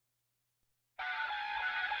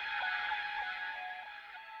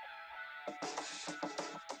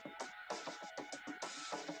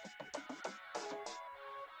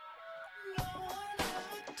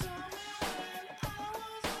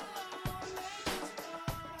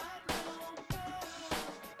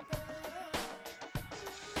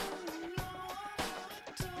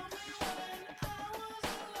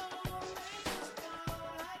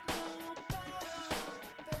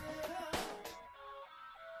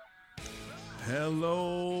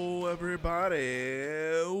Hello,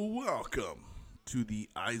 everybody. Welcome to the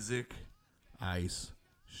Isaac Ice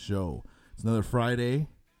Show. It's another Friday.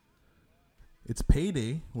 It's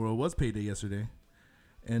payday. Well, it was payday yesterday.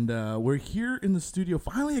 And we're here in the studio.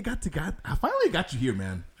 Finally, I finally got you here,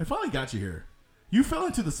 man. I finally got you here. You fell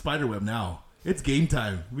into the spider web now. It's game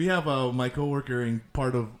time. We have my coworker and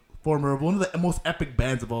former of one of the most epic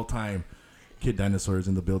bands of all time, Kid Dinosaur, is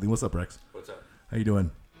in the building. What's up, Rex? What's up? How you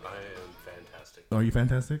doing? I am fantastic. Are you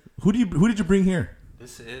fantastic? Who did you bring here?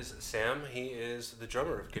 This is Sam. He is the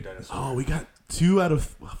drummer of Kid Dinosaur. Oh, we got 2 out of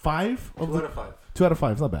 5. 2 out of 5. 2 out of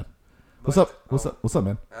 5. It's not bad. What's up? What's up,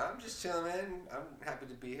 man? I'm just chilling, man. I'm happy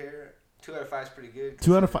to be here. 2 out of 5 is pretty good.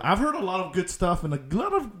 2 out of 5. I've heard a lot of good stuff and a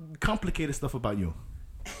lot of complicated stuff about you.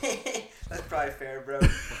 That's probably fair, bro.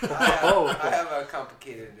 I have a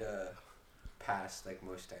complicated past, like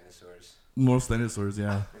most dinosaurs. Most dinosaurs,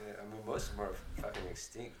 yeah. I mean, most of them are fucking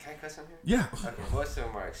extinct. Can I cuss on here? Yeah. Okay, most of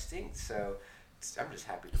them are extinct, so I'm just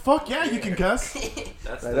happy. Fuck yeah, you can cuss.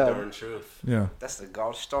 That's the darn truth. Yeah. That's the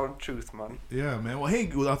gosh darn truth, man. Yeah, man. Well, hey,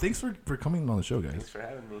 thanks for coming on the show, guys. Thanks for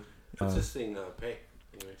having me. What's this thing pay?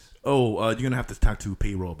 Anyways. Oh, you're gonna have to talk to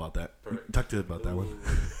payroll about that. Perfect. Talk to it about that one.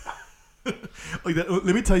 Like that.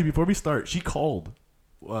 Let me tell you before we start. She called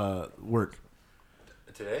work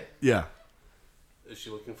Today? Yeah. Is she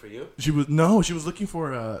looking for you? She was looking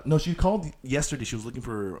for she called yesterday. She was looking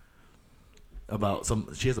for about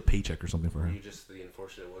she has a paycheck or something for Were her. you just the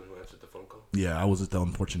unfortunate one who answered the phone call? Yeah, I was just the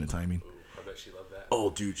unfortunate timing. Ooh, I bet she loved that. Oh,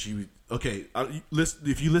 dude,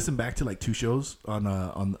 if you listen back to like 2 shows on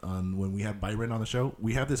when we have Byron on the show,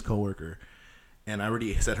 we have this coworker, and I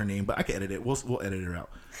already said her name, but I can edit it. We'll edit her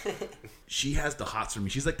out. She has the hots for me.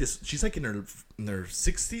 She's like this. She's like in her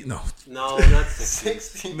 60s. No, not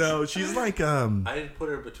 60. no, she's like I'd put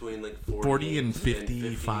her between like 40 and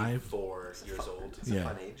 55. 54 years old. It's a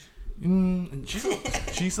fun age.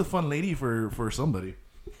 She's a fun lady for somebody.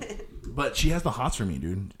 But she has the hots for me,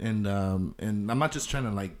 dude. And I'm not just trying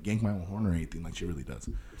to like yank my own horn or anything. Like she really does.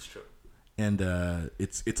 It's true. And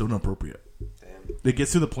it's inappropriate. Damn. It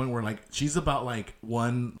gets to the point where like she's about like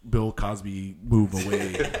one Bill Cosby move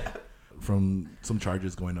away from some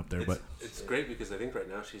charges going up there. But it's great because I think right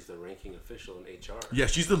now she's the ranking official in HR. yeah,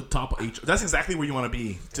 she's the top HR. That's exactly where you want to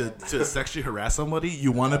be to sexually harass somebody.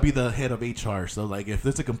 You want to be the head of HR. So like if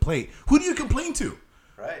there's a complaint, who do you complain to?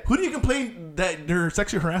 Right. Who do you complain that they're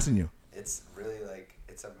sexually harassing you? It's really like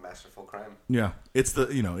it's a masterful crime. Yeah, it's the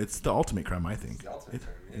ultimate crime, I think. It's the ultimate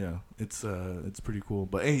crime. Yeah, it's pretty cool.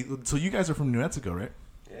 But hey, so you guys are from New Mexico, right?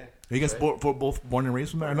 Yeah. Are you guys both born and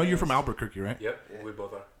raised from there? I know you're from Albuquerque, right? Yep, Yeah. we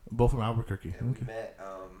both are. Both from Albuquerque. And Okay. we met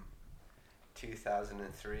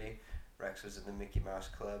 2003. Rex was in the Mickey Mouse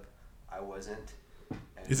Club. I wasn't. And,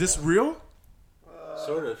 Is this real?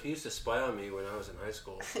 Sort of. He used to spy on me when I was in high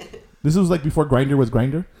school. This was like before Grindr was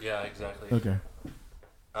Grindr? Yeah, exactly. Okay.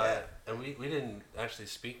 And we didn't actually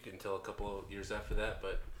speak until a couple of years after that,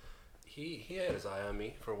 but he had his eye on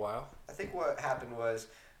me for a while. I think what happened was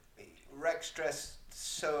Rex dressed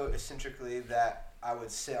so eccentrically that I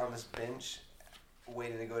would sit on this bench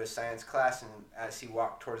waiting to go to science class, and as he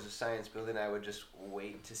walked towards the science building, I would just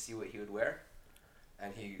wait to see what he would wear.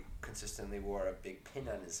 And he consistently wore a big pin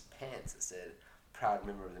on his pants that said, "Proud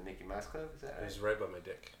member of the Mickey Mouse Club." Is that It right? was right by my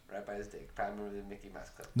dick. Right by his dick. Proud member of the Mickey Mouse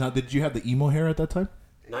Club. Now, did you have the emo hair at that time?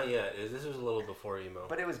 Not yet. This was a little before emo.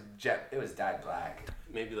 But it was dyed black.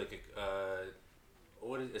 Maybe like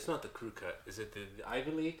it's not the crew cut. Is it the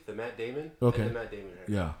Ivy League? The Matt Damon? Okay. The Matt Damon hair.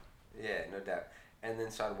 Yeah. Yeah, no doubt. And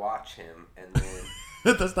then so I'd watch him, and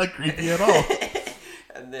then That's not creepy at all.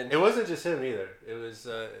 and then It wasn't just him either. It was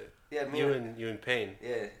me you and Payne.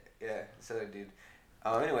 Yeah, this other dude.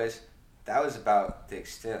 Anyways, that was about the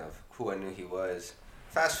extent of who I knew he was.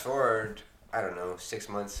 Fast forward, I don't know, 6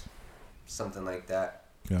 months, something like that.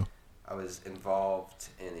 Yeah. I was involved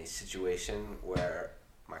in a situation where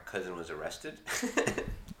my cousin was arrested.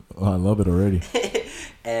 Oh, I love it already.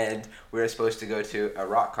 And we were supposed to go to a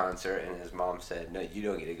rock concert, and his mom said, "No, you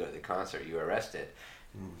don't get to go to the concert. You're arrested."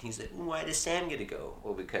 And he's like, "Why does Sam get to go?"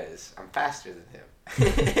 "Well, because I'm faster than him."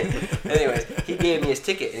 Anyways, he gave me his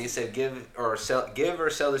ticket, and he said, "Give or sell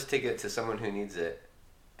this ticket to someone who needs it."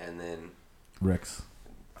 And then Rex.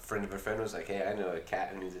 a friend of a friend was like, "Hey, I know a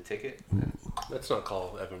cat who needs a ticket." Let's not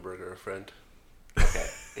call Evan Berger a friend. Okay,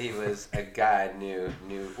 he was a guy I knew.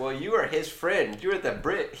 Well, you are his friend. You were the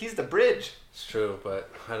bridge. He's the bridge. It's true, but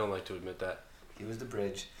I don't like to admit that. He was the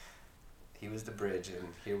bridge. And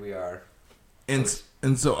here we are. And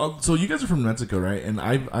so you guys are from Mexico, right? And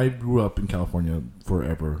I grew up in California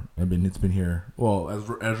forever. It's been here. Well,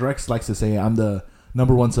 as Rex likes to say, I'm the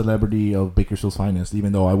 #1 celebrity of Bakersfield's finest.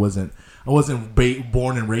 Even though I wasn't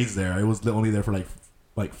born and raised there. I was only there for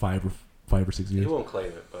like 5 or 6 years. You won't claim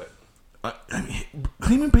it, but I mean,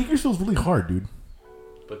 claiming Bakersfield's really hard, dude.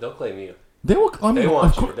 But they'll claim you. They will. I mean, they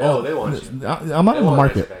want of you. course, They want you. I'm not on the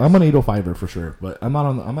market. I'm an 805er for sure, but I'm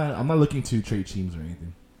not looking to trade teams or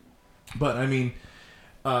anything. But I mean,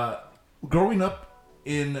 growing up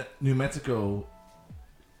in New Mexico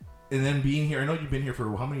and then being here, I know you've been here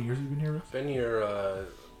for how many years? Have you been here, Rex? Been here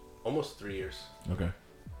almost 3 years. Okay.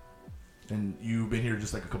 And you've been here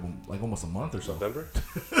just like almost a month or so. November?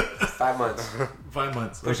 5 months. 5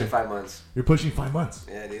 months. Pushing Okay. 5 months. You're pushing 5 months.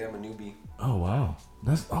 Yeah, dude, I'm a newbie. Oh wow.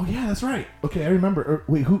 That's right. Okay, I remember.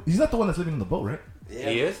 Wait, he's not the one that's living in the boat, right? Yeah,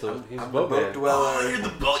 He is. He's a boat man. dweller. Oh, you're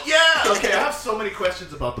the boat. Yeah. Okay, I have so many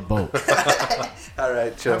questions about the boat. All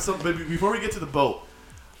right, chill. But before we get to the boat,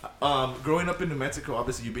 growing up in New Mexico,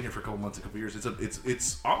 obviously you've been here for a couple months, a couple years.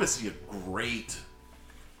 It's obviously a great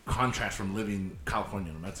contrast from living California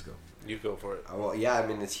and New Mexico. You go for it. Well, yeah, I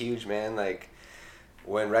mean, it's huge, man. Like,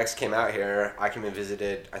 when Rex came out here, I came and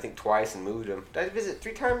visited, I think, twice and moved him. Did I visit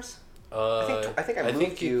 3 times? I think I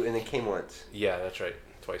moved you and then came once. Yeah, that's right.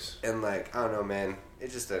 Twice. And, like, I don't know, man.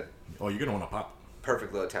 It's just a Oh, you're gonna want to pop.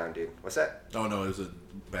 perfect little town, dude. What's that? Oh no, it was a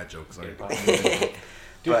bad joke. Sorry. Dude,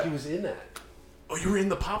 But- he was in that. Oh, you were in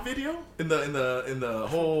the pop video? In the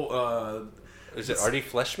whole Is it Artie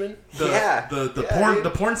Fleshman? Yeah. the Yeah, porn dude. the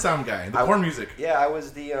porn sound guy, the porn music. Yeah, I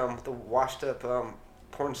was the washed up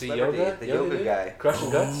porn celebrity, the yoga dude? guy. Crushing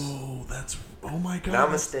Guts? Oh my god.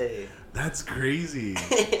 Namaste. That's crazy.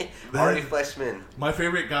 Artie Fleshman. My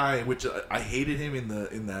favorite guy, which I hated him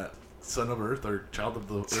in that Son of Earth or Child of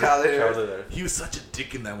the Earth. Childhood. He was such a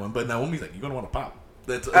dick in that one, but Naomi's like, you're gonna want to pop.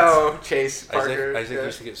 Oh, Chase Parker. Isaac yeah.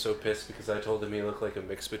 used to get so pissed because I told him he looked like a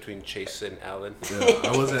mix between Chase and Alan. Yeah,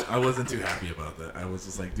 I wasn't too happy about that. I was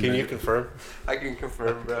just like, dude, Can you confirm? I can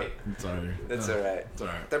confirm, bro. Okay. I'm sorry. That's alright. It's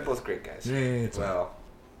alright. They're both great guys. Yeah, it's alright.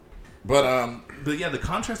 Well, But yeah, the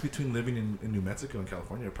contrast between living in New Mexico and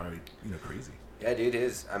California are probably crazy. yeah, dude, it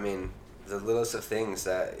is. I mean, the littlest of things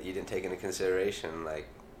that you didn't take into consideration, like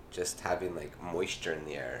just having like moisture in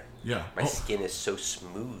the air. Yeah. My skin is so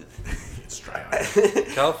smooth. It's dry.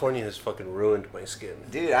 California has fucking ruined my skin.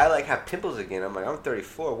 Dude, I like have pimples again. I'm like, I'm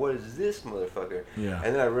 34. What is this motherfucker? Yeah.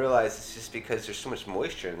 And then I realized it's just because there's so much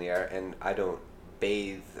moisture in the air, and I don't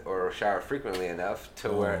bathe or shower frequently enough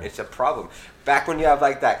to where it's a problem. Back when you have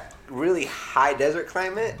like that really high desert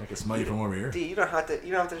climate, I can smell you from over here. dude, you don't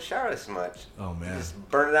have to shower as much. Oh man. You just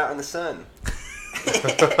burn it out in the sun.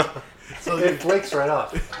 So It flakes right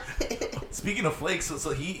off. speaking of flakes,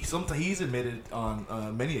 so he's admitted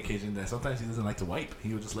on many occasions that sometimes he doesn't like to wipe.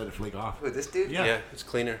 He would just let it flake off. Who, this dude? Yeah. Yeah, it's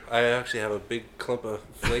cleaner. I actually have a big clump of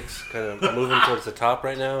flakes kind of moving towards the top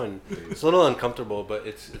right now, and it's a little uncomfortable, but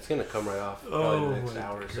it's gonna come right off probably the next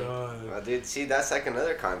hour or so. Well, dude, see, that's like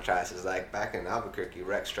another contrast. Is like back in Albuquerque,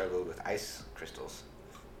 Rex struggled with ice crystals,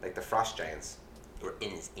 like the frost giants were in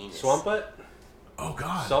his anus. Swamp butt, Oh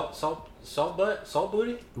god. salt butt, salt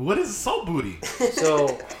booty. What is salt booty?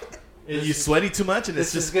 So Is you sweaty too much and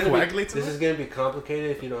it's just coagulates? This is gonna be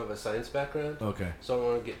complicated if you don't have a science background. Okay. So I don't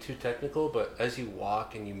want to get too technical, but as you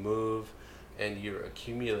walk and you move, and you're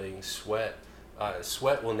accumulating sweat,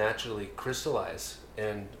 sweat will naturally crystallize,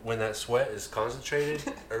 and when that sweat is concentrated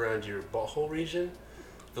around your butthole region,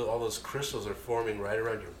 all those crystals are forming right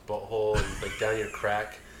around your butthole and like down your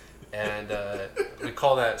crack, and we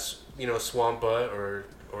call that swamp butt or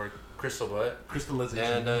crystal butt.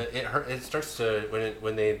 Crystallization. And it starts to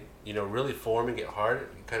when they really form and get hard.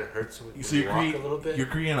 It kind of hurts when So you walk a little bit. you're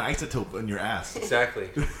creating an isotope in your ass. Exactly.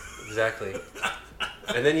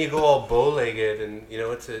 And then you go all bow-legged, and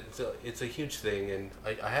it's a huge thing. And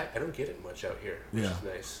I don't get it much out here, which is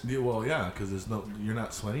nice. Yeah, well, yeah, because you're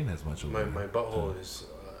not sweating as much over My butthole is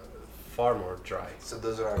far more dry. So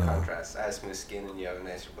those are our contrasts. I have smooth skin and you have a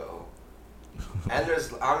nicer butthole. And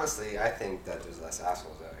I think that there's less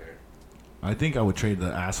assholes out here. I think I would trade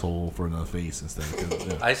the asshole for the face instead.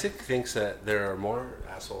 Isaac thinks that there are more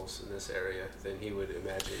assholes in this area than he would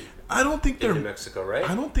imagine. I don't think in New Mexico, right?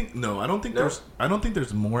 I don't think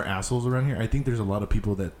there's more assholes around here. I think there's a lot of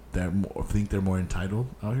people that think they're more entitled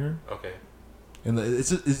out here. Okay. And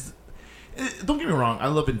don't get me wrong. I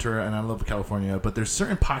love Ventura and I love California, but there's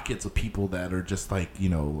certain pockets of people that are just like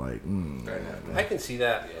I can see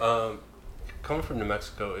that. coming from New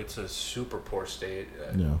Mexico, it's a super poor state.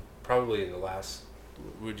 Yeah. Probably in the last,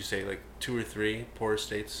 would you say, like 2 or 3 poor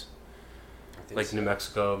states? Like so. New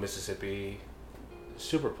Mexico, Mississippi,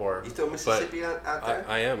 super poor. You throw Mississippi out there?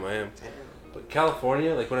 I am. Damn. But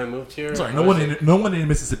California, like when I moved here. Sorry, no one in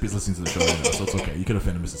Mississippi is listening to the show right now, so it's okay. You could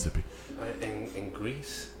offend Mississippi. In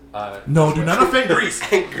Greece. No, do not offend Greece.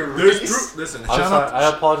 Greece. Listen, I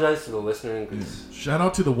apologize to the listener in Greece. Shout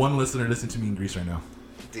out to the one listener listening to me in Greece right now.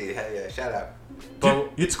 Dude, hell yeah, shout out. Dude,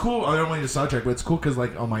 it's cool. I don't want you to sidetrack, but it's cool because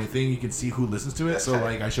like on my thing you can see who listens to it. So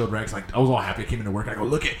like I showed Rex, like I was all happy. I came into work. I go,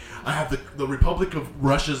 look it. I have the Republic of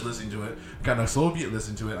Russia's listening to it. Got a Soviet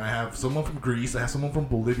listening to it. I have someone from Greece. I have someone from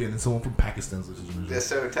Bolivia, and then someone from Pakistan listening to it. That's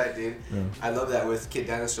so tight, dude. Yeah. I love that with Kid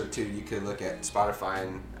Dinosaur too. You could look at Spotify,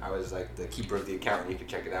 and I was like the keeper of the account, and you could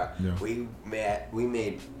check it out. Yeah. We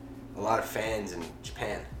made a lot of fans in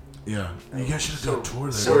Japan. Yeah, you guys should have done a tour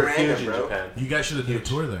there. So random, huge bro. in Japan. You guys should have done a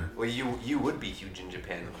tour there. Well, you would be huge in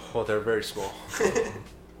Japan. Oh, they're very small.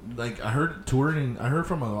 Like I heard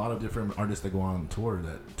from a lot of different artists that go on tour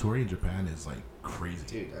that touring in Japan is like crazy.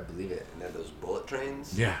 Dude, I believe it. And then those bullet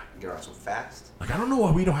trains. Yeah. You get around so fast. Like I don't know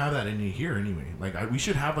why we don't have that here anyway. Like we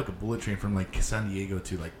should have like a bullet train from like San Diego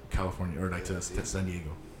to like California or like to San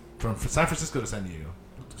Diego, from San Francisco to San Diego.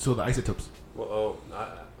 So the isotopes. Well,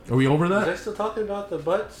 are we over that? Was I still talking about the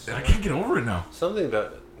butts? I can't get over it now. Something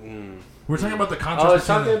about. We're talking about the contrast. I was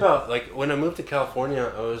talking about like when I moved to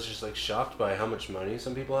California, I was just like shocked by how much money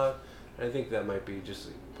some people have. And I think that might be just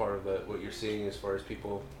like, part of what you're seeing as far as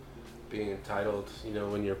people being entitled. You know,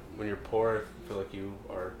 when you're poor, I feel like you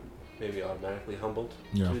are maybe automatically humbled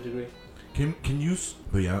to a degree. Can you?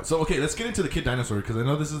 But yeah. So okay, let's get into the Kid Dinosaur because I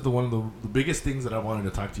know this is one of the biggest things that I wanted to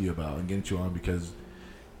talk to you about and get you on because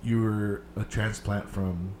you were a transplant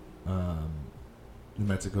from New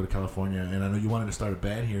Mexico to California, and I know you wanted to start a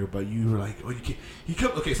band here, but you were like, "Oh, you can't." He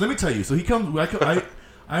come. Okay, so let me tell you. So he comes.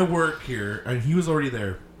 I work here, and he was already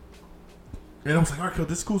there, and I was like, "All right, cool.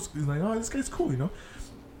 This is cool." He's like, "Oh, this guy's cool," you know.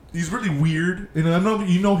 He's really weird, and I know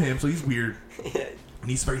you know him, so he's weird, and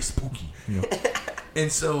he's very spooky, you know.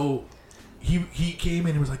 And so he came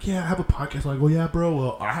in and was like, "Yeah, I have a podcast." I'm like, "Oh yeah, bro.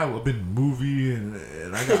 Well, I've been in a movie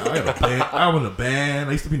and I got a band. I'm in a band.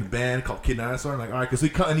 I used to be in a band called Kid Dinosaur." I'm like, "All right," because he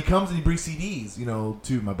comes and he brings CDs, you know,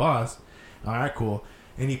 to my boss. All right, cool.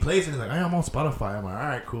 And he plays and he's like, "I'm on Spotify." I'm like, "All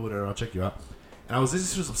right, cool, whatever. I'll check you out." And I was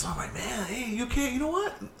listening to some song. I'm like, "Man, hey, you okay? You know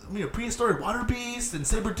what? I mean, a prehistoric water beast and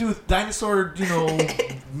saber-toothed dinosaur, you know,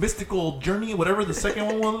 mystical journey, whatever the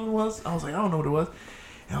second one was." I was like, "I don't know what it was."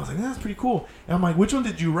 And I was like, "That's pretty cool." And I'm like, "Which one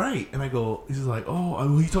did you write?" And I go, he's like,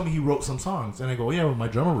 "Oh, he told me he wrote some songs." And I go, "Yeah, well, my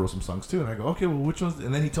drummer wrote some songs too." And I go, "Okay, well, which ones?"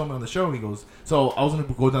 And then he told me on the show, and he goes, so I was going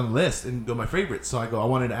to go down the list and go my favorites. So I go, I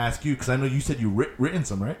wanted to ask you, because I know you said you written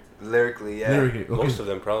some, right? Lyrically, yeah. Lyrically, okay. Most of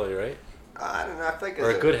them probably, right? I don't know. I think it's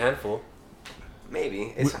or a good handful.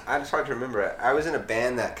 Maybe. It's hard to remember. I was in a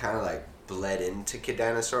band that kind of like bled into Kid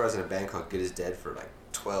Dinosaur. I was in a band called Good As Dead for like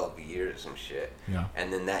 12 years or some shit. Yeah.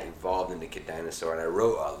 And then that evolved into Kid Dinosaur, and I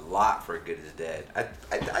wrote a lot for Good As Dead.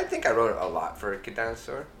 I think I wrote a lot for Kid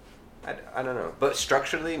Dinosaur. I don't know. But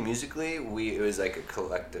structurally, musically, it was like a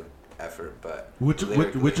collective effort. But which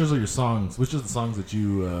are your songs? Which are the songs that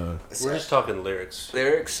you... We're just talking lyrics.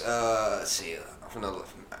 Lyrics, let's see. From the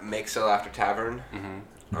Make Sale After Tavern.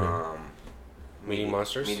 Mm-hmm. Okay. Meeting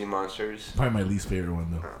Monsters. Meeting Monsters. Probably my least favorite one,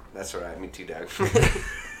 though. Oh, that's alright. Me too, Doug.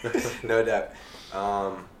 No doubt.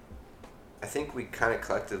 I think we kind of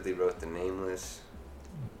collectively wrote The Nameless.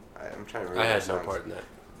 I'm trying to remember. I had no songs. part in that.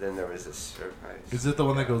 Then there was this Surprise. Is it the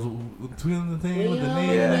one that goes between the thing with the name?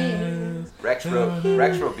 Yeah. Rex wrote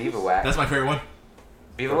Bivouac. That's my favorite one.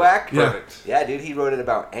 Bivouac? Yeah. Perfect. Yeah, dude, he wrote it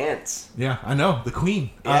about ants. Yeah, I know. The Queen.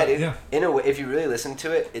 Yeah, dude. Yeah. In a way, if you really listen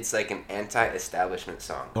to it, it's like an anti-establishment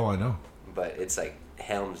song. Oh, I know. But it's like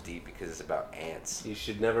Helm's Deep because it's about ants. You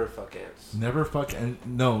should never fuck ants. Never fuck and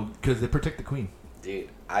no, because they protect the Queen. Dude,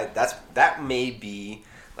 that may be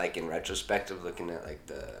like in retrospective, looking at like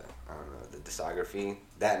the discography,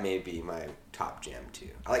 that may be my top jam too.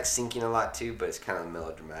 I like Sinking a lot too, but it's kind of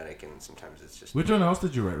melodramatic and sometimes it's just. Which one else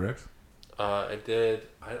did you write, Rex? I did.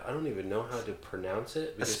 I don't even know how to pronounce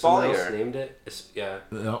it because Espalier. someone else named it. Yeah.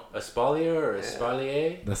 No. Espalier or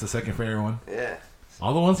Espalier. That's the second favorite one. Yeah.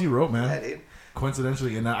 All the ones you wrote, man. Yeah, dude.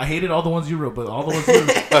 Coincidentally, and I hated all the ones you wrote, but all the ones you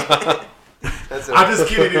wrote. That's I'm just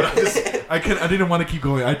kidding, dude. I didn't want to keep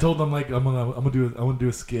going. I told them like I'm gonna do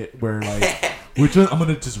a skit where like which one I'm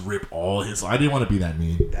gonna just rip all his. I didn't want to be that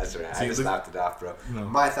mean. That's right. See, I just laughed it off, bro. No.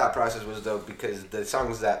 My thought process was though because the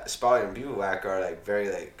songs that Espalier and Bivouac are like very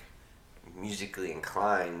like musically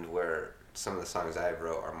inclined, where some of the songs I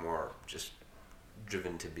wrote are more just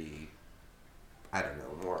driven to be, I don't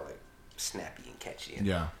know, more like snappy and catchy. And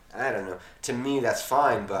Yeah. I don't know. To me, that's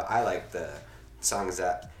fine, but I like the songs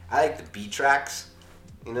I like the B tracks.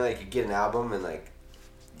 You know, like you get an album and like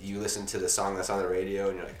you listen to the song that's on the radio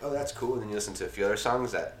and you're like, oh, that's cool. And then you listen to a few other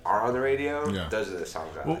songs that are on the radio. Yeah. Those are the songs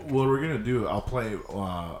I like. What we're gonna do? I'll play.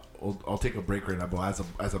 I'll take a break right now, but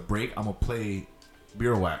as a break, I'm gonna play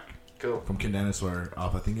Beer Whack. Cool. From Kid Dinosaur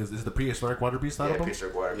off. I think is the Prehistoric Water Beast album. Yeah,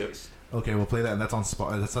 Prehistoric Water Beast. Okay, we'll play that, and that's on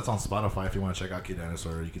that's on Spotify. If you want to check out Kid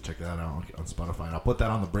Dinosaur, you can check that out on Spotify. And I'll put that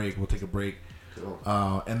on the break. We'll take a break. Cool.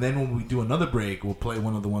 And then when we do another break, we'll play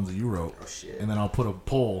one of the ones that you wrote. Oh shit. And then I'll put a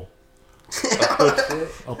poll.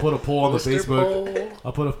 I'll put a poll on the Facebook.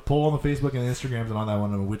 I'll put a poll on the Facebook and Instagrams and on that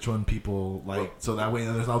one of which one people like. So that way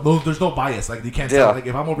there's no bias. Like you can't tell. Like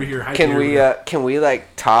if I'm over here, can we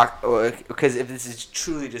like talk? Because if this is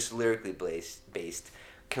truly just lyrically based,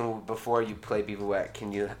 before you play Bivouac,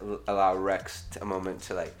 can you allow Rex a moment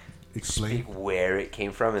to like explain speak where it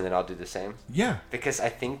came from, and then I'll do the same. Yeah. Because I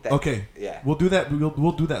think that. Okay. Yeah. We'll do that.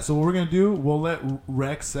 We'll do that. So what we're gonna do? We'll let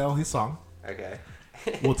Rex sell his song. Okay.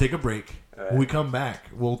 We'll take a break. Right. When we come back,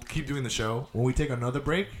 we'll keep doing the show. When we take another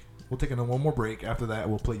break, we'll take one more break. After that,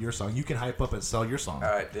 we'll play your song. You can hype up and sell your song. All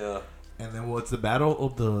right, deal. And then it's the battle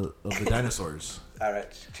of the dinosaurs. All right,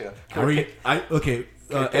 chill. Okay,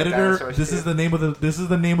 editor. This is the name of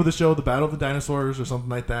the show, the Battle of the Dinosaurs, or something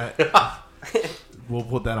like that. We'll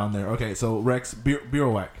put that on there. Okay, so Rex, beer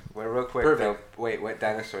whack. Wait, real quick though. Wait, what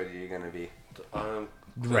dinosaur are you gonna be?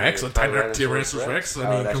 Rex, Tyrannosaurus Rex. I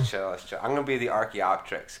mean, that's chill. I'm gonna be the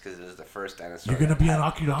Archaeopteryx because it was the first dinosaur. You're gonna be an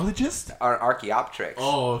archaeologist? An Archaeopteryx.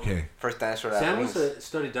 Oh, okay. First dinosaur. Sam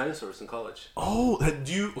studied dinosaurs in college. Oh,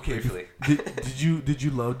 do you? Okay. Briefly. Did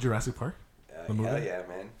you love Jurassic Park? Hell yeah,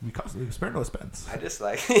 man. We spare no expense. I just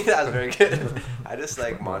like that was very good. I just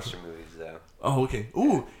like monster movies though. Oh, okay.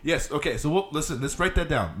 Ooh, yes. Okay, so listen. Let's write that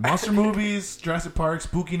down. Monster movies, Jurassic Park,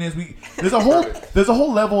 spookiness. There's a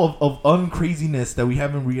whole level of uncraziness that we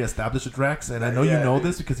haven't reestablished with Rex, and I know you know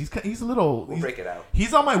this because he's a little. We'll break it out.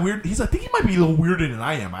 He's on my weird. I think he might be a little weirder than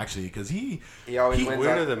I am actually because he always wins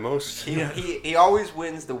weirder than most. He always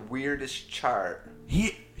wins the weirdest chart.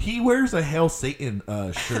 He wears a Hail Satan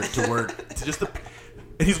shirt to work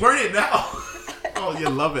and he's wearing it now. Oh, you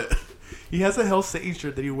love it. He has a Hail Satan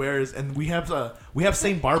shirt that he wears, and we have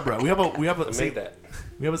Saint Barbara. We have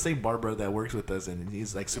a Saint Barbara that works with us, and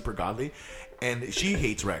he's like super godly, and she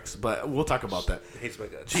hates Rex, but we'll talk about that. Hates my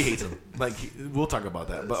guts. She hates him. We'll talk about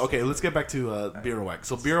that. But okay, let's get back to Bivouac.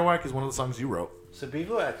 So Bivouac is one of the songs you wrote. So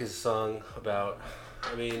Bivouac is a song about.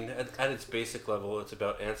 I mean, at its basic level, it's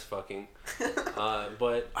about ants fucking.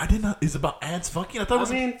 But I did not. It's about ants fucking. I thought it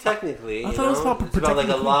was. I mean, technically, I thought it was about it's about like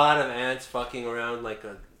a queen. lot of ants fucking around. Like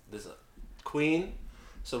there's a queen,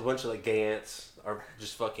 so a bunch of like gay ants are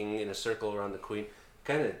just fucking in a circle around the queen.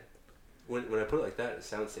 Kind of, when I put it like that, it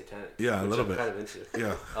sounds satanic. Yeah, a little bit. Kind of into.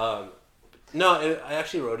 Yeah. No, I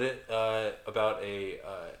actually wrote it about a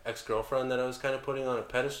ex-girlfriend that I was kind of putting on a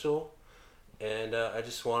pedestal. And I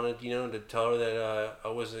just wanted, to tell her that I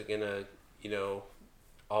wasn't going to,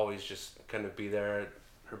 always just kind of be there at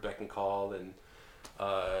her beck and call. And,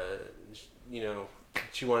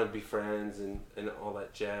 she wanted to be friends and all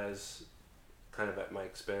that jazz kind of at my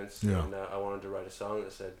expense. Yeah. And I wanted to write a song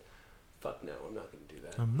that said, fuck no, I'm not going to do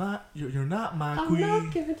that. I'm not, you're not my queen. I'm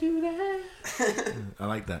not going to do that. I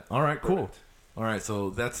like that. All right, cool. Perfect. All right,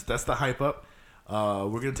 so that's the hype up.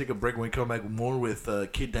 We're going to take a break. When we come back more with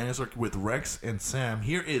Kid Dinosaur with Rex and Sam.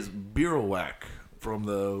 Here is Bivouac from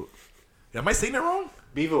the... Am I saying it wrong?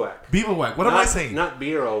 Bivouac. Bivouac. What am I saying? Not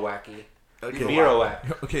Bivouacky. Okay.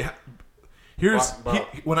 Bivouac. Okay.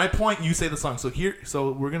 When I point, you say the song.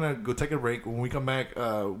 So we're going to go take a break. When we come back,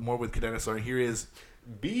 more with Kid Dinosaur. Here is...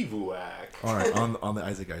 Bivouac. All right, on the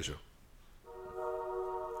Isaac Guy Show.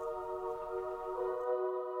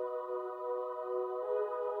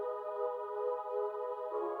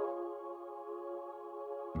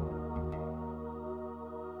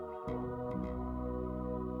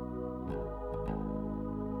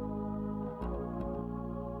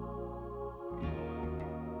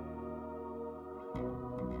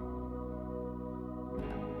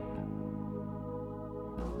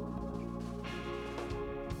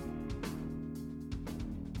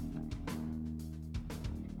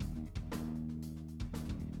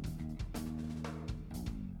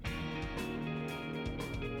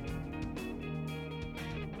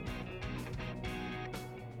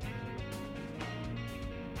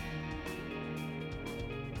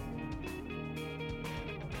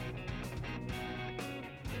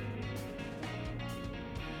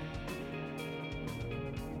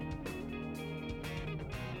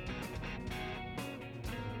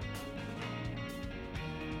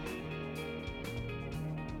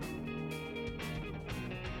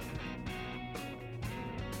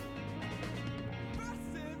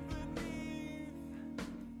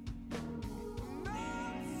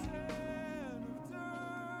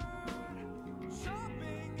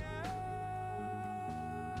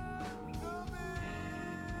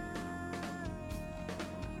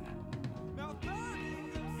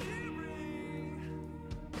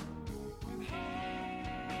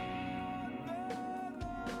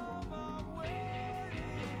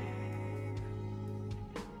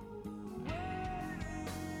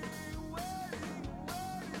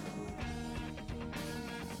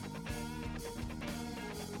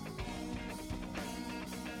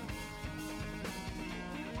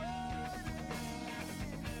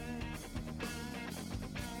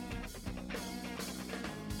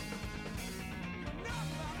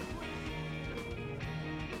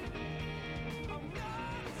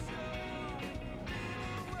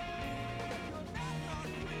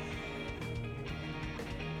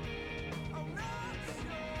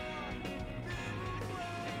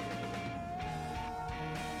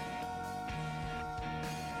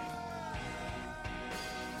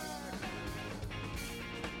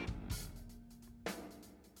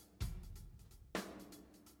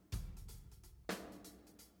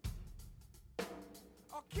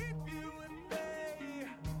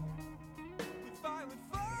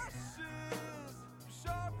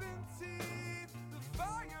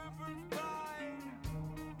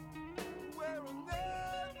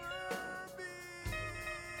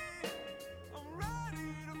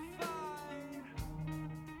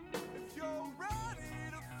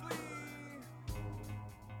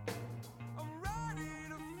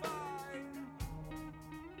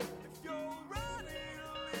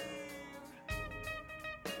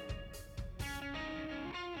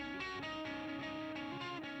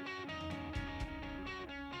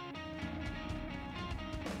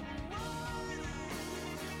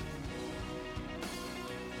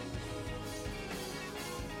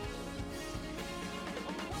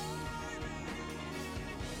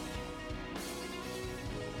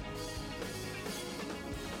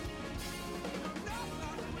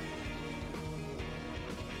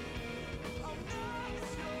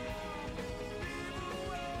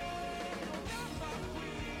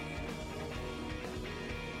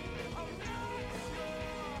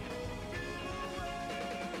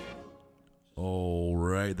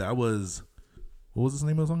 right, that was, what was the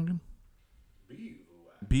name of the song again?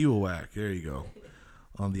 Bivouac. There you go.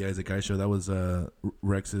 On the Isaac Ice Show, that was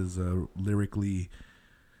Rex's lyrically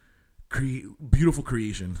beautiful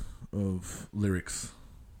creation of lyrics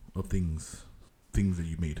of things that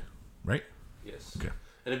you made, right? Yes. Okay.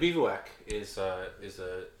 And a bivouac is a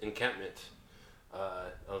encampment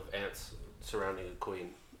of ants surrounding a queen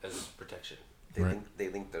as protection. They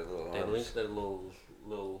link their little arms. They link their little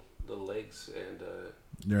legs and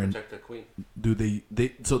protect their queen. Do they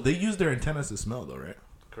so they use their antennas to smell though, right?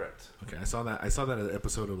 Correct. Okay, I saw that in an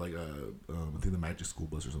episode of like I think the Magic School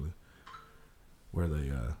Bus or something, where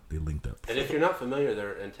they linked up. And if you're not familiar,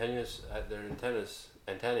 their antennae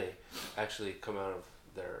actually come out of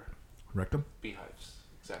their Rectum? beehives.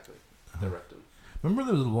 Exactly. Their rectum. Remember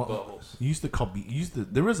there was a buttholes.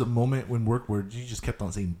 There was a moment when work where you just kept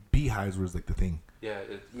on saying beehives was like the thing. Yeah,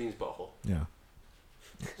 it means butthole. Yeah.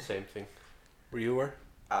 Same thing. Were you aware?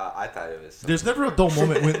 I thought it was. There's never a dull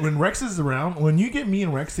moment when Rex is around. When you get me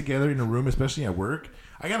and Rex together in a room, especially at work,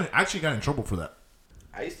 I actually got in trouble for that.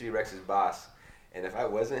 I used to be Rex's boss, and if I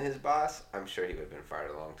wasn't his boss, I'm sure he would have been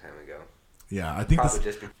fired a long time ago. Yeah, I think I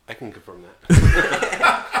can confirm that.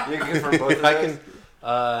 You can confirm both of those?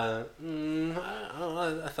 I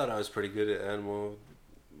thought I was pretty good at animal.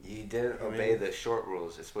 You didn't obey the short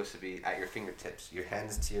rules. It's supposed to be at your fingertips. Your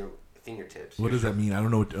hands to your fingertips. What does that mean? I don't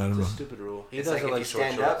know. It's a stupid rule. It's like if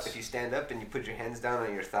you stand up and you put your hands down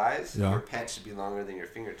on your thighs, your pants should be longer than your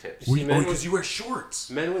fingertips. Because you wear shorts.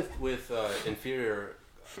 Men with inferior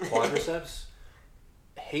quadriceps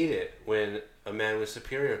hate it when a man with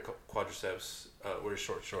superior quadriceps wears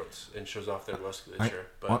short shorts and shows off their musculature.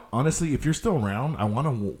 But honestly, if you're still around,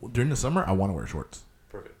 during the summer, I want to wear shorts.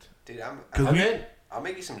 Perfect, dude. I'm in. I'll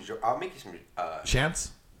make you some. Shants.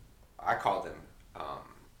 I call them.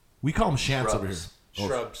 We call them shants shrubs. over here.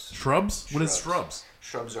 Shrubs. Shrubs? What is shrubs?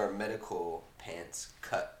 Shrubs are medical pants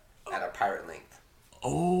cut at a pirate length.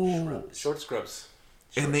 Oh, shrubs. Short scrubs.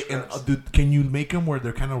 Can you make them where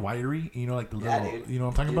they're kind of wiry? You know, like the little. Dude. You know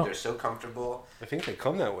what I'm talking about? They're so comfortable. I think they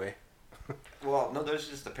come that way. Well, no, those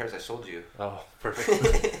are just the pairs I sold you. Oh,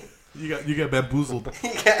 perfect. You got bamboozled.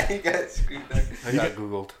 you got screwed back. I got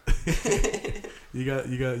Googled. you got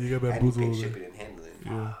bamboozled. I didn't pay shipping and handling.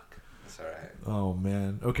 Yeah. Fuck. It's all right. Oh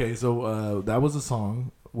man. Okay, so that was a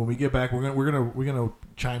song. When we get back, we're gonna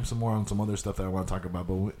chime some more on some other stuff that I want to talk about.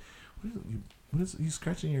 But what is you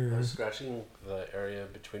scratching your? I'm scratching the area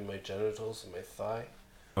between my genitals and my thigh.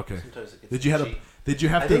 Okay. Sometimes it gets Did you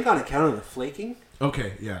have I to? think on account of the flaking.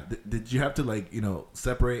 Okay, yeah. Did you have to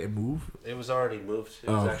separate and move? It was already moved. It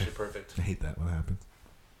was actually perfect. I hate that when that happens.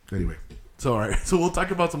 Anyway, so all right. So we'll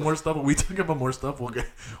talk about some more stuff. When we talk about more stuff,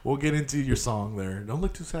 we'll get into your song there. Don't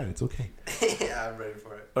look too sad. It's okay. Yeah, I'm ready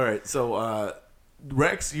for it. All right. So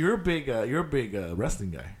Rex, you're a big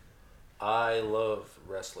wrestling guy. I love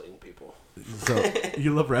wrestling people. So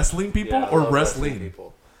you love wrestling people Yeah, or I love wrestling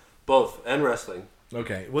people? Both and wrestling.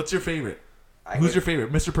 Okay. What's your favorite? Who's your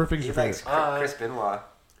favorite? Mr. Perfect is your favorite. Chris Benoit.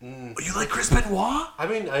 You like Chris Benoit? I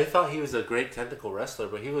mean, I thought he was a great technical wrestler,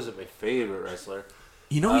 but he wasn't my favorite wrestler.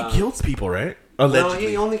 You know he kills people, right? Allegedly. No,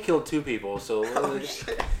 he only killed 2 people. So,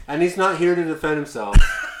 and he's not here to defend himself.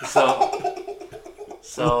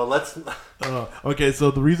 So let's. Okay, so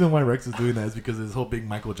the reason why Rex is doing that is because this whole big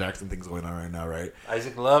Michael Jackson thing's going on right now, right?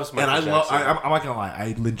 Isaac loves Michael Jackson. I'm not gonna lie, I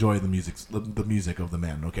enjoy the music of the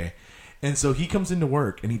man. Okay. And so he comes into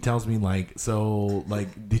work and he tells me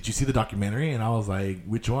did you see the documentary? And I was like,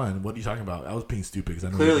 which one? What are you talking about? I was being stupid because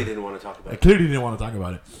I clearly didn't want to talk about it. I clearly didn't want to talk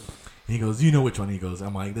about it. And he goes, you know which one? He goes,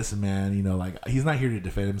 I'm like, listen, man, he's not here to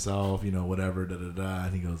defend himself, whatever, da da da.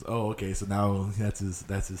 And he goes, oh, okay, so now that's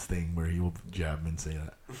his thing where he will jab and say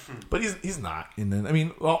that, but he's not. And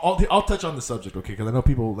then I'll touch on the subject, okay? Because I know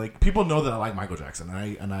people know that I like Michael Jackson,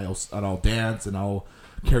 and I'll dance and I'll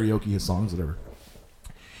karaoke his songs, whatever.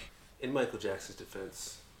 In Michael Jackson's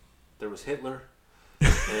defense, there was Hitler,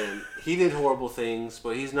 and he did horrible things,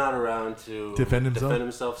 but he's not around to defend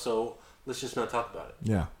himself. So let's just not talk about it.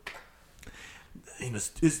 Yeah,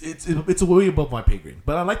 it's way above my pay grade,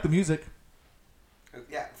 but I like the music.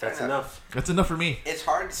 Yeah, that's enough. That's enough for me. It's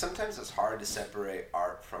hard. Sometimes it's hard to separate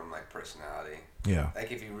art from personality. Yeah.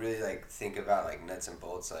 Like if you really think about nuts and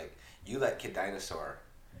bolts, you like Kid Dinosaur,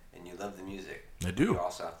 and you love the music. I do. You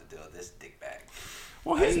also have to deal with this dick bag.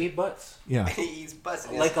 Well, I eat butts. Yeah. He eats butts.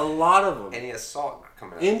 A lot of them. And he has salt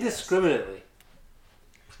coming out. Indiscriminately.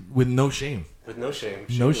 With no shame. No shame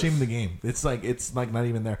in the game. It's not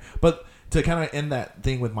even there. But to kind of end that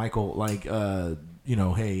thing with Michael, hey,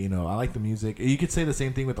 I like the music. You could say the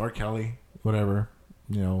same thing with R. Kelly, whatever.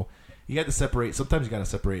 You got to separate. Sometimes you got to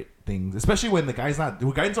separate things, especially when the guy's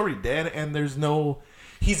already dead, and there's no.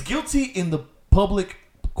 He's guilty in the public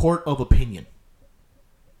court of opinion,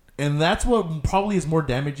 and that's what probably is more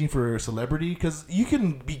damaging for a celebrity, because you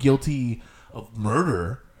can be guilty of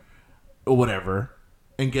murder or whatever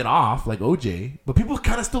and get off like OJ, but people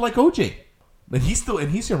kind of still like OJ, and he's still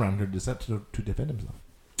around here to defend himself.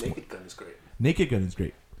 Naked Gun is great. Naked Gun is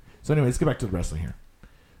great. So anyway, let's get back to the wrestling here.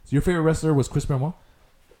 So your favorite wrestler was Chris Benoit?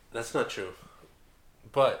 That's not true.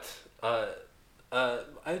 But I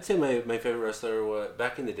would say my favorite wrestler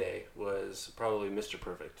back in the day was probably Mr.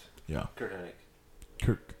 Perfect. Yeah. Kurt Hennig.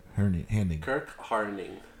 Kirk Hennig.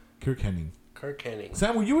 Kirk Hennig.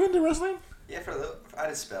 Sam, were you into wrestling? Yeah, for a little. I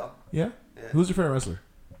had a spell. Yeah? Yeah. Who's your favorite wrestler?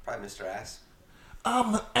 Probably Mr. Ass.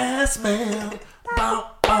 I'm the ass man.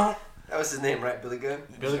 Bow, bow. That was his name, right? Billy Gunn?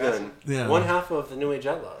 Billy Gunn. Yeah. One half of the New Age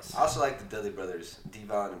Outlaws. I also like the Dudley Brothers,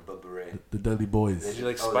 Devon and Bubba Ray. The Dudley Boys. Did you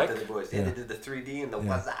like The Spike? Dudley Boys. Yeah, they did the 3D and the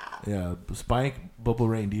what's up. Yeah. Spike, Bubba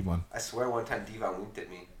Ray, and Devon. I swear one time Devon winked at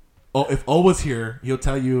me. Oh, if O was here, he'll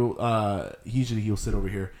tell you, usually he'll sit over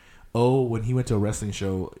here. O, when he went to a wrestling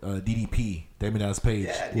show, DDP, Damien Dallas Page,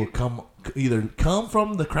 will either come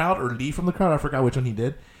from the crowd or leave from the crowd. I forgot which one he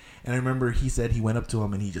did. And I remember he said he went up to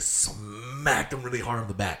him and he just smacked him really hard on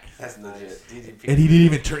the back. That's legit. DDP. And he didn't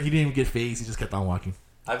even turn. He didn't even get phased. He just kept on walking.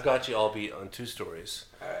 I've got you all beat on two stories.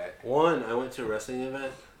 All right. One, I went to a wrestling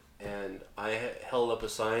event and I held up a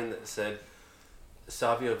sign that said,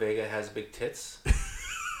 Savio Vega has big tits.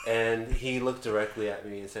 And he looked directly at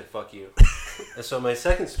me and said, fuck you. And so my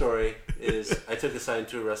second story is I took a sign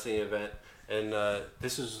to a wrestling event. And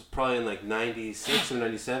this was probably in like 96 or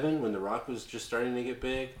 97 when The Rock was just starting to get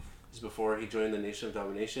big. This is before he joined the Nation of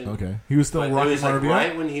Domination. Okay. He was still Rocky It was like Maivia?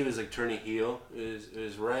 right when he was like turning heel. It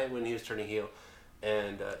was right when he was turning heel.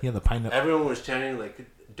 And Yeah, the pineapple. everyone was chanting like,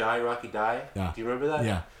 die, Rocky, die. Yeah. Do you remember that?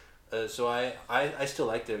 Yeah. So I still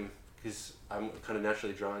liked him because I'm kind of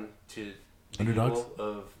naturally drawn to the Underdogs?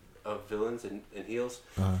 evil of villains and heels.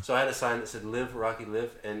 Uh-huh. So I had a sign that said "Live, Rocky,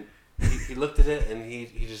 live," and he looked at it and he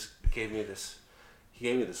just gave me this. He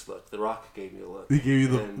gave me this look. The Rock gave me a look. He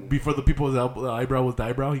gave you And before the people's eyebrow was the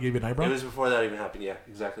eyebrow. He gave you an eyebrow. It was before that even happened. Yeah,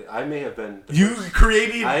 exactly. I may have been. You first.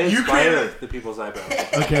 created. I You inspired created. the people's eyebrow.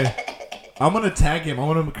 Okay. I'm gonna tag him. I'm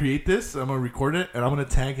gonna create this. I'm gonna record it, and I'm gonna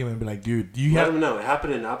tag him and be like, "Dude, do you Let have?" him know. It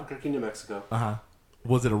happened in Albuquerque, New Mexico.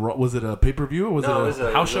 Was it a pay per view or was No, it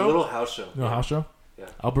a house show? A little house show. No, house show. Yeah.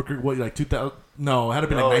 Albuquerque, what, like 2000? No, it had to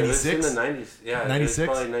be like it was 96. in the 90s. Yeah, 96? It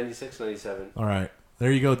was probably 96, 97. All right,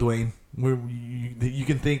 there you go, Dwayne. You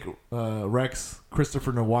can thank Rex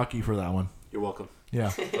Christopher Milwaukee for that one. You're welcome. Yeah,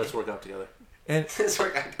 Let's work out together. and This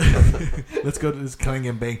worked out. let's go to this Clang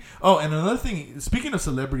and Bang. Oh, and another thing. Speaking of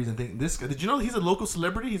celebrities and things, this guy, did you know he's a local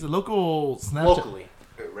celebrity? He's a local Snapchat Locally.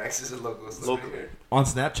 Rex is a local celebrity. Locally. on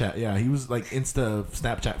Snapchat. Yeah, he was like Insta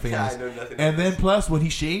Snapchat famous. Yeah, I know nothing. And about then this. plus when he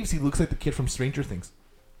shaves, he looks like the kid from Stranger Things.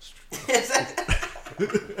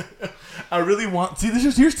 I really want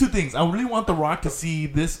here's two things. I really want The Rock to see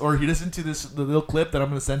this, or he listen to the little clip that I'm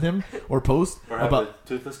going to send him or post Or have about,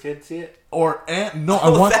 the toothless kid see it? or and no, I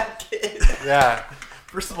want. that kid. Yeah.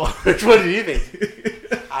 First of all, Which one do you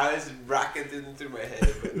think? I was rocking through my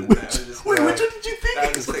head. But then that was just, which one did you think? that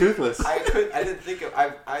was It's like- toothless. I didn't think of.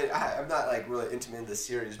 I'm not like really intimate in this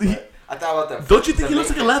series, but I thought about the. Don't you think the he looks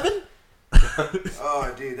like main- 11?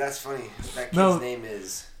 Oh, dude, that's funny. That kid's No. name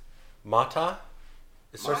is. Mata?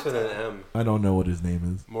 It starts with an M. I don't know what his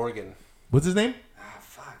name is. Morgan. What's his name? Ah,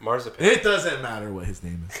 fuck. Marzipan. It doesn't matter what his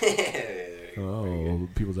name is. Oh,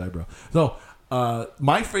 people's eyebrow. So,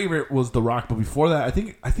 my favorite was The Rock, but before that, I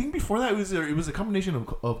think before that it was a combination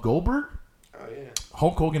of Goldberg. Oh yeah.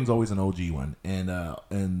 Hulk Hogan's always an OG one, and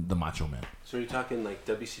the Macho Man. So are you talking like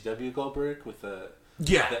WCW Goldberg with the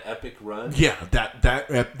epic run? Yeah, that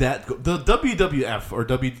the WWF or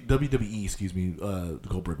WWE, excuse me,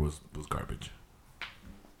 Goldberg was garbage.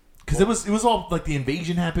 Because it was all like the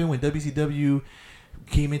invasion happened when WCW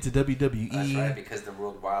came into WWE. That's right, because the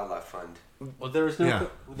World Wildlife Fund. Well, there was no. Yeah,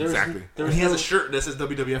 There was, exactly. There And was he has no- a shirt that says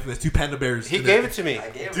WWF and there's two panda bears. He in gave it to me. I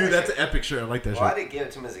gave him Dude, that that's shit. an epic shirt. I like that Well, I shirt. didn't give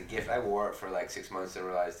it to him as a gift. I wore it for like 6 months and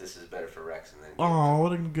realized this is better for Rex. And then Oh,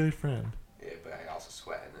 what a good friend. yeah, but I also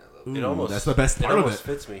sweat in it a little Ooh, bit. It almost. that's the best part it of almost it.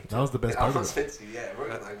 fits me. That was the best It part of almost it. fits you. Yeah, we're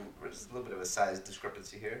just a little bit of a size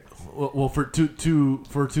discrepancy here. Well,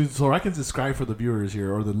 so I can describe for the viewers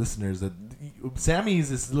here or the listeners that Sammy is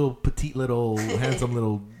this little petite little handsome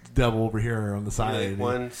little devil over here on the side. Like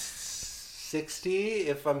 160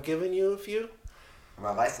 if I'm giving you a few.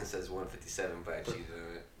 My license says 157, but I cheated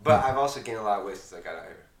on it. But I've also gained a lot of weight since I got out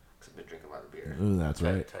here. I've been drinking a lot of beer. Ooh, that's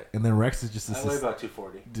right. Tight. And then Rex is just I weigh about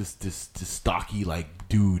 240. just stocky like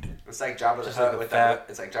dude. It's like Jabba the Hutt with that.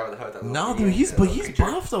 It's like Jabba the Hutt. No, dude, he's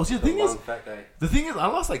buff though. See, Fat guy. the thing is, I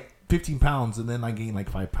lost like 15 pounds and then I gained like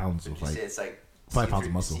 5 pounds of like. It's like 5 pounds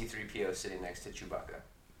of muscle. C-3PO sitting next to Chewbacca.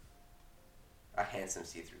 A handsome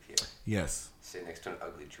C-3PO. Yes. Sitting next to an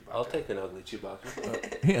ugly Chewbacca. I'll take an ugly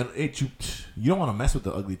Chewbacca. Hey, you don't want to mess with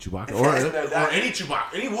the ugly Chewbacca or any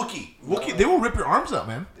Chewbacca, any Wookiee. They will rip your arms out,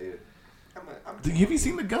 man. Dude, Have you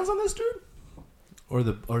seen the guns on this dude? Or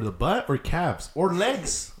the butt or calves or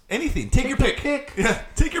legs? Anything. Take your pick. Yeah,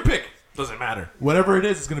 take your pick. Doesn't matter. Whatever it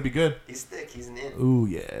is, it's gonna be good. He's thick. He's an in. Ooh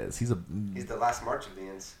yes, he's the last march of the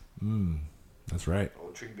ins. That's right.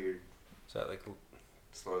 Old Treebeard. Is that like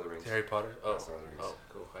Lord of the Rings. Harry Potter? Oh, Lord of the Rings. oh,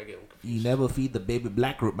 cool. I get him confused. You never feed the baby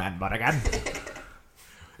black root man, but I got.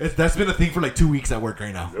 That's been a thing for like 2 weeks at work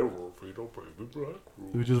right now. Never feed a baby black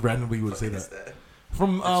root. We just randomly would say What is that.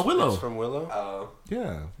 From Willow. It's from Willow? Oh.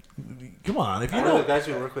 Yeah. Come on, if you I know know the guys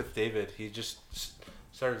who work with David, he just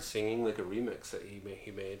started singing like a remix that he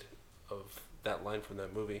made of that line from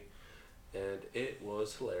that movie. And it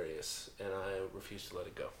was hilarious, and I refused to let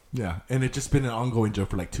it go. Yeah, and it's just been an ongoing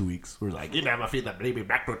joke for like 2 weeks. We're like, you never feed the baby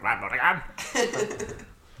black root man, but I got.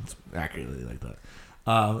 It's accurately like that.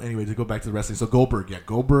 Anyway, to go back to the wrestling. So Goldberg,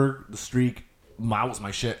 the streak, was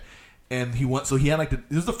my shit. And he won. So he had like this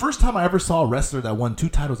was the first time I ever saw a wrestler that won 2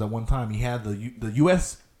 titles at one time. He had the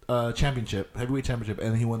U.S. Championship, heavyweight championship,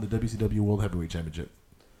 and he won the WCW World Heavyweight Championship.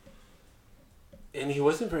 And he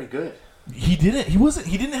wasn't very good. He didn't.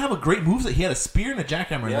 He didn't have a great moveset. He had a spear and a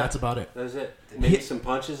jackhammer, and that's about it. That was it. Maybe some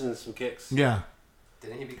punches and some kicks. Yeah.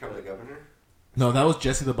 Didn't he become the governor? No, that was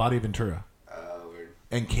Jesse the Body Ventura Weird.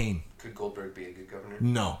 and Kane. Could Goldberg be a good governor?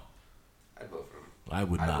 No, I'd vote for him. I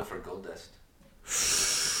would I'd not. vote for Goldust.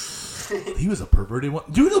 He was a perverted one,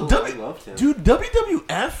 dude. I loved him. Dude,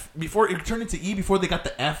 WWF before it turned into E, before they got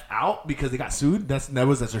the F out because they got sued. That's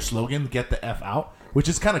their slogan: "Get the F out," which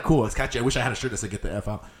is kind of cool. It's catchy. I wish I had a shirt that said "Get the F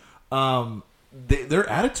out." Their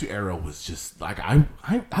attitude era was just like I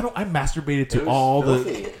masturbated to all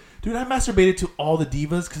filthy. Dude, I masturbated to all the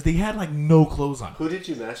divas because they had like no clothes on. Who did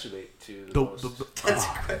you masturbate to the most? That's a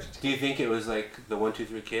question. Do you think it was like the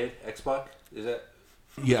 1-2-3 Kid, X-Pac? Is that?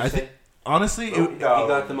 Yeah, I think honestly, He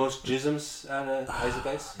got the most jisms out of Isaac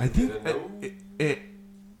Ice. I think if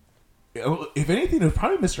anything, it was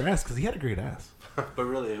probably Mr. S because he had a great ass. But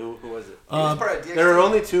really, who was it? He was part of DXT. There are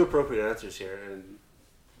only 2 appropriate answers here, and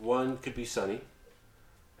one could be Sonny,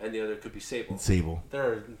 and the other could be Sable.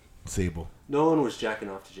 Sable. No one was jacking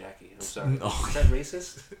off to Jackie. I'm sorry. No. Is that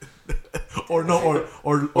racist? or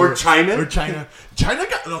China. Or China. China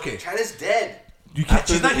got okay. China's dead. You can't.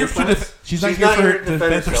 After She's not the here for implants? She's not here to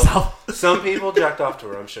defend herself. Some people jacked off to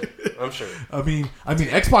her. I'm sure. I mean,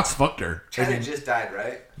 Xbox fucked her. China just died,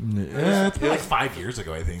 right? Yeah, it's been like 5 years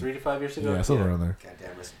ago, I think. 3 to 5 years ago. Yeah, somewhere around there.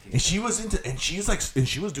 Goddamn, rest in peace. And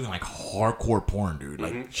she was doing like hardcore porn, dude.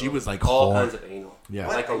 Like she was like all hard. kinds of anal. Yeah,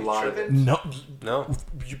 What? Like a Are you lot of it. tripping? no,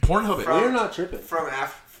 you Pornhub it. We're not tripping. From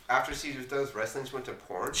after Caesar those wrestlings went to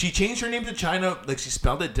porn. She changed her name to China, like she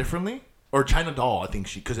spelled it differently, or China Doll, I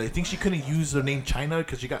think because I think she couldn't use the name China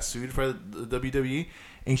because she got sued for the WWE,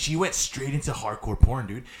 and she went straight into hardcore porn,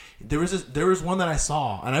 dude. There was one that I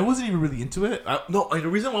saw, and I wasn't even really into it. The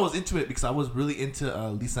reason why I was into it because I was really into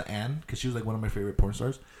Lisa Ann because she was like one of my favorite porn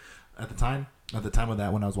stars at the time. At the time of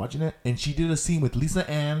that when I was watching it, and she did a scene with Lisa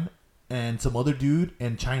Ann and some other dude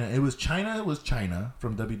and China. It was China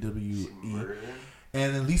from WWE.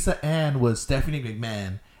 And then Lisa Ann was Stephanie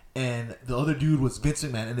McMahon, and the other dude was Vince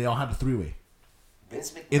McMahon, and they all had a 3-way.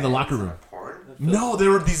 Vince McMahon in the locker room. Porn? No, there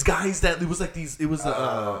were these guys that it was like these. It was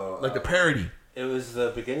like the parody. It was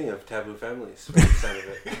the beginning of Taboo Families. By the sound of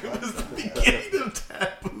it. It was the beginning of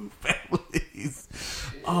Taboo Families.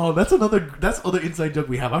 Oh, that's other inside joke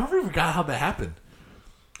we have. I don't forgot how that happened.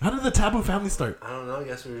 How did the Taboo Family start? I don't know. I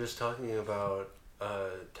guess we were just talking about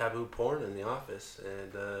taboo porn in the office,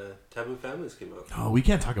 and Taboo Families came out. Oh, we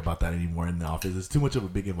can't talk about that anymore in the office. It's too much of a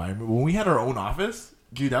big environment. When we had our own office,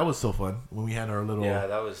 dude, that was so fun. When we had our little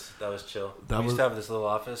that was chill. We used to have this little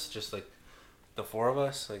office, just like the 4 of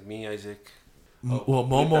us, like me, Isaac.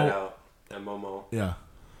 Momo and Momo. Yeah.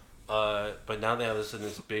 But now they have this in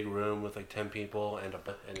this big room with like 10 people, and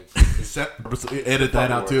it's edit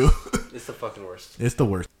that out too. It's the fucking worst. It's the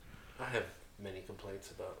worst. I have many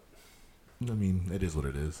complaints about. I mean, it is what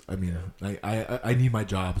it is. I mean, I need my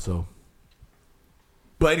job, so.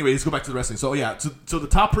 But anyway, let's go back to the wrestling. So yeah, so the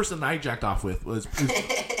top person I jacked off with was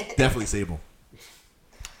definitely Sable.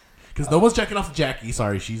 Because no one's jacking off to Jackie.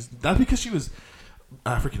 Sorry, that's because she was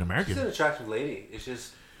African American. She's an attractive lady. It's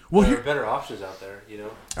just. Well, there are better options out there, you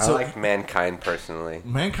know. I like Mankind personally.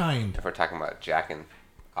 Mankind. If we're talking about jacking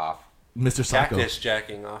off, Mr. Psycho. Cactus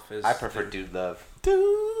jacking off is. I prefer Dude Love.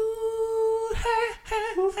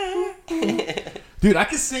 Dude, I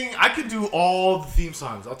can sing. I can do all the theme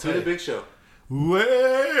songs. I'll tell To you. the Big Show. Well,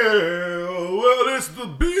 it's the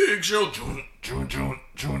Big Show. June. Give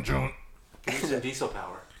me some diesel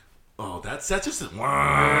power. Oh, that's just a.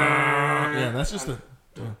 Yeah, that's just a.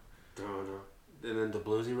 And then the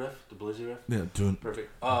bluesy riff. Yeah, doing. Perfect.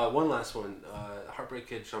 One last one. Heartbreak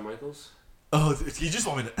Kid, Shawn Michaels. Oh, you just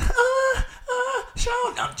want me to.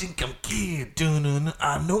 Shawn, I'm Jinkum Kid.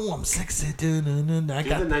 I know I'm sexy. I Do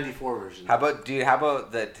got the 94 version. How about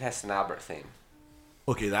the Tess and Albert theme?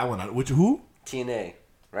 Okay, that one. Which who? TNA,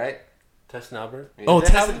 right? Tess and Albert. Yeah. Oh, They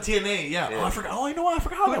Tess have- and TNA. Yeah. Yeah. Oh, I forgot. Oh, I know. I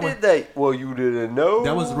forgot how Who that did one. that? Well, you didn't know.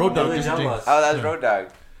 That was Road Dogg. Billy Jesse Gunn James. was. Oh, that was Yeah. Road Dogg.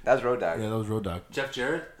 That was Road Dogg. Yeah, that was Road Dogg. Jeff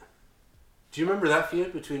Jarrett. Do you remember that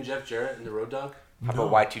feud between Jeff Jarrett and the Road Dogg? How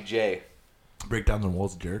about Y2J? Break down the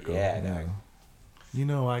walls of Jericho. Yeah, dog. You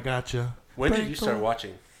know I gotcha. When did you start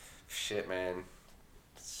watching? Shit, man.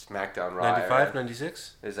 SmackDown Raw. 95, era.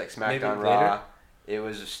 96? It was like Maybe SmackDown later? Raw. It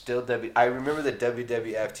was still I remember the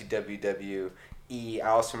WWF to WWE. I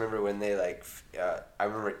also remember when they I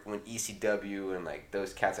remember when ECW and like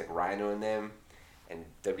those cats like Rhino and them, and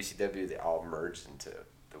WCW, they all merged into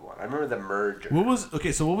the one. I remember the merger. What was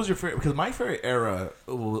your favorite? Because my favorite era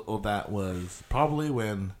of that was probably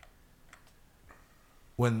when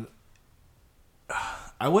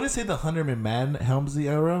I wouldn't say the Hunter McMahon Helmsley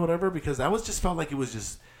era, or whatever, because that was just felt like it was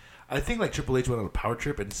just. I think like Triple H went on a power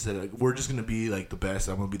trip and said like, we're just gonna be like the best.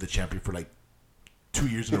 I'm gonna be the champion for like 2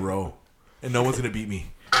 years in a row, and no one's gonna beat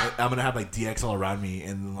me. I'm gonna have like DX all around me,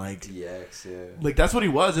 and like DX, yeah. like that's what he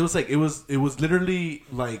was. It was like it was literally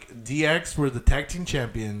like DX were the tag team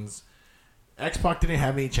champions. X-Pac didn't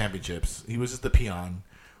have any championships. He was just the peon.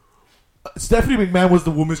 Stephanie McMahon was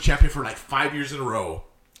the women's champion for like 5 years in a row.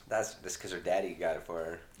 That's just because her daddy got it for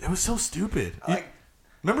her. It was so stupid. I like.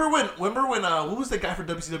 Remember when what was that guy for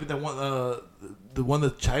WCW that won the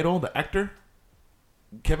title, the actor?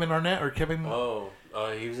 Kevin Arnett or Kevin? Oh,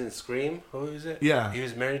 he was in Scream. Who was it? Yeah. He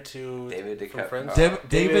was married to David from Arquette. Friends.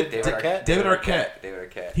 David Arquette. David Arquette.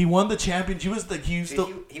 David Arquette. He won the champion. He was like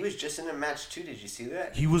Dude, he was just in a match too. Did you see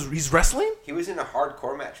that? he's wrestling. He was in a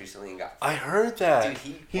hardcore match recently and got. I heard that.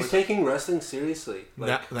 Dude, he's taking wrestling seriously.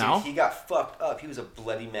 Like, Now Dude, he got fucked up. He was a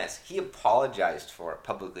bloody mess. He apologized for it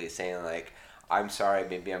publicly, saying like, "I'm sorry.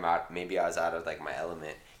 Maybe I'm out. Maybe I was out of like my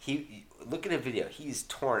element." He look at a video. He's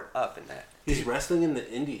torn up in that. he's wrestling in the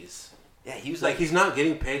indies. Yeah, he was Like he's not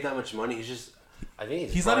getting paid that much money. He's just. I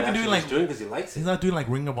think He's not even doing like doing because he likes it. He's not doing like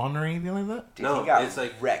Ring of Honor or anything like that. Dude, No, he got it's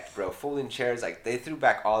like- wrecked, bro. Folding chairs, like they threw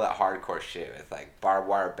back all that hardcore shit with like barbed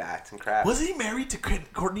wire bats and crap. Was he married to Courtney?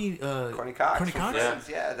 Courtney Cox? Courtney from Cox? Friends,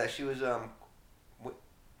 yeah, that she was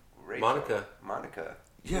Rachel. Monica.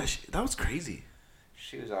 Yeah, that was crazy.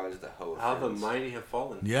 She was always the hoe. of How the Friends. mighty have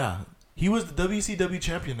fallen. Yeah, he was the WCW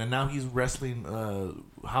champion, and now he's wrestling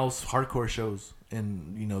house hardcore shows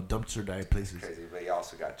in dumpster dive places. Crazy, but he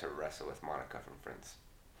also got to wrestle with Monica from Friends.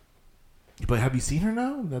 But have you seen her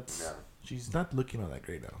now? No. She's not looking all that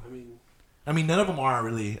great now. I mean, none of them are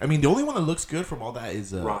really. I mean, the only one that looks good from all that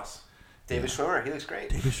is Ross. David Schwimmer, he looks great.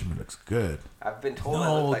 David Schwimmer looks good. I've been told. I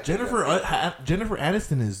No, look like Jennifer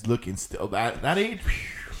Aniston is looking still that age.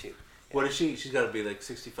 Shit. What is she? She's got to be like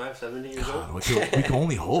 65, 70 years old. God, we can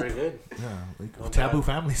only hope. Pretty good. Yeah, like, Not taboo bad.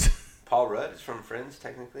 families. Paul Rudd is from Friends,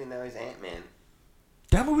 technically. Now he's Ant-Man.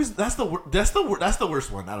 That movie's that's the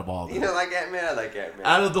worst one out of all of them. You don't like Ant-Man? I like Ant-Man.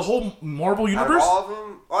 Out of the whole Marvel Out of universe. all of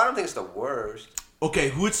them, well, I don't think it's the worst. Okay,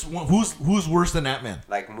 who's worse than Ant-Man?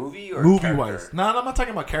 Like movie or Movie character? wise, no, I'm not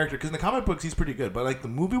talking about character because in the comic books he's pretty good, but like the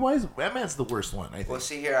movie wise, Ant-Man's the worst one. I think. Well,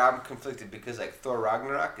 see here, I'm conflicted because like Thor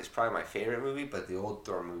Ragnarok is probably my favorite movie, but the old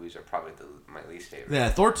Thor movies are probably my least favorite. Yeah,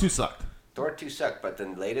 Thor 2 sucked. Thor 2 sucked, but the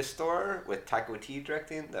latest Thor with Taika Waititi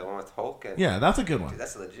directing, the one with Hulk, and Yeah, that's a good one. dude,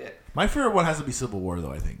 that's legit. My favorite one has to be Civil War,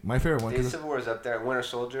 though. I think my favorite one. Dude, 'cause Civil War is up there. Winter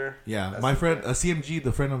Soldier. yeah, that's my friend legit. CMG,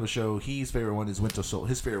 the friend of the show, his favorite one is Winter Soldier.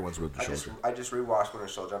 His favorite one's Winter Soldier. I just rewatched Winter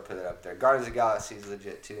Soldier. I put it up there. Guardians of the Galaxy is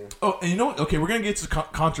legit too. Oh, and you know what? Okay, we're gonna get to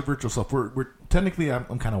controversial stuff. We're technically I'm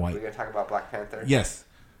kind of We're white. gonna talk about Black Panther. Yes.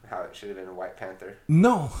 How it should have been a White Panther.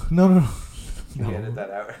 No. Can you edit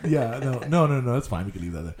that out? Yeah, no. That's fine. We can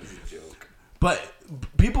leave that there. It's a joke. But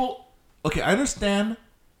people, okay, I understand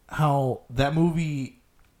how that movie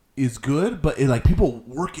is good, but people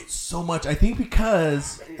work it so much. I think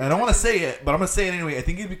because I don't want to say it, but I'm gonna say it anyway. I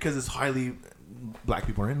think it's because it's highly black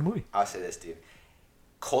people are in the movie. I'll say this, dude.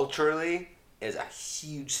 Culturally, is a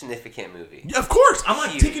huge, significant movie. Yeah, of course. I'm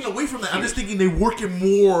not Huge. taking away from that. I'm just thinking they work it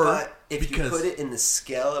more. But if you put it in the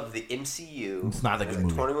scale of the MCU, it's not a good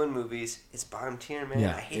movie. 21 movies, it's bottom tier, man.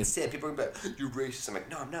 Yeah, I hate to say it. People are like, "You're racist." I'm like,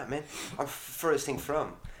 no, I'm not, man. I'm furthest thing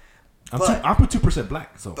from. I'm put 2%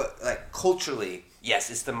 black. So, but like culturally, yes,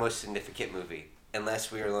 it's the most significant movie.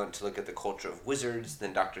 Unless we are willing to look at the culture of wizards,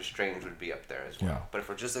 then Doctor Strange would be up there as well. Yeah. But if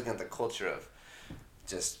we're just looking at the culture of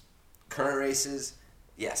just current races,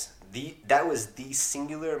 yes, that was the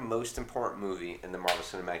singular most important movie in the Marvel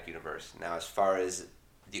Cinematic Universe. Now, as far as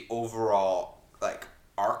the overall like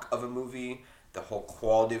arc of a movie, the whole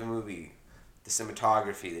quality of a movie, the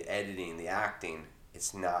cinematography, the editing, the acting,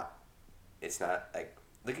 it's not like.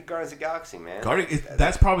 Look at Guardians of the Galaxy, man.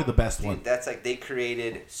 That's probably the best one. That's like they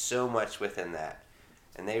created so much within that,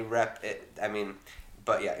 and they rep it. I mean,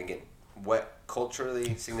 but yeah, again, what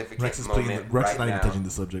culturally significant Rex is moment Rex is right not now? even touching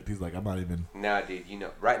the subject. He's like, I'm not even. No, dude,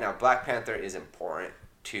 right now, Black Panther is important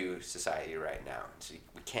to society right now, so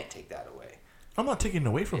we can't take that away. I'm not taking it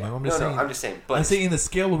away from him. I'm just saying. But I'm saying the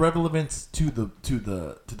scale of relevance to the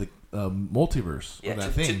multiverse. Yeah, of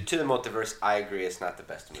that thing. To the multiverse, I agree. It's not the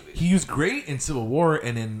best movie. He was great in Civil War,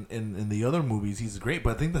 and in the other movies, he's great.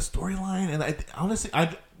 But I think the storyline, and honestly,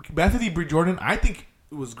 Anthony B. Jordan, I think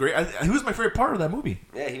it was great. He was my favorite part of that movie.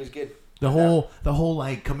 Yeah, he was good. The whole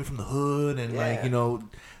like coming from the hood and like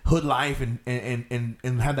hood life and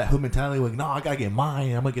have that hood mentality. Like, no, I gotta get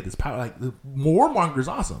mine. I'm gonna get this power. Like the Warmonger's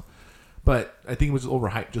awesome, but I think it was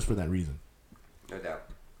overhyped just for that reason. No doubt.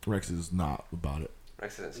 Rex is not about it.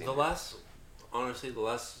 Rex hasn't seen the last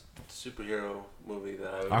superhero movie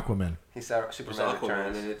that Aquaman. He saw Superman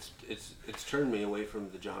Returns, and it's turned me away from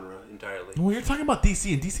the genre entirely. Well, you're talking about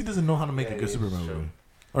DC, and DC doesn't know how to make a good Superman movie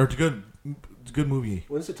or a good movie.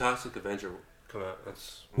 When's the Toxic Avenger come out?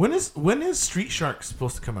 When is Street Shark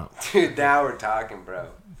supposed to come out? Dude, now we're talking, bro.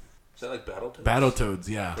 Is that like Battletoads? Battletoads,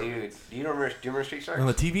 yeah. Dude, do you remember Street Sharks? On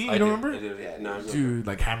the TV, you don't remember? I do. Yeah, no, dude,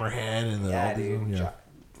 like Hammerhead and all these. Yeah.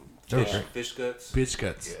 Fish guts. Fish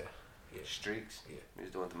guts. Yeah. Streaks. Yeah. He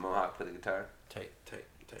was doing the mohawk for the guitar. Tight.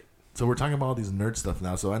 So we're talking about all these nerd stuff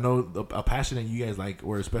now. So I know a passion that you guys like,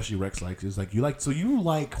 or especially Rex likes, is like you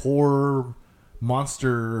like horror,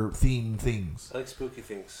 monster themed things. I like spooky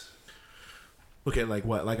things. Okay, like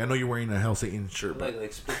what? Like I know you're wearing a Hell Satan shirt, I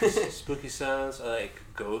like spooky sounds. I like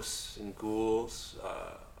ghosts and ghouls.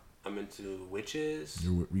 I'm into witches.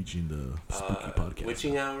 You're reaching the spooky podcast.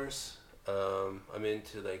 Witching hours. I'm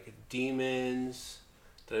into like demons.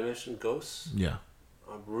 Did I mention ghosts? Yeah.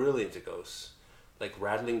 I'm really into ghosts. Like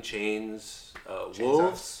rattling chains,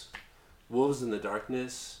 Chainsaws. wolves in the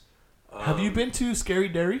darkness. Have you been to Scary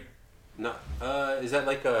Dairy? No. Is that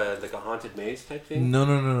like a haunted maze type thing?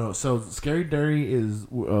 No. So Scary Dairy is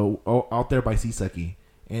out there by Seasaki,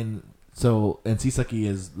 and Seasaki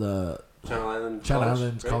is the Channel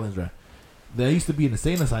Islands College, right? There used to be an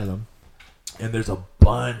insane asylum, and there's a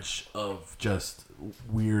bunch of just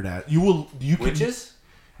weird ass. Witches?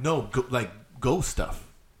 No, like ghost stuff.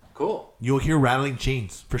 Cool. You'll hear rattling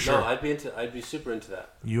chains for sure. No, I'd be super into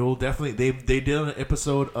that. You'll definitely. They did an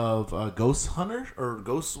episode of Ghost Hunter or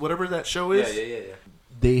Ghost whatever that show is.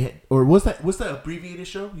 Yeah. What's that abbreviated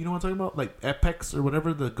show? You know what I'm talking about? Like Apex or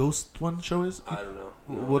whatever the Ghost one show is. I don't know.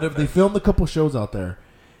 Whatever. They filmed a couple shows out there,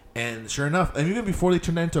 and sure enough, and even before they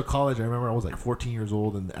turned that into a college, I remember I was like 14 years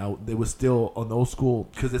old, and it was still an old school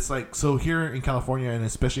because it's like so here in California and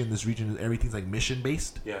especially in this region, everything's like mission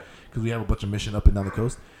based. Yeah. Because we have a bunch of mission up and down the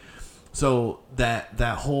coast. So that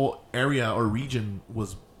whole area or region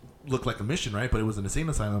looked like a mission, right? But it was an insane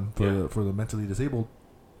asylum for the mentally disabled.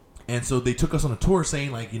 And so they took us on a tour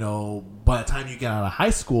saying, like, by the time you get out of high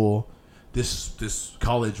school, this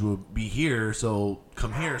college will be here, so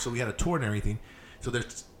come here. So we had a tour and everything. So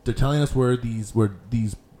they're telling us where these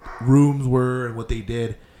rooms were and what they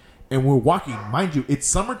did. And we're walking. Mind you, it's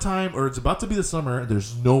summertime or it's about to be the summer, and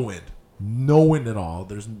there's no wind. No wind at all.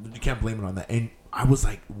 You can't blame it on that. And I was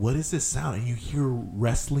like, what is this sound? And you hear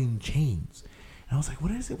wrestling chains. And I was like,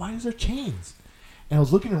 what is it? Why is there chains? And I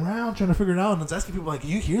was looking around trying to figure it out. And I was asking people, like,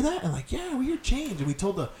 you hear that? And I'm like, yeah, we hear chains. And we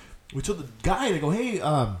told the guy, to go, hey,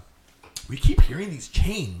 we keep hearing these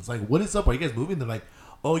chains. Like, what is up? Are you guys moving? They're like,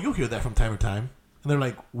 oh, you'll hear that from time to time. And they're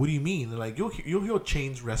like, what do you mean? They're like, you'll hear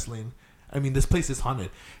chains wrestling. I mean, this place is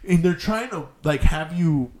haunted. And they're trying to, like, have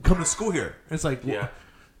you come to school here. And it's like, yeah.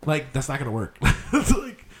 Like, that's not going to work.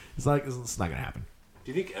 It's not going to happen.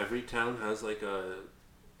 Do you think every town has like a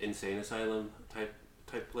insane asylum type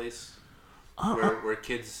place where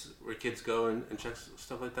kids go and check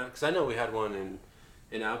stuff like that? Because I know we had one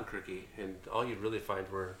in Albuquerque, and all you'd really find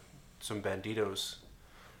were some banditos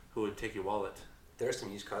who would take your wallet. There's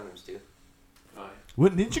some used condoms too.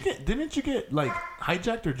 Didn't you get like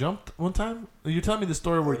hijacked or jumped one time? You're telling me the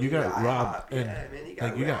story where you got robbed and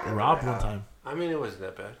you got robbed one time. I mean, it wasn't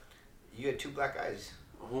that bad. You had 2 black eyes.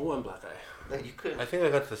 One black eye. Like you couldn't. I think I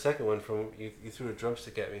got the second one from you. You threw a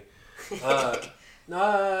drumstick at me. No,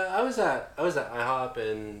 I was at IHOP,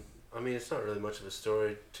 and I mean, it's not really much of a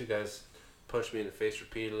story. 2 guys punched me in the face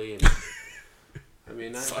repeatedly, and I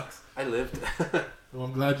mean, I lived. Well,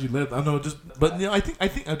 I'm glad you lived. I know, but you know, I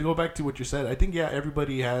think to go back to what you said. I think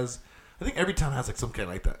everybody has. I think every town has like some kind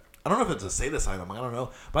like that. I don't know if it's a state asylum. I don't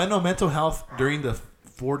know, but I know mental health during the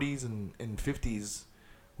 40s and 50s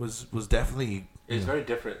was definitely. It's very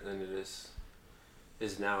different than it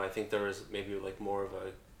is now. I think there was maybe like more of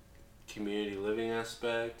a community living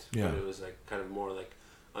aspect. Yeah. But it was like kind of more like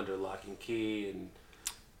under lock and key, and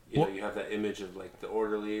you know, you have that image of like the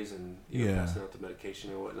orderlies and passing out the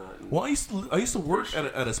medication or whatnot. And well, I used to work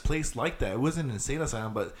at a place like that. It wasn't an insane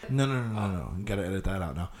asylum, but no. You gotta edit that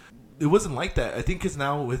out now. It wasn't like that. I think because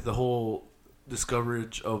now with the whole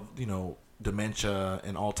discoverage of dementia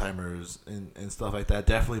and Alzheimer's and stuff like that,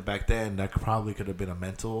 definitely back then that probably could have been a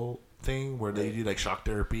mental thing where they do like shock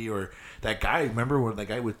therapy, or that guy, remember when that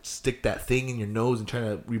guy would stick that thing in your nose and try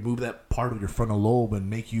to remove that part of your frontal lobe and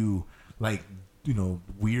make you like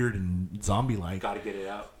weird and zombie like. Gotta get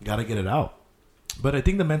it out. But I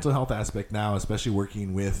think the mental health aspect now, especially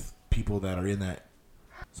working with people that are in that,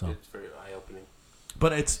 so it's very eye-opening.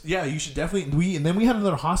 But it's you should definitely and then we had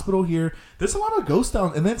another hospital here. There's a lot of ghost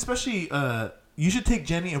town, and then especially you should take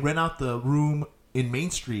Jenny and rent out the room in Main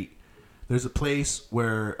Street. There's a place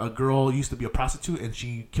where a girl used to be a prostitute and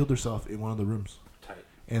she killed herself in one of the rooms. Tight.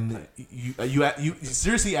 And you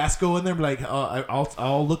seriously ask, go in there and be like,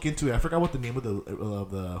 I'll look into it. I forgot what the name of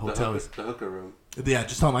the hotel is. The hooker room. Yeah,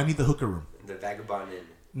 just tell them I need the hooker room. The Vagabond Inn.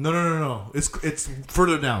 No. It's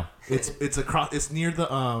further down. It's across. It's near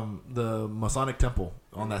the Masonic Temple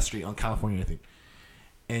on that street on California, I think.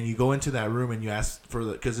 And you go into that room and you ask for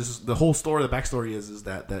because this is the whole story. The backstory is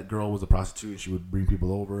that girl was a prostitute. And she would bring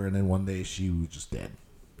people over, and then one day she was just dead.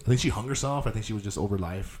 I think she hung herself. I think she was just over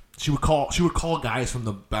life. She would call guys from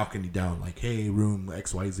the balcony down, like, "Hey, room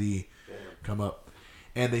XYZ, come up."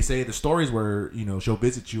 And they say the stories where she'll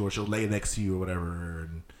visit you or she'll lay next to you or whatever,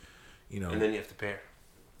 and And then you have to pay her.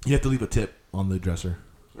 You have to leave a tip on the dresser,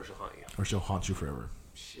 or she'll haunt you. Or she'll haunt you forever.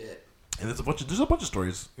 Shit. And there's a bunch of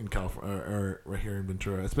stories in California, or right here in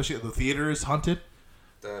Ventura. Especially the theater is haunted.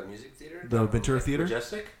 The music theater. The Ventura Theater.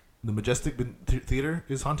 Majestic. The Majestic Theater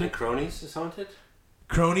is haunted. And Cronies is haunted.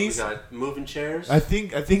 Cronies. We got moving chairs. I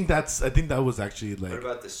think that was actually like. What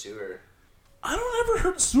about the sewer? I don't ever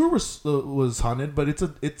heard the sewer was haunted, but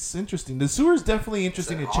it's interesting. The sewer is definitely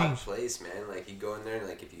interesting to change. It's an odd place, man. Like you go in there and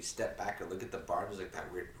like if you step back and look at the bar, there's like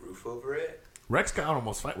that weird roof over it. Rex got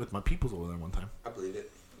almost fight with my peoples over there one time. I believe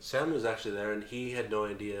it. Sam was actually there, and he had no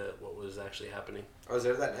idea what was actually happening. I was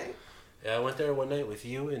there that night? Yeah, I went there one night with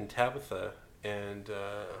you and Tabitha, and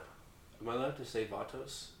am I allowed to say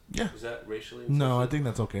Vatos? Yeah. Is that racially insensitive? No, I think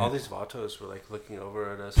that's okay. All these Vatos were like looking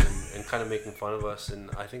over at us and kind of making fun of us, and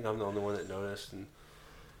I think I'm the only one that noticed, and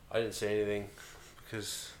I didn't say anything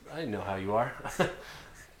because I didn't know how you are.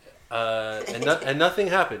 And nothing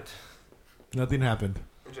happened. Nothing happened.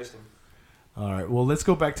 Interesting. All right. Well, let's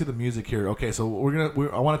go back to the music here. Okay, so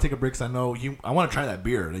I want to take a break because I know I want to try that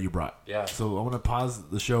beer that you brought. Yeah. So I want to pause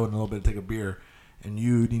the show in a little bit and take a beer, and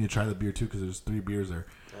you need to try the beer too because there's 3 beers there.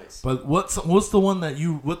 Nice. But what's the one that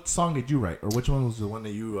what song did you write, or which one was the one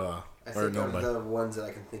that you I think of the ones that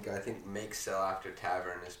I can think of. I think Make Sell After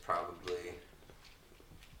Tavern is probably.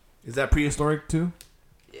 Is that prehistoric too?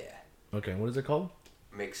 Yeah. Okay. What is it called?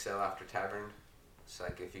 Make Sell After Tavern. It's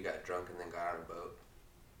like if you got drunk and then got on a boat.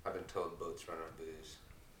 I've been told boats run on booze.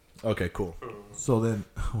 Okay, cool. So then,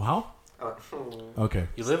 wow. Okay.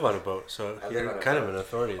 You live on a boat, so you're kind of an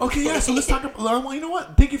authority. Okay, yeah. So let's talk about. Well, you know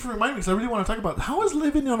what? Thank you for reminding me because I really want to talk about how is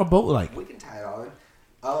living on a boat like. We can tie it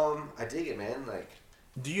on. I dig it, man. Like,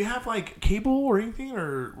 do you have like cable or anything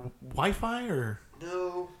or Wi-Fi or?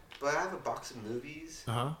 No, but I have a box of movies,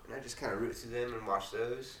 and I just kind of root through them and watch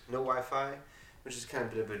those. No Wi-Fi, which is kind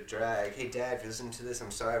of a bit of a drag. Hey, Dad, if you listen to this, I'm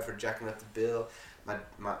sorry for jacking up the bill. My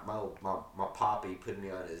poppy put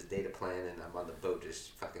me on his data plan, and I'm on the boat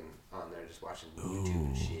just fucking on there just watching YouTube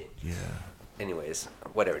and shit. Yeah. Anyways,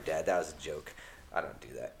 whatever, Dad. That was a joke. I don't do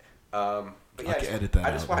that. But yeah, I can edit that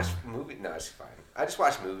I just out, watch movies. No, it's fine. I just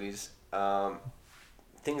watch movies.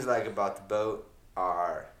 Things I like about the boat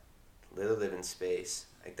are little living space,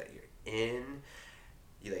 like that you're in.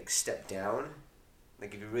 You like step down.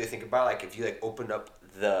 Like if you really think about it, like if you like open up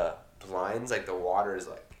the blinds, like the water is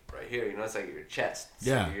like right here. You know, it's like your chest.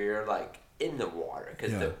 So yeah. You're like in the water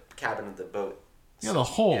because the cabin of the boat Yeah, the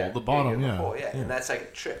hole, the bottom, the hole, and that's like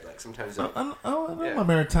a trip. Like sometimes. I know my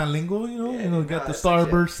maritime lingo. Got the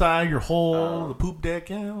starboard side, your hole, the poop deck.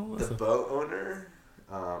 The boat owner,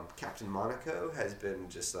 Captain Monaco, has been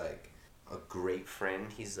just like a great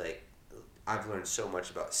friend. He's like, I've learned so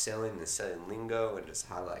much about sailing and sailing lingo and just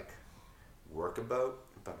how to like work a boat.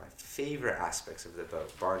 But my favorite aspects of the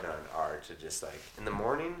boat, bar none, are to just like in the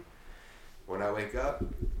morning when I wake up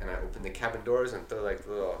and I open the cabin doors and throw like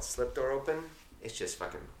the little slip door open. It's just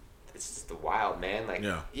fucking, it's just the wild, man. Like,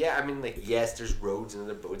 yeah, I mean, like, yes, there's roads and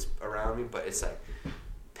other boats around me, but it's like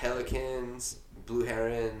pelicans, blue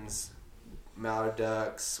herons, mallard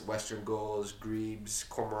ducks, western gulls, grebes,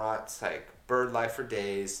 cormorants, like bird life for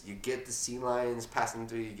days. You get the sea lions passing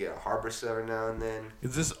through. You get a harbor every now and then.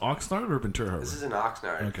 Is this Oxnard or Ventura Harbor? This is in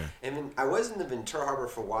Oxnard. Okay. I mean, I was in the Ventura Harbor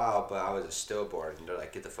for a while, but I was a stowboard, and they're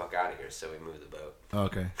like, "Get the fuck out of here!" So we moved the boat.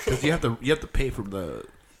 Okay. Because you have to pay for the.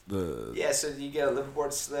 Yeah, so you get a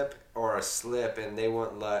liveaboard slip or a slip, and they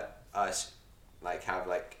won't let us like have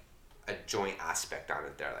like a joint aspect on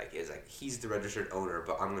it. There, like, it's like he's the registered owner,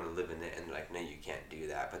 but I'm gonna live in it, and they're like, no, you can't do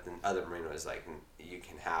that. But then other marinas like, you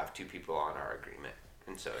can have two people on our agreement,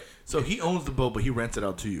 and so he owns the boat, but he rents it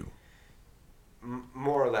out to you.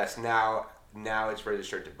 More or less. Now it's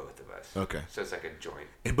registered to both of us. Okay. So it's like a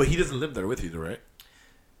joint. But he doesn't live there with you, though, right?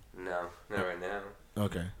 No, not right now.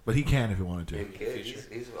 Okay, but he can if he wanted to. Maybe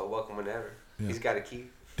he's welcome whenever. Yeah. He's got a key.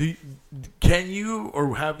 Can you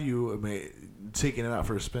or have you taken it out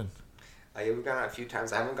for a spin? Yeah, we've gone out a few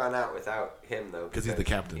times. I haven't gone out without him though, because he's the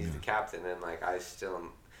captain. He's the captain, and like I still am.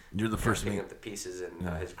 You're the first picking up the pieces, and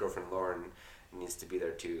his girlfriend Lauren needs to be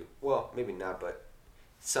there too. Well, maybe not, but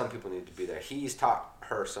some people need to be there. He's taught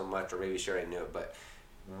her so much, or maybe she already knew it, but.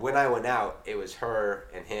 When I went out, it was her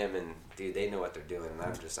and him, and dude, they know what they're doing, and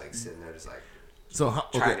I'm just like sitting there, just like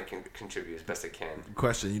trying to contribute as best I can.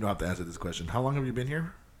 Question: you don't have to answer this question. How long have you been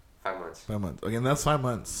here? 5 months. 5 months. Okay, and that's 5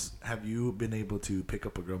 months. Have you been able to pick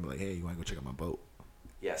up a girl and be like, "Hey, you want to go check out my boat?"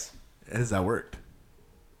 Yes. Has that worked?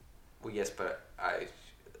 Well, yes, but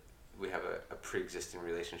we have a pre-existing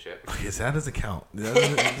relationship. Okay, so that doesn't count.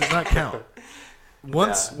 That does not count.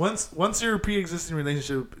 Once your pre-existing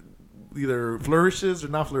relationship either flourishes or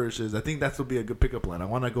not flourishes, I think that will be a good pickup line. I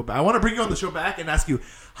want to go back. I want to bring you on the show back and ask you,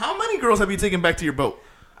 how many girls have you taken back to your boat?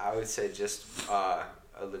 I would say just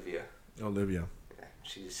Olivia. Olivia. Yeah,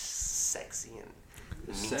 she's sexy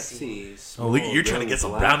and sexy. Oh, look, you're trying to get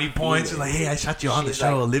some brownie points. She's like, hey, I shot you on the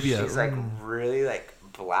show, Olivia. She's like really like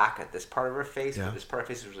black at this part of her face, but this part of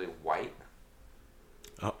her face is really white.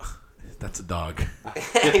 Oh, that's a dog.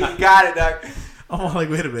 You got it, dog. I'm like,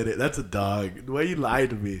 wait a minute, that's a dog. Why you lied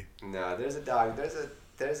to me? No, there's a dog.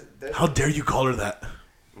 There's How dare you call her that?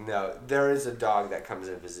 No, there is a dog that comes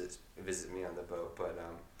and visits me on the boat, but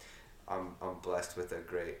I'm blessed with a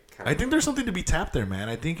great. I think there's something to be tapped there, man.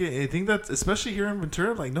 I think that especially here in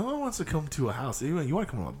Ventura, like no one wants to come to a house. You want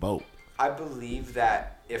to come on a boat. I believe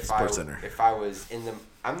that if I was in the,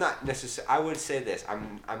 I'm not necessarily. I would say this.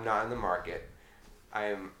 I'm not in the market. I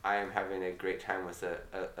am having a great time with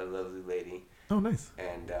a lovely lady. Oh, nice.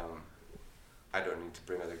 And I don't need to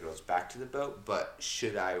bring other girls back to the boat, but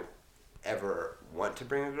should I ever want to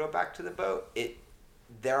bring a girl back to the boat,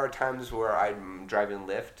 there are times where I'm driving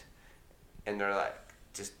Lyft, and they're like,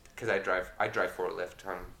 just because I drive forklift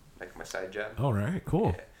on like my side job. All right,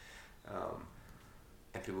 cool. Yeah.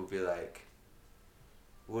 And people will be like,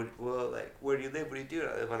 where do you live? What do you do?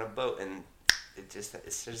 I live on a boat, and it's just like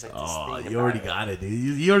this thing. Oh, you already got it, dude.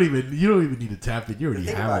 You don't even need to tap it. You already have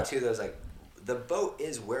it. The thing about too, though, is like the boat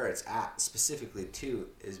is where it's at specifically too,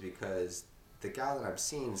 is because the guy that I'm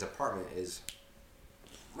seeing, his apartment is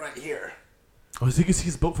right here. Oh, so you can see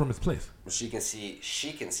his boat from his place. She can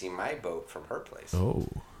see my boat from her place. Oh,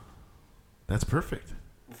 that's perfect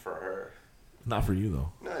for her. Not for you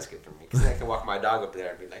though. No, it's good for me because I can walk my dog up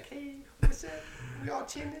there and be like, "Hey, what's up? We all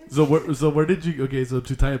chilling." So where did you? Okay, so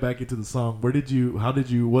to tie it back into the song, what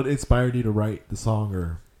inspired you to write the song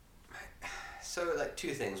or? So like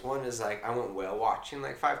two things. One is like I went whale watching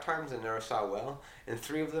like 5 times and never saw a whale, and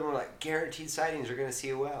 3 of them were like guaranteed sightings. You're gonna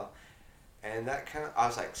see a whale, and that kind of I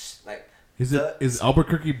was like. Is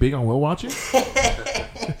Albuquerque big on whale watching?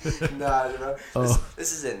 No, bro.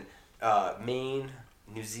 This is in Maine,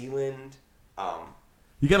 New Zealand.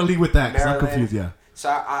 You gotta lead with that because I'm confused. Yeah. So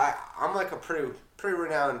I'm like a pretty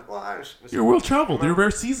renowned. Well, you're world traveled. You're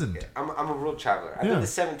very seasoned. I'm a world traveler. I've been to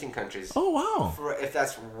 17 countries. Oh wow! If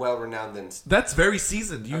that's well renowned, then that's very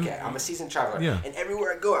seasoned. Okay, I'm a seasoned traveler. Yeah. And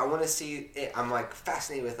everywhere I go, I want to see it. I'm like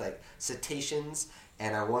fascinated with like cetaceans,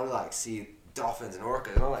 and I want to like see dolphins and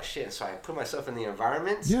orcas and all that shit. So I put myself in the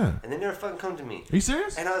environment. Yeah. And they never fucking come to me. Are you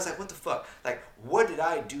serious? And I was like, what the fuck? Like, what did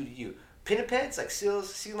I do to you? pinnipeds, like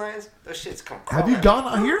seals, sea lions, those shits come. Have you gone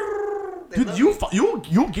out here? Dude,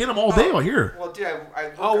 you'll get them all day out here. Well, dude,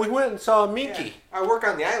 we went and saw a minky. Yeah, I work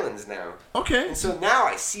on the islands now. Okay. And so now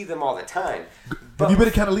I see them all the time. Have you been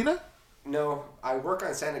to Catalina? No, I work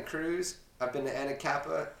on Santa Cruz. I've been to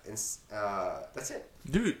Anacapa, and that's it.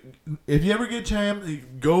 Dude, if you ever get a chance,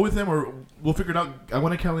 go with him, or we'll figure it out. I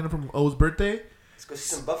went to Catalina for O's birthday. Let's go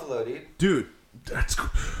see some buffalo, dude. Dude, that's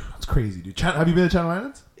crazy, dude. Have you been to Channel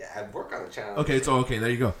Islands? Yeah, I work on the channel. Okay, okay, there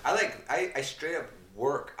you go. I straight up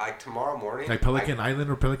work. Tomorrow morning. Like Pelican Island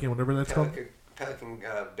or Pelican, whatever that's called. Pelican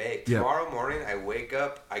Bay. Yeah. Tomorrow morning, I wake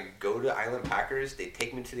up. I go to Island Packers. They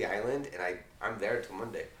take me to the island, and I'm there until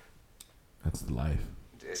Monday. That's the life.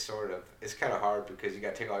 It's kind of hard because you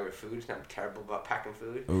got to take all your food, and I'm terrible about packing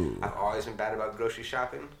food. Ooh. I've always been bad about grocery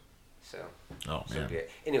shopping. So. Oh man.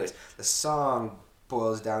 Anyways, the song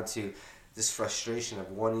boils down to this frustration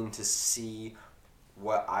of wanting to see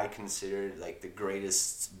what I considered like the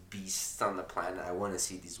greatest beasts on the planet. I want to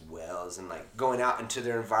see these whales and like going out into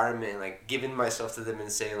their environment and like giving myself to them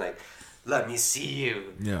and saying like, let me see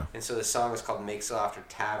you. Yeah. And so the song is called Make After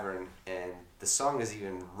Tavern, and the song is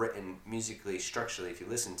even written musically, structurally, if you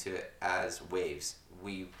listen to it, as waves.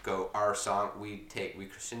 We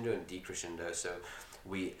crescendo and decrescendo, so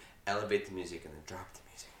we elevate the music and then drop the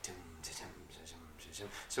music.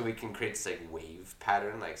 So we can create this like wave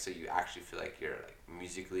pattern, like so you actually feel like you're like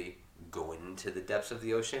musically going into the depths of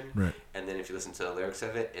the ocean. Right. And then if you listen to the lyrics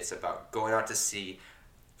of it, it's about going out to sea,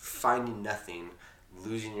 finding nothing,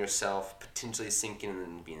 losing yourself, potentially sinking, and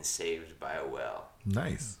then being saved by a whale.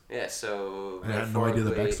 Nice. Yeah, so I had no idea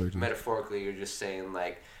the backstory. Metaphorically, you're just saying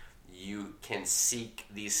like you can seek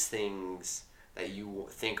these things that you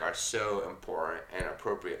think are so important and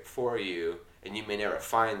appropriate for you, and you may never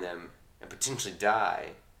find them and potentially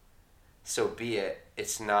die. So be it.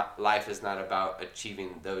 Life is not about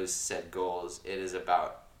achieving those said goals. It is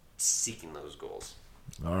about seeking those goals.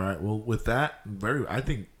 All right. Well, with that, I'm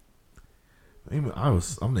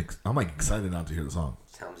like excited now to hear the song.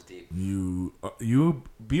 Sounds deep.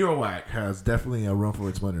 B-O-Whack has definitely a run for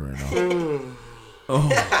its money right now.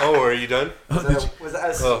 Are you done? I just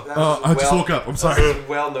woke up. I'm sorry.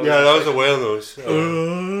 Yeah, that was a whale nose.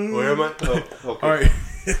 Where am I? Okay. All right.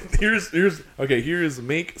 Here's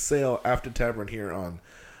Make Sail After Tavern here on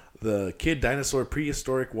the Kid Dinosaur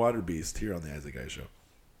Prehistoric Water Beast here on the Isaac Guy Show.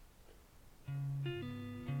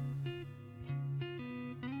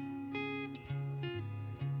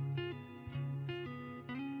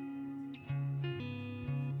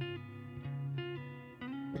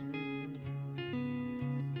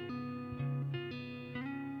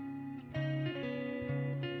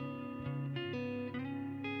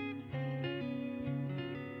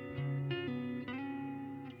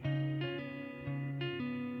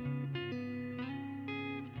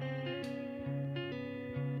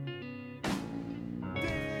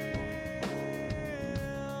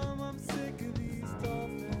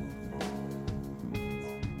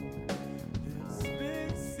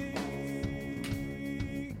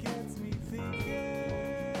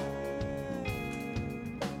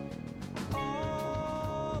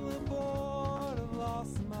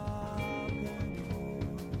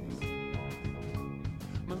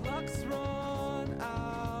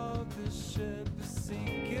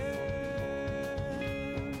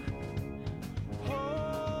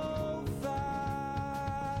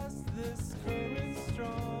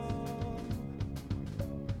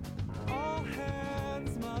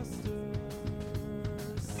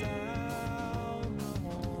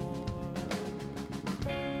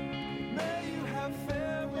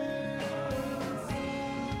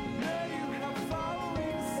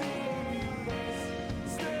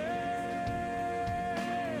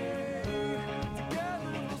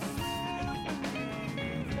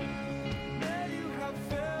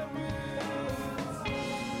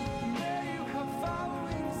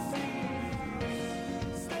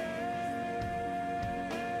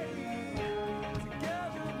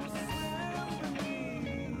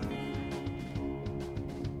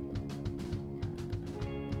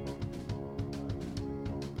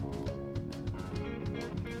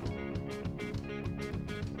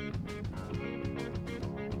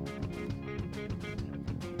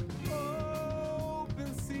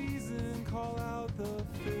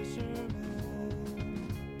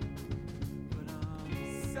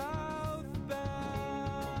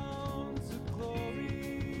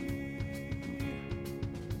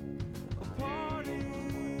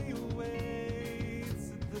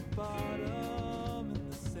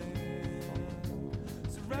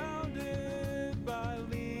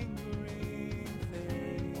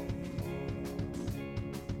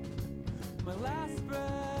 My last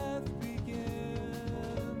breath began.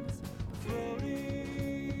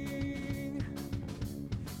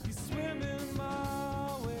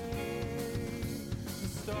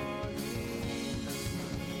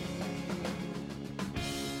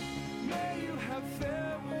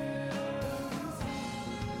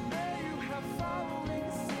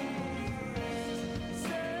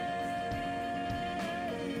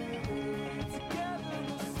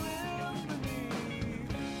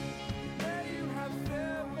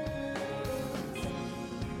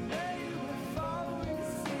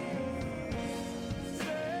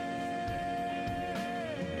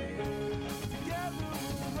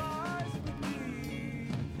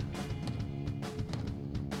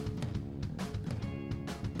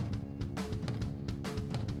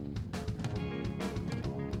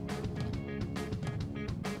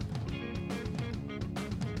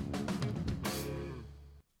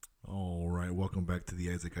 back to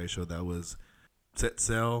the Isaac Ice Show. That was Set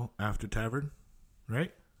Sail After Tavern,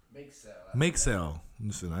 right? Make Sail.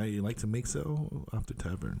 Listen, I like to make sail after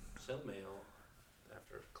tavern. Sell mail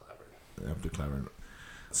after clavering. After clavering.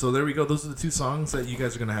 So there we go. Those are the two songs that you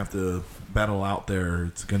guys are going to have to battle out there.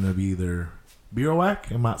 It's going to be either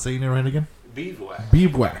Beerwhack. I'm not saying it right again.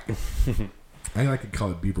 Beebwhack. I like to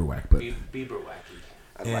call it Beaverwhack, but Beaverwacky.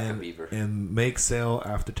 I'd like a beaver. And Make Sail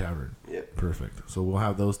After Tavern. Yep. Perfect. So we'll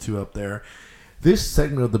have those two up there. This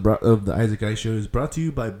segment of the Isaac Ice Show is brought to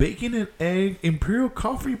you by Bacon and Egg Imperial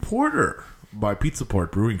Coffee Porter by Pizza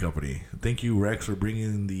Port Brewing Company. Thank you, Rex, for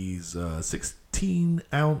bringing these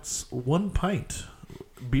 16-ounce 1 pint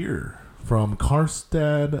beer from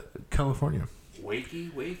Karstad, California.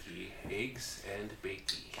 Wakey, eggs and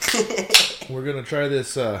bakey. We're gonna try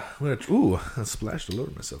this. I splashed a load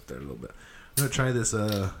of myself there a little bit. I'm gonna try this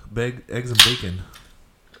eggs and bacon.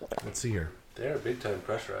 Let's see here. They're big time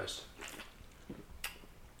pressurized.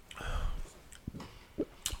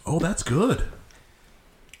 Oh, that's good.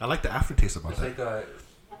 I like the aftertaste about It's that. like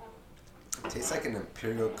It tastes like an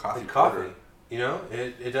imperial coffee. coffee. You know,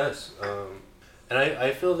 it does. And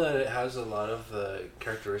I feel that it has a lot of the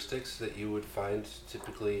characteristics that you would find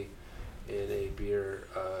typically in a beer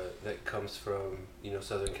that comes from,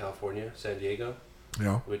 Southern California, San Diego.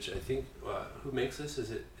 Yeah. Which I think, who makes this?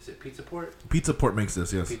 Is it Pizza Port? Pizza Port makes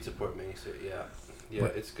this, yes. Pizza Port makes it, yeah. Yeah,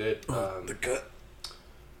 But- it's good. The cut.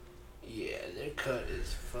 Yeah, their cut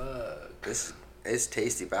is fuck. This is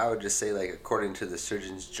tasty, but I would just say, like, according to the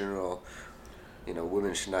Surgeon's General,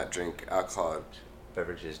 women should not drink alcoholic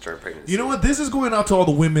beverages during pregnancy. You know what? This is going out to all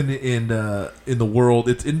the women in the world.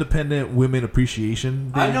 It's Independent Women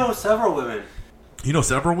Appreciation Day. I know several women. You know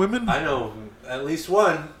several women? I know at least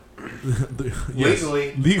one. Yes.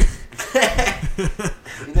 Legally.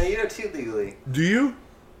 You know two legally. Do you?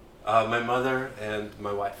 My mother and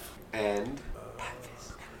my wife. And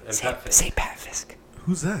Pat Fisk. say Pat Fisk.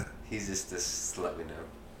 Who's that? He's just this. Let me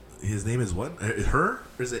know. His name is what? Her?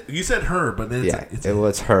 Or is it? You said her, but then it's it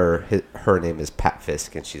was her. Her name is Pat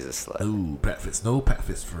Fisk, and she's a slut. Ooh, Pat Fist. No Pat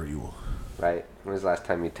Fist for you. Right? When was the last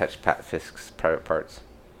time you touched Pat Fisk's private parts?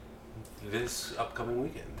 This upcoming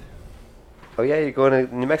weekend. Oh yeah, you're going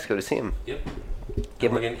to New Mexico to see him. Yep.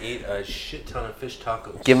 Give We're him, gonna eat a shit ton of fish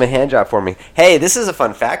tacos. give him a hand job for me. Hey, this is a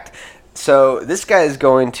fun fact. So this guy is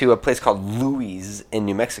going to a place called Louis in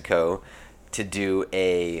New Mexico to do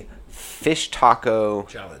a fish taco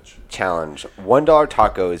Challenge. $1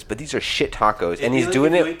 tacos, but these are shit tacos, and he's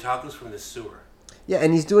doing You it. eat tacos from the sewer. Yeah,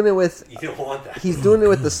 and he's doing it with. You don't want that. He's doing it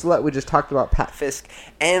with the slut we just talked about, Pat Fisk,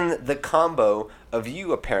 and the combo of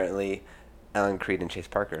you apparently, Alan Creed and Chase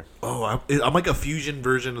Parker. Oh, I'm like a fusion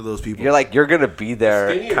version of those people. You're gonna be there,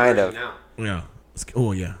 Skinnier kind version of. Now. Yeah.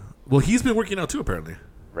 Oh, yeah. Well, he's been working out too, apparently.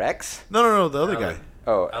 Rex? No, the other Alan. guy.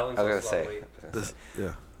 Oh, Alan's I was gonna lost a lot of say. weight.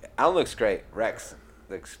 Yeah. Alan looks great. Rex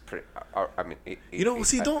looks pretty. I mean,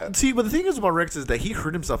 But the thing is about Rex is that he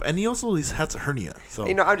hurt himself, and he also has a hernia. So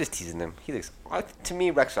I'm just teasing him. He looks. To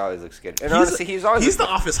me, Rex always looks good. And honestly, he's the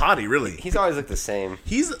office hottie, really. He's always looked the same.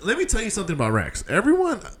 Let me tell you something about Rex.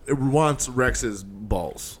 Everyone wants Rex's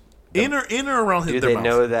balls in or around Do their they mouth.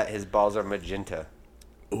 know that his balls are magenta?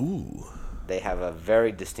 Ooh, They have a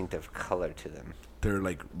very distinctive color to them. they're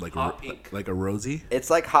like Hot pink. like a rosy. It's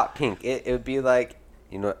like hot pink. It would be like,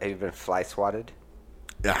 have you been fly swatted?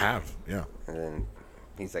 I have, yeah. And then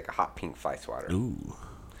he's like a hot pink fly swatter. Ooh,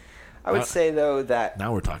 I would say though that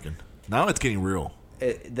now we're talking. Now it's getting real.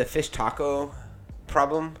 the fish taco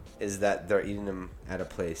problem is that they're eating them at a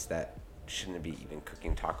place that shouldn't be even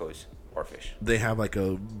cooking tacos or fish. They have like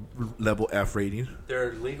a level F rating.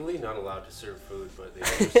 They're legally not allowed to serve food, but they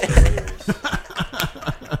do so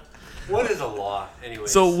anyways. What is a law,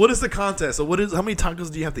 anyways? So what is the contest? So how many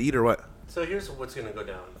tacos do you have to eat, or what? So here's what's going to go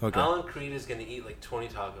down. Okay. Alan Creed is going to eat like 20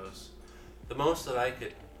 tacos. The most that I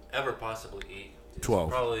could ever possibly eat is 12.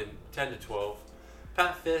 Probably 10 to 12.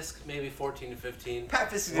 Pat Fisk, maybe 14 to 15.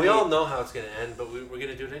 Pat Fisk is We gonna all eat- know how it's going to end, but we're going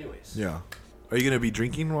to do it anyways. Yeah. Are you gonna be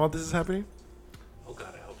drinking while this is happening? Oh,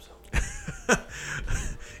 God, I hope so.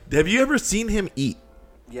 Have you ever seen him eat?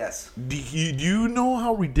 Yes. Do you know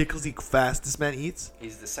how ridiculously fast this man eats?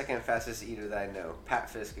 He's the second fastest eater that I know. Pat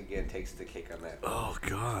Fisk again takes the cake on that. Oh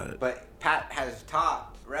God. But Pat has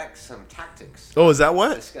taught Rex some tactics. Oh, is that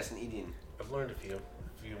what? Discussing eating. I've learned a few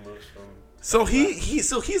moves from... So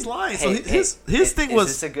he's lying. So Hey, his thing is was.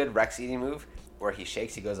 this a good Rex eating move? Where he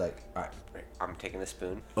shakes, he goes like, all right, I'm taking a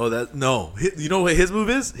spoon. Oh, that no. You know what his move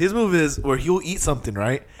is? His move is where he'll eat something,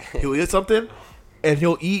 right? He'll eat something, and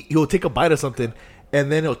he'll take a bite of something,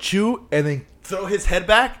 and then he'll chew, and then throw his head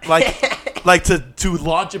back like like to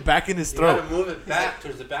launch it back in his You throat. gotta move it back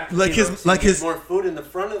towards the back. Like his- so like you get his- more food in the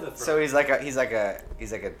front of the throat. So he's like a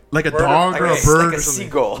Like a Bird- dog like or a- a bird like a or something.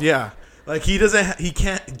 seagull. Yeah, like he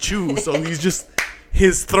can't chew, so he's just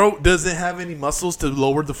his throat doesn't have any muscles to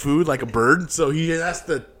lower the food like a bird, so he has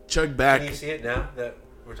to chug back. Can you see it now that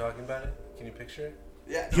we're talking about it? Can you picture it?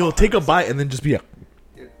 Yeah. He'll take a bite and then just be a.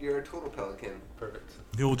 You're a total pelican. Perfect.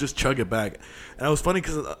 He'll just chug it back, and it was funny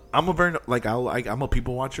because I'm a very I'm a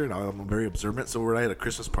people watcher and I'm very observant. So we're at a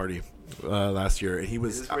Christmas party last year, and he Is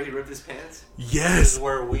was this where he ripped his pants? This yes, is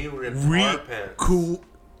where we ripped our pants. cool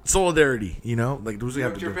solidarity, you know, like those we You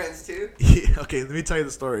have ripped to your do. pants too? Yeah, okay, let me tell you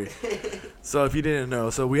the story. So if you didn't know,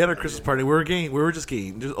 so we had a Christmas party. We were just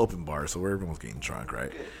open bar, so everyone was getting drunk,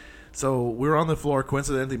 right? Good. So we were on the floor.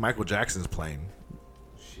 Coincidentally, Michael Jackson's playing.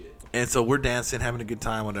 Shit. And so we're dancing, having a good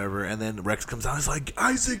time, whatever. And then Rex comes out. He's like,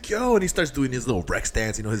 Isaac, yo. And he starts doing his little Rex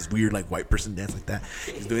dance, you know, his weird, like, white person dance like that.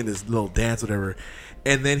 He's doing this little dance, whatever.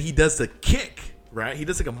 And then he does the kick, right? He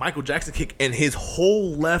does like a Michael Jackson kick, and his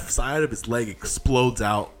whole left side of his leg explodes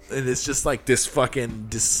out. And it's just like this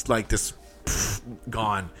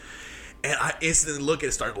gone. And I instantly look at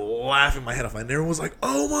it, start laughing my head off. And everyone was like,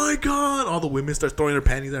 oh my God. All the women start throwing their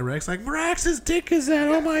panties at Rex. Like, Rex's dick is out.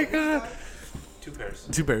 Oh my God. 2 pairs.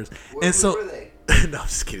 2 pairs. What And so, were they? no, I'm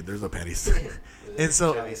just kidding. There's no panties. And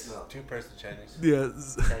so, Chinese, 2 pairs of Chinese. yeah.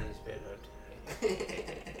 Chinese bedroom.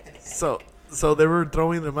 So they were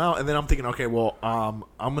throwing them out, and then I'm thinking, okay, well, I'm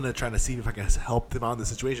gonna try to see if I can help them out in the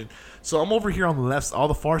situation. So I'm over here on the left, all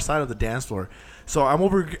the far side of the dance floor. So I'm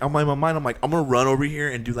over on my mind. I'm like, I'm gonna run over here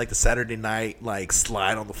and do like the Saturday night like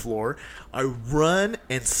slide on the floor. I run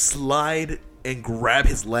and slide and grab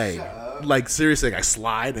his leg. Like seriously, like I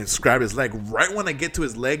slide and grab his leg. Right when I get to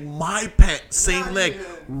his leg, my same leg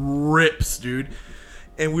rips, dude.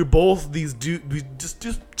 And we're both these dudes. We just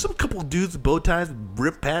some couple dudes with bow ties,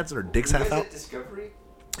 rip pads, and our dicks You half guys out. at Discovery?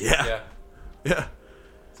 Yeah. Yeah. Yeah.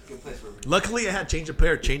 It's a good place where Luckily, I had change of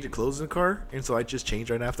clothes in the car, and so I just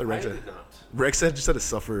changed right after. I Rex did not. just had to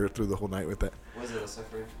suffer through the whole night with that. was it a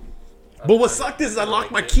suffering? But what sucked is I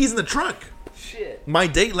locked my keys in the trunk. Shit. My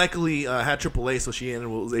date luckily had AAA, so she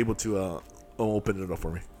was able to open it up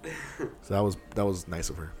for me. So that was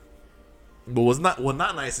nice of her. But what's not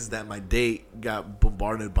nice is that my date got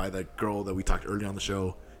bombarded by the girl that we talked earlier on the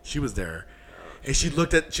show. She was there, and she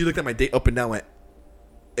looked at my date up and down, went,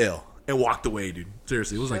 "Ill," and walked away, dude.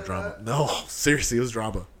 Seriously, it was like drama. No, seriously, it was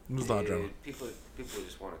drama. It was not drama. People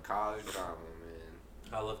just want to cause drama,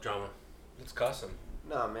 man. I love drama. It's custom.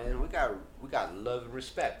 Nah, man, we got love and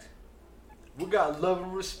respect. We got love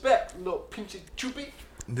and respect, little pinchy choopy.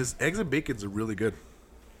 This eggs and bacon's are really good.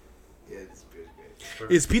 Yeah, this beer's great. Sure.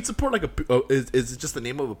 Is Pizza Port like is it just the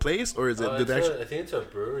name of a place, or is it did they actually? I think it's a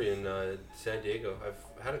brewery in San Diego.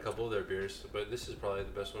 I've had a couple of their beers, but this is probably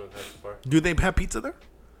the best one I've had so far. Do they have pizza there?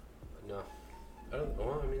 No. I don't.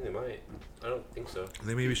 Well, I mean, they might. I don't think so.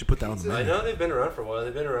 Then maybe we should put that on the I menu. know they've been around for a while.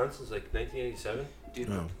 They've been around since like 1987. Dude,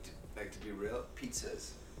 Oh. like to be real,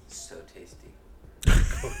 pizza's so tasty.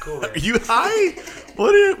 Oh, cool. Are Man. you high?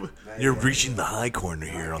 What are you? You're reaching the high corner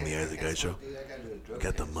here on the Isaac Guy Show. Dude, I gotta do a drug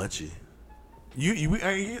Got the test. munchie.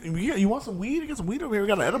 You want some weed? You got some weed over here. We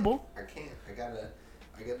got an edible. I can't. I gotta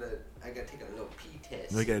take a little pee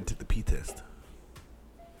test. We gotta take the pee test.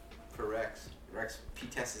 For Rex. Rex pee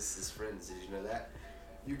tests his friends. Did you know that?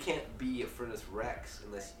 You can't be a friend of Rex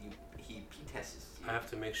unless he pee tests you. I have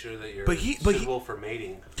to make sure that you're But he- suitable for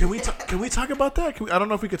mating. Can we talk about that? I don't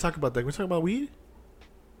know if we could talk about that. Can we talk about weed?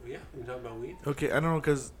 Yeah, you talking about weed? Okay, I don't know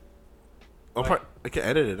because Why? I can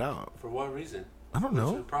edit it out. For what reason? I don't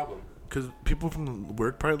What's know the problem? because people from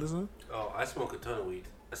work probably listen. Oh, I smoke a ton of weed.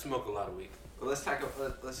 I smoke a lot of weed. Well, let's not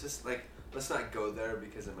go there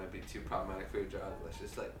because it might be too problematic for your job. Let's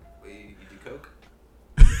just you do coke.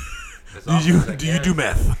 As Do often you as I do you can. do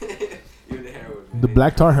meth? You do heroin. The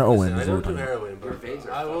black tar heroin Listen, I is don't what do we're talking heroin, Your but veins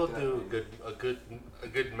are I will fucked do up. a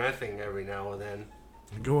good mething every now and then.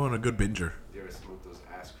 about. Go on a good binger. You ever smoke those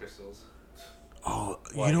ass crystals? Oh,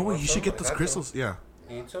 Why, you know you what? want You should some? get I those got some. crystals. Yeah.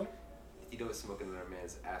 You need some? You know what's smoking another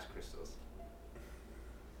man's ass crystals?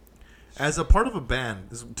 As a part of a band,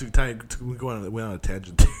 we go on a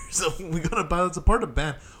tangent. So we go on as a part of a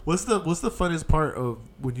band. What's the funnest part of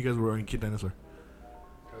when you guys were on Kid Dinosaur?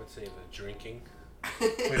 I would say the drinking.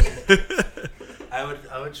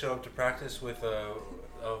 I would show up to practice with a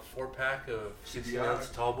 4-pack of 16-ounce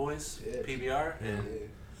tall boys, Yeah. PBR, and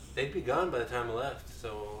they'd be gone by the time I left.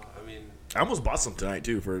 So I mean, I almost bought some tonight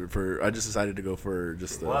too. For I just decided to go for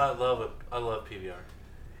just the. well, I love PBR.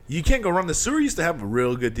 You can't go wrong. The sewer used to have a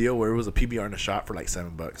real good deal where it was a PBR and a shot for like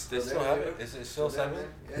 $7. They still have it. Is it still 7?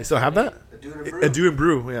 They still have that? A dude and brew. A do and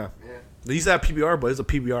brew, yeah. Yeah. They used to have PBR, but it's a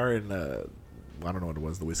PBR and I don't know what it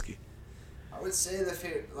was, the whiskey. I would say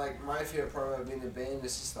my favorite part about being in a band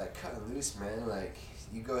is just like cutting loose, man. Like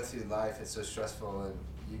you go through life, it's so stressful, and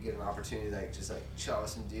you get an opportunity to like just like chill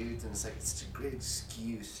with some dudes, and it's like it's such a great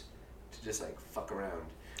excuse to just like fuck around.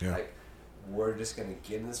 Yeah. Like we're just gonna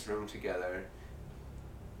get in this room together,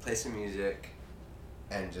 play some music,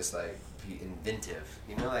 and just like be inventive.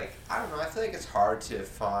 You know, like I don't know. I feel like it's hard to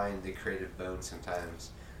find the creative bone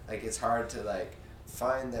sometimes. Like it's hard to like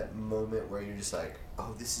find that moment where you're just like,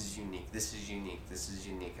 oh, this is unique, this is unique, this is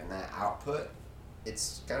unique, and that output,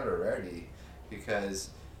 it's kind of a rarity because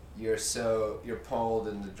you're pulled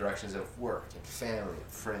in the directions of work and family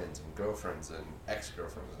and friends and girlfriends and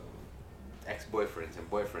ex-girlfriends and ex-boyfriends and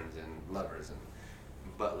boyfriends and lovers and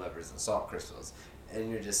butt lovers and salt crystals, and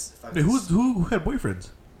you're just fucking. Wait, who had boyfriends?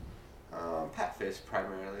 Pat Fisk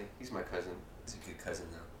primarily. He's my cousin. He's a good cousin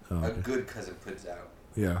though. Oh, okay. A good cousin puts out.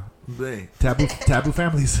 Yeah, they taboo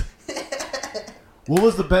families. What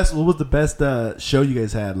was the best show you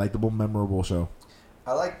guys had? Like the most memorable show?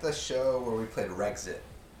 I like the show where we played Rexit. It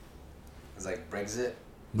was like Brexit,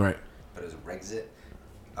 Right. but it was Rexit.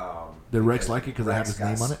 Did Rex like it because it had his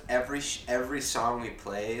name on it? Every song we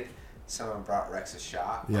played, someone brought Rex a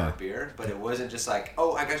shot Yeah. of beer, but it wasn't just like,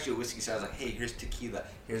 oh, I got you a whiskey. So I was like, hey, here's tequila,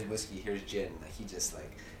 here's whiskey, here's gin. Like he just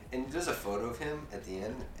like, and there's a photo of him at the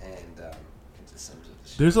end, and it just sums up the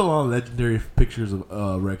shit. There's a lot of legendary pictures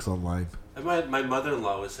of Rex online. And my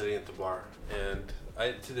mother-in-law was sitting at the bar, and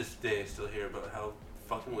I to this day still hear about how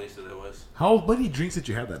fucking wasted I was. How many drinks did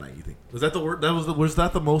you have that night? You think was that the word? Was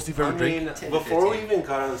that the most you've ever drank? Before we even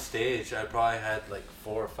got on stage, I probably had like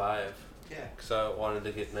 4 or 5. Yeah. Because I wanted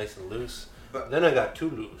to get nice and loose. But then I got too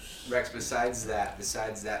loose. Rex, besides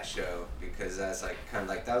that show, because that's like kind of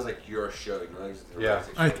like that was like your show, you know? Like the Yeah. Rex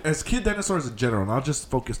show. Like, as Kid Dinosaurs in general, not just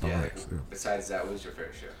focused on Yeah. Rex. Yeah. Besides that, what was your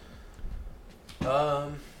favorite show?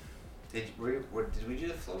 Did we do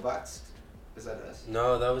the Flowbots? Was that us?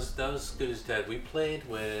 No, that was Good as Dead. We played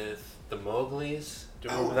with the Mowglis. Do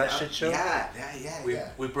you remember that shit show? Yeah.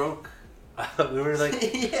 We broke. We were like,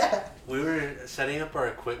 yeah. we were setting up our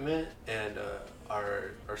equipment, and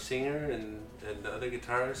our singer and the other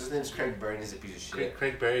guitarist. His name's Craig Byrne. He's a piece of shit.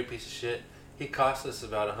 Craig Berry, piece of shit. He cost us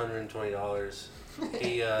about $120.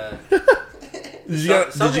 He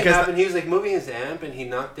something happened. He was like moving his amp, and he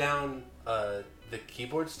knocked down the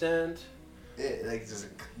keyboard stand.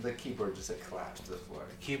 The keyboard just like collapsed to the floor.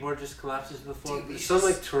 The keyboard just collapses to the floor. Dude, Some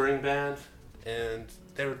like touring band, and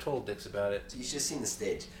they were told dicks about it. You should have seen the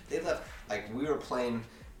stage. They left like we were playing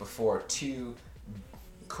before 2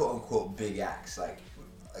 quote unquote big acts. Like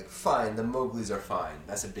fine, the Mowglis are fine.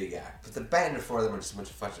 That's a big act. But the band before them are just a bunch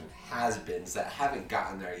of fucking has-beens that haven't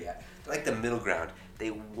gotten there yet. They're like the middle ground.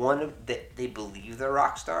 They believe they're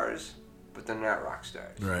rock stars, but they're not rock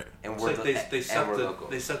stars. Right. And It's we're like they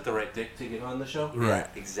local. sucked the right dick to get on the show. Right. Yeah,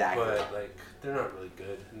 exactly. But like they're not really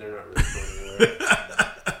good, and they're not really going anywhere.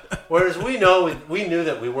 Whereas we knew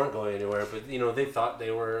that we weren't going anywhere, but they thought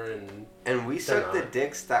they were, and we sucked the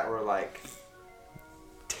dicks that were like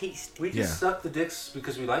tasty. We just sucked the dicks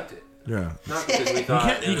because we liked it, Yeah. not because we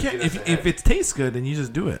thought You can't if it tastes good, then you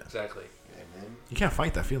just do it. exactly. Yeah, man. You can't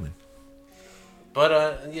fight that feeling.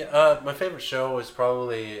 But my favorite show was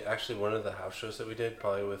probably actually one of the house shows that we did,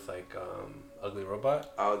 probably with like Ugly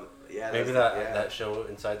Robot. Oh yeah. Maybe that show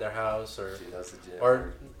inside their house, or Dude, that's legit.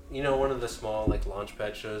 or one of the small like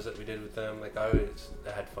launchpad shows that we did with them. Like I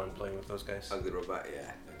had fun playing with those guys. Ugly Robot,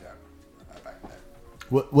 yeah, no doubt. I back that.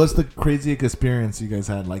 What's the craziest experience you guys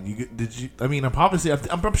had? Like, I mean, I'm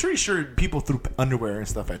pretty sure people threw underwear and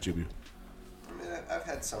stuff at you. I mean, I've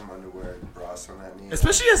had some underwear and bras thrown at me.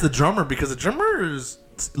 Especially as the drummer, because the drummer is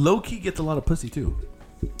low-key gets a lot of pussy, too.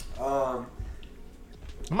 I'm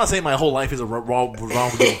not saying my whole life is wrong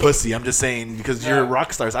with pussy. I'm just saying because you're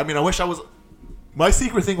rock stars. I mean, I wish I was... My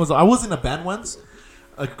secret thing was I was in a band once,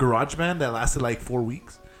 a garage band that lasted like 4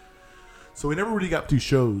 weeks. So we never really got to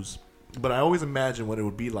shows, but I always imagined what it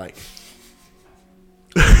would be like.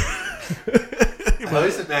 I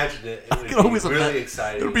always imagined it. It would be really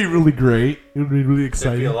exciting. It would be really great. It would be really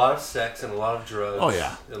exciting. There'd be a lot of sex and a lot of drugs. Oh,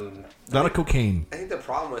 yeah. And A lot of cocaine. I think the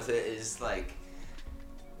problem with it is like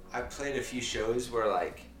I played a few shows where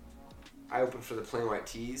like I opened for the Plain White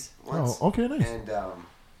Tees once. Oh, okay, nice. And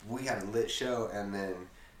we had a lit show, and then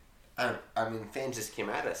I mean fans just came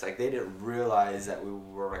at us like they didn't realize that we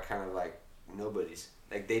were kind of like nobodies.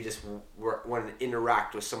 Like they just wanted to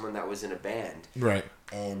interact with someone that was in a band. Right.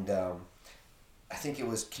 And I think it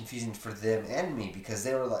was confusing for them and me because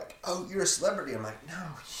they were like, "Oh, you're a celebrity." I'm like, "No,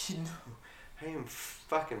 I am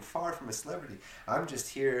fucking far from a celebrity. I'm just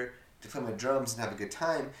here to play my drums and have a good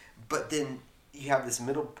time." But then you have this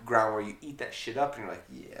middle ground where you eat that shit up and you're like,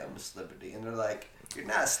 yeah, I'm a celebrity. And they're like, you're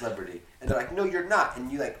not a celebrity. And they're like, no, you're not.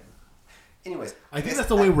 And you like, anyways. I think that's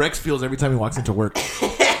the way Rex feels every time he walks into work.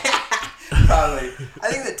 Probably.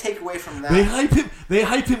 I think the takeaway from that. They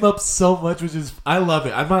hype him up so much, which is, I love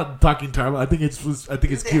it. I'm not talking terrible. I think it's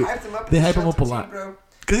cute. They hype him up a lot.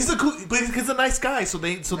 Because he's a nice guy, so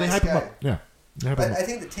they hype him up. Yeah. But I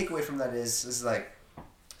think the takeaway from that is like,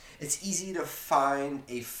 it's easy to find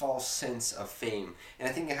a false sense of fame. And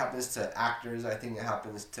I think it happens to actors. I think it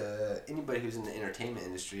happens to anybody who's in the entertainment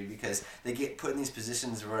industry because they get put in these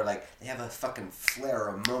positions where like they have a fucking flare or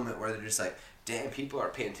a moment where they're just like, damn, people are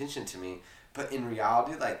paying attention to me. But in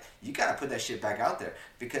reality, like, you gotta put that shit back out there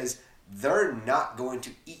because they're not going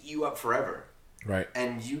to eat you up forever. Right.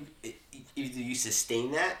 And either you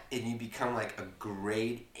sustain that and you become like a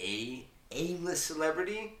grade A-list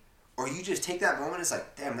celebrity, or you just take that moment. It's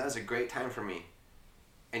like, damn, that was a great time for me,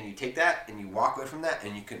 and you take that and you walk away from that,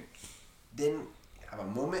 and you can then have a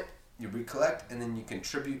moment, you recollect, and then you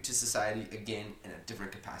contribute to society again in a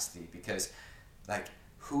different capacity. Because, like,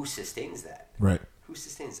 who sustains that? Right. Who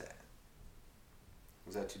sustains that?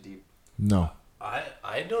 Was that too deep? No.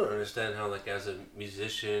 I don't understand how, like, as a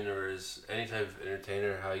musician or as any type of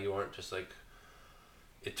entertainer, how you aren't just like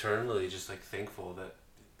eternally just like thankful that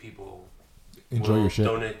people enjoy your shit,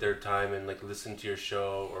 donate their time and like listen to your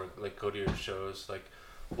show or like go to your shows, like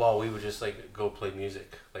while we would just like go play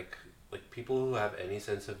music, like people who have any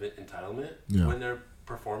sense of entitlement when they're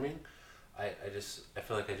performing. I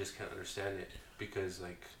feel like I just can't understand it because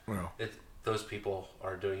like those people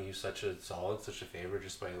are doing you such a solid, such a favor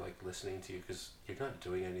just by like listening to you, because you're not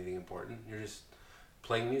doing anything important, you're just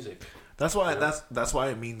playing music. That's why that's why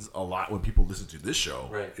it means a lot when people listen to this show.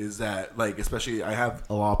 Right. Is that like, especially I have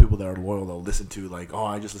a lot of people that are loyal, they'll listen to like, oh,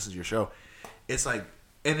 I just listened to your show. It's like,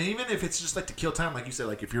 and even if it's just like to kill time, like you said,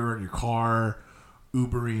 like if you're in your car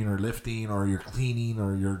Ubering or lifting or you're cleaning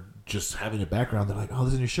or you're just having a background, they're like, oh,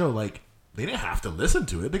 listen to your show. Like, they didn't have to listen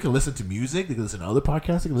to it. They could listen to music. They could listen to other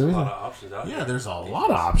podcasts. There's a lot of options out there. Yeah, there's a lot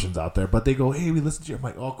of options out there. But they go, hey, we listened to you. I'm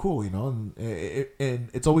like, oh, cool, you know. And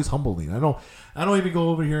it's always humbling. I don't even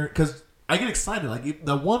go over here because I get excited. Like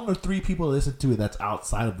the 1 or 3 people that listen to it that's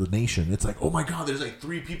outside of the nation, it's like, oh my god, there's like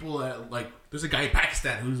 3 people that like. There's a guy in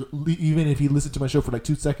Pakistan who's, even if he listened to my show for like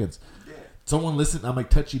 2 seconds, someone listened. I'm like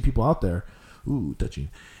touchy people out there. Ooh, touchy.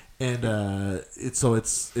 And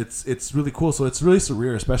it's really cool. So it's really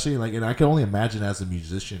surreal, especially like, and I can only imagine as a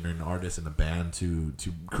musician or an artist in a band to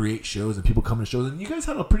create shows and people come to shows. And you guys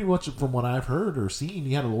had a pretty much, from what I've heard or seen,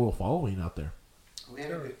 you had a loyal following out there.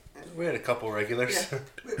 We had a couple regulars. Yeah.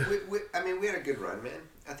 We had a good run, man.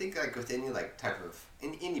 I think like with any like type of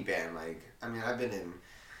any band, like I've been in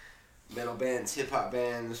metal bands, hip hop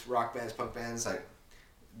bands, rock bands, punk bands. Like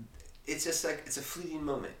it's just like it's a fleeting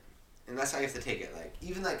moment. And that's how you have to take it. Like,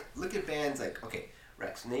 even, like, look at bands like, okay,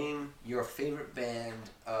 Rex, name your favorite band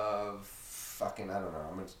of fucking, I don't know,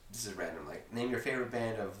 this is random. Like, name your favorite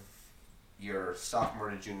band of your sophomore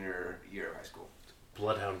to junior year of high school.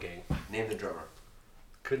 Bloodhound Gang. Name the drummer.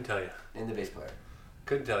 Couldn't tell you. Name the bass player.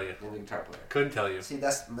 Couldn't tell you. Name the guitar player. Couldn't tell you. See,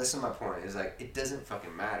 that's my point. Is like, it doesn't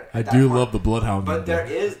fucking matter. I do love the Bloodhound Gang. But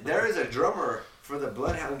there is a drummer for the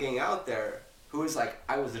Bloodhound Gang out there who is like,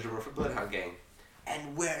 I was the drummer for Bloodhound Gang.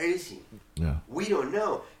 And where is he? Yeah. We don't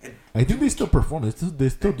know. And I think they still perform. They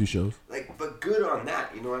still do shows. Like, but good on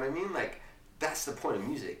that. You know what I mean? Like, that's the point of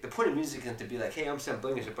music. The point of music isn't to be like, hey, I'm Sam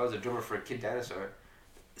Blingish. I was a drummer for Kid Dinosaur.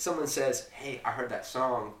 Someone says, hey, I heard that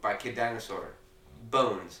song by Kid Dinosaur.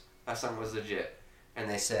 Bones. That song was legit. And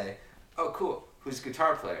they say, oh, cool. Who's the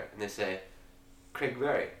guitar player? And they say, Craig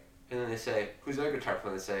Berry. And then they say, who's the other guitar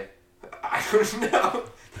player? And they say, I don't know.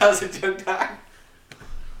 That was a joke time.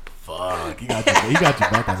 Fuck, he got you back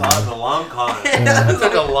on that. That was a long con. It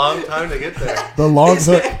took a long time to get there. The long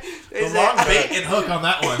hook. The long bait and hook on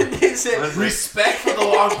that one. Respect for the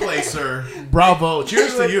long play, sir. Bravo.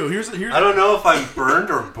 Cheers to you. Here's. I don't know if I'm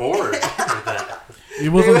burned or bored with that. He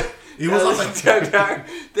was on the.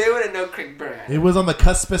 They wouldn't know Craig Berry. It was on the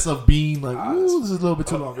cuspice of being like, ooh, this is a little bit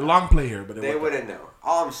too long. Long play here, but they wouldn't know.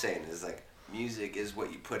 All I'm saying is like, music is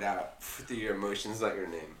what you put out through your emotions, not your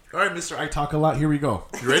name. All right, Mr. I Talk a Lot. Here we go.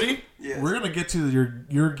 You ready? Yes. We're gonna get to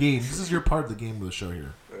your game. This is your part of the game of the show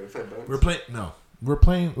here. We're playing.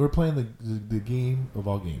 We're playing the game of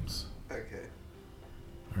all games. Okay.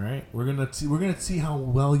 All right. We're gonna see how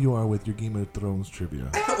well you are with your Game of Thrones trivia.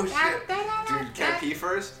 Oh shit! Dude, can I pee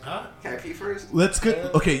first? Huh? Can I pee first? Let's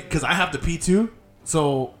get okay because I have to pee too.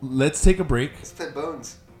 So let's take a break. Let's play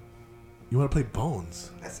Bones. You want to play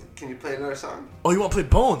Bones? Can you play another song? Oh, you want to play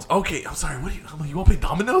Bones? Okay, I'm sorry. You want to play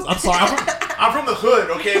Dominoes? I'm sorry. I'm from the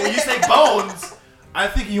hood. Okay, when you say Bones, I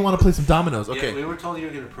think you want to play some dominoes. Okay. Yeah, we were told you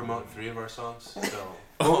were going to promote 3 of our songs. So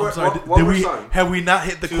Oh, I'm sorry. Have we not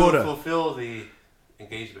hit the quota? Fulfill the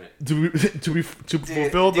engagement. To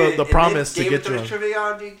fulfill the promise to get you on. Trivia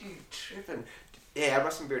on, dude, you tripping. Yeah, I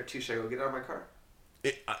brought some beer too. Should I go get it out of my car?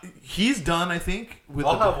 He's done, I think.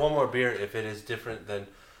 I'll have one more beer if it is different than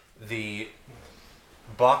the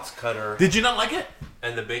box cutter. Did you not like it?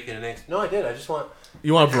 And the bacon and eggs. No, I did. I just want...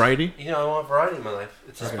 You want variety? I want variety in my life.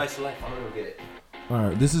 It's a spicy life. I'm going to go get it. All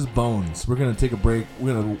right, this is Bones. We're going to take a break.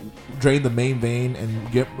 We're going to drain the main vein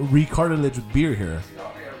and get recartilage with beer here.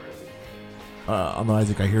 On the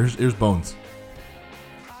Isaac guy. Here's Bones.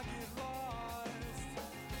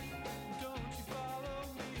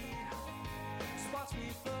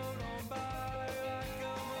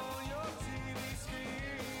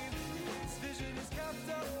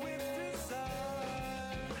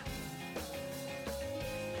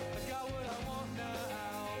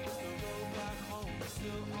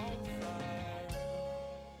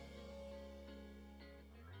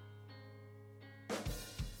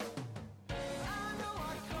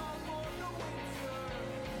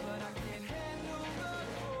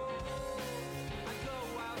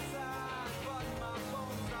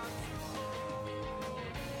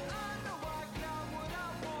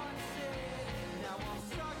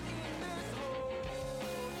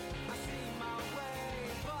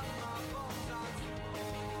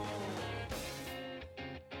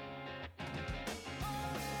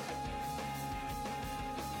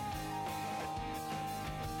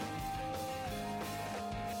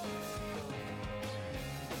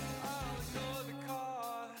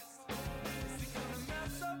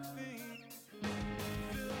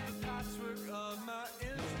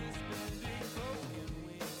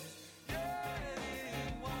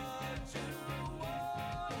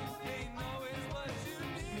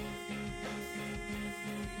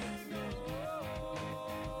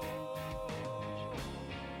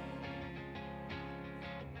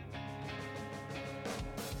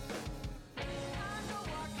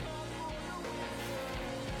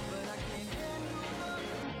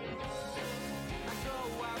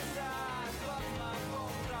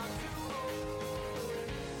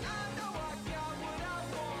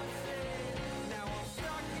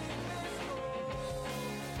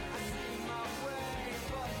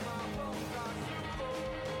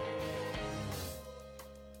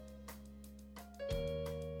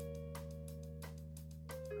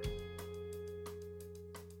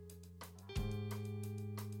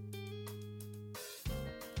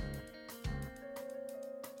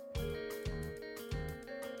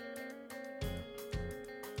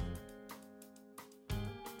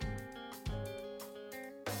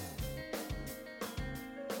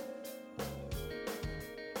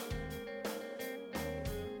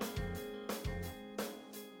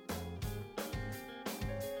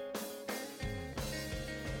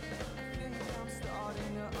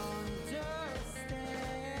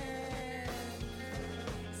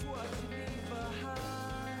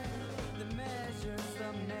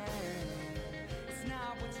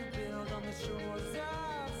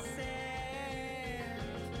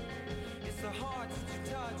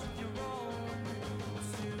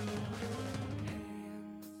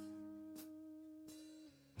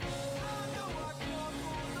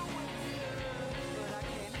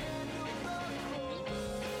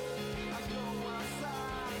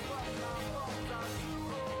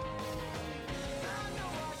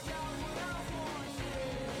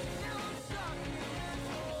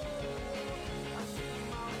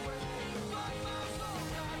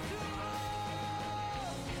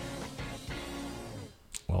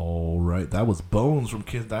 That was Bones from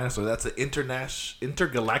Kid Dinosaur. That's an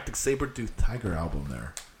intergalactic saber-toothed tiger album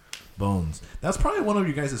there. Bones. That's probably one of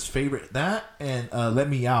you guys' favorite. That and Let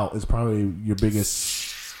Me Out is probably your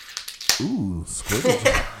biggest. Ooh,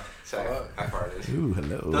 squirtle. Sorry, I farted. Ooh,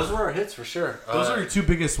 hello. Those were our hits for sure. Those are your 2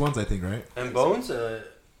 biggest ones, I think, right? And Bones, it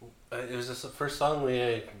was the first song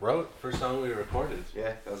we wrote, first song we recorded.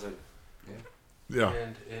 Yeah, that was it. Yeah.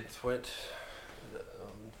 And it went.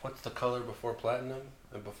 What's the color before platinum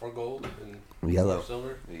and before gold and Yellow. before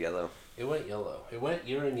silver? Yellow. It went yellow. It went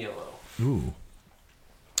urine yellow. Ooh.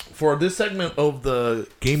 For this segment of the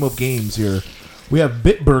Game of Games here, we have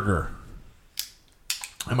Bitburger.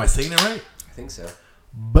 Am I saying it right? I think so.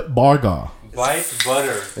 Bitburger. Bite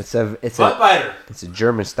butter. It's butt biter. It's a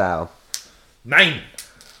German style. 9.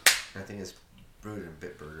 I think it's brewed in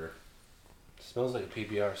Bitburger. Smells like a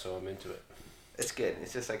PBR, so I'm into it. It's good.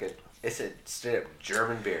 It's just like it's a straight up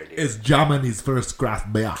German beer, dude. It's Germany's first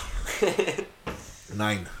craft beer.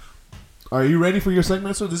 9. Are you ready for your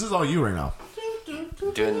segment, sir? This is all you right now.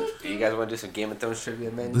 You guys want to do some Game of Thrones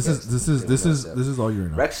trivia, man? This is all you're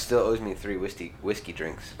in. Rex still owes me 3 whiskey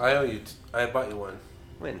drinks. I owe you. I bought you one.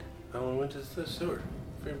 When? I went to the sewer.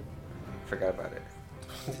 Forgot about it.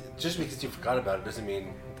 Just because you forgot about it doesn't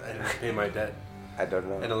mean I didn't pay my debt. I don't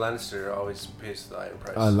know. And a Lannister always pays the iron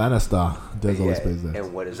price. Lannister does always pays that.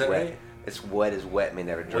 And what is Is that wet? right? It's what is wet may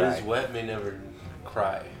never dry. What is wet may never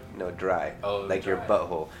cry. No, dry. Oh, like dry. your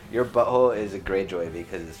butthole. Your butthole is a Greyjoy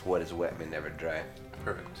because it's what is wet may never dry.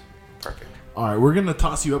 Perfect. All right, we're gonna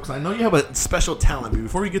toss you up because I know you have a special talent. But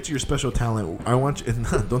before we get to your special talent, I want you.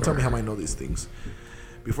 Don't tell me how I know these things.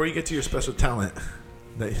 Before you get to your special talent,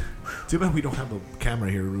 too bad we don't have a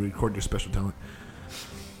camera here to record your special talent.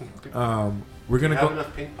 We're gonna have go.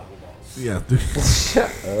 enough ping pong balls. Yeah, dude.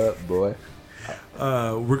 Shut up, boy.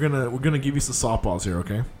 We're gonna give you some softballs here,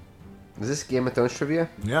 okay? Is this Game of Thrones trivia?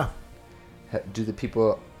 Yeah. Do the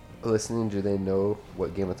people listening, do they know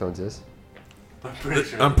what Game of Thrones is?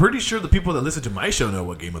 I'm pretty sure the people that listen to my show know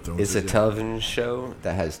what Game of Thrones It's is. a television show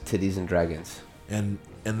that has titties and dragons. and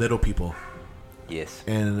little people Yes.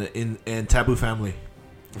 and taboo family.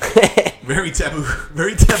 Very taboo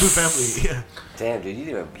family. Yeah. Damn, dude, he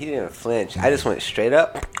didn't even flinch. I just went straight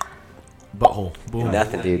up. Butthole. Boom.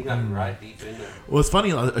 Nothing, dude. You got right deep in there. Well, it's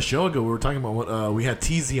funny. A show ago, we were talking about what we had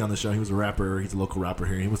TZ on the show. He was a rapper. He's a local rapper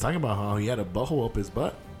here. He was talking about how he had a butthole up his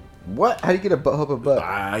butt. What? How do you get a butthole up a butt?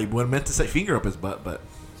 I meant to say finger up his butt, but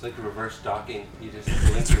It's like reverse docking. You just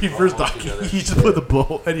it's link your reverse buttholes docking. together. He just put the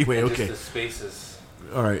butthole. Anyway, And okay. Just the spaces.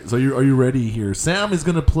 All right. So are you ready here? Sam is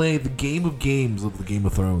gonna play the game of games of the Game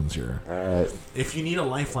of Thrones here. All right. If you need a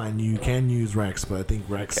lifeline, you can use Rex, but I think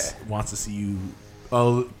Rex wants to see you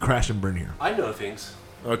crash and burn here. I know things.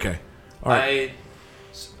 Okay. All right.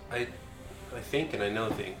 I think and I know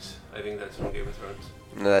things. I think that's from Game of Thrones.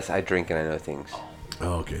 No, that's I drink and I know things.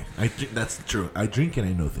 Oh, okay. That's true. I drink and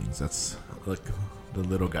I know things. That's like the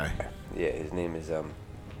little guy. Yeah, his name is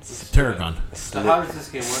Tarragon. So how does this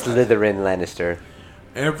game work? Slytherin Lannister.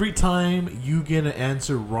 Every time you get an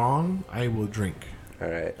answer wrong, I will drink. All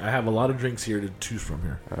right. I have a lot of drinks here to choose from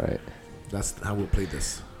here. All right. That's how we'll play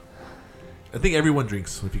this. I think everyone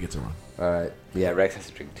drinks if he gets it wrong. All right. Yeah, Rex has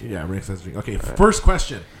to drink too. Yeah, Rex has to drink. Okay, first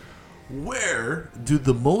question. Where do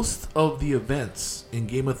the most of the events in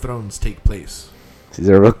Game of Thrones take place? These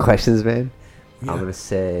are real questions, man. Yeah. I'm gonna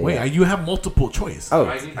say. Wait, you have multiple choice. Oh, Do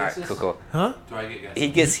I all get right, guesses? cool. Huh? Do I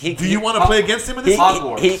get guesses? Do you want to play against him in this?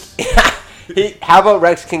 How about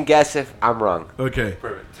Rex can guess if I'm wrong? Okay.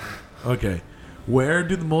 Perfect. Okay. Where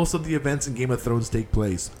do most of the events in Game of Thrones take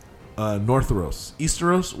place? Northeros,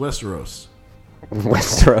 Easteros, Westeros.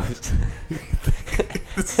 Westeros.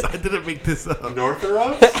 I didn't make this up.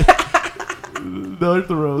 Northeros?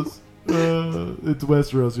 Northeros. It's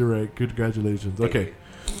Westeros. You're right. Congratulations. Okay.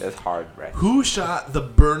 That's hard, Rex. Who shot the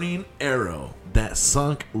burning arrow that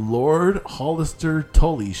sunk Lord Hollister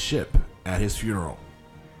Tully's ship at his funeral?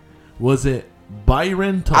 Was it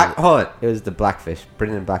Byron Tully? Hold on. It was the Blackfish.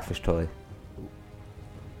 Brendan Blackfish Tully.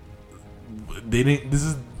 They didn't. This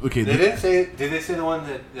is okay. They didn't say. Did they say the one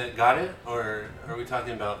that got it, or are we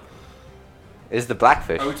talking about? It's the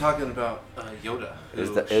Blackfish. Are we talking about Yoda?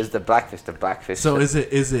 It was the Blackfish. The Blackfish. So is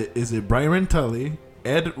it Byron Tully,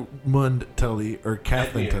 Edmund Tully, or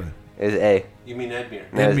Kathleen Edmure. Tully? It was A. You mean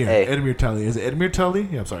Edmure? No, it was A. Edmure Tully. Is it Edmure Tully?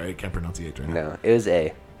 Yeah, I'm sorry, I can't pronounce the H right now. No, it was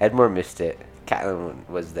A. Edmure missed it. Catelyn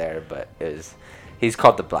was there, but it was. He's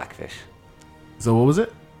called the Blackfish. So what was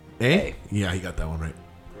it? A? Yeah, he got that one right.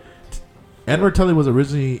 Edward Tully was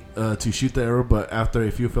originally to shoot the arrow, but after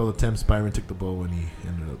a few failed attempts, Byron took the bow and he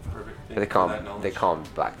ended up. Perfect. They call him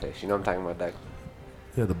Blackfish. You know what I'm talking about? That.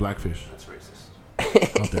 Yeah, the blackfish. That's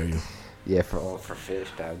racist. How dare you? Yeah, for fish,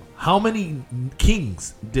 dog. How many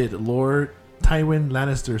kings did Lord Tywin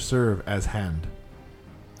Lannister serve as hand?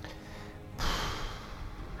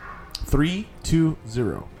 3, 2,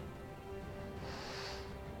 0.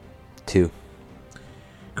 2.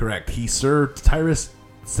 Correct. He served Tyrus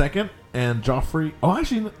second and Joffrey. Oh,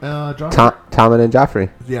 actually, Joffrey. Tommen and Joffrey.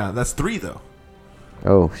 Yeah, that's 3 though.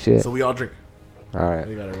 Oh shit! So we all drink. All right.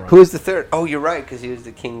 We got it wrong. Who was the third? Oh, you're right, because he was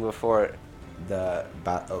the king before the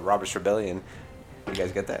Robert's Rebellion. You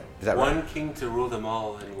guys get that? Is that right? One king to rule them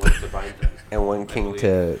all and one to bind them. And one king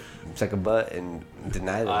to suck a butt and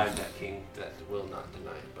deny them. I'm that king that will not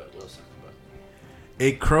deny, but will suck a butt.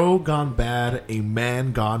 A crow gone bad, a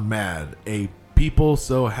man gone mad, a people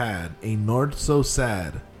so had, a North so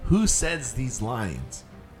sad. Who says these lines?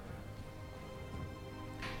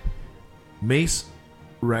 Mace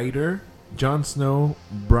Rider, Jon Snow,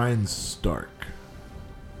 Brian Stark.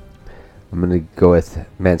 I'm gonna go with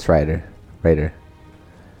Mance Raider.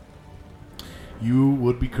 You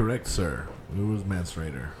would be correct, sir. It was Mance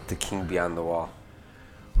Rider. The king beyond the wall.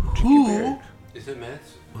 Who? Is it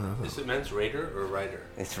men's Raider or Rider?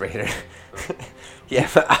 It's Raider. Yeah,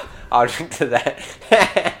 but I'll drink to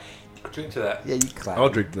that. Drink to that. Yeah, you clap. I'll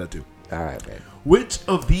drink to that too. All right, man. Which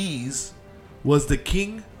of these was the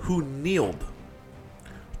king who kneeled?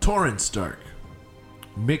 Torrhen Stark,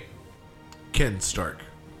 Ken Stark,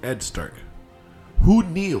 Ed Stark. Who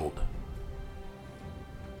kneeled?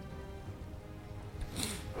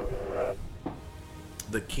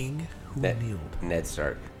 The king who kneeled. Ned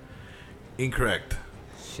Stark. Incorrect.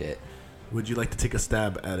 Shit. Would you like to take a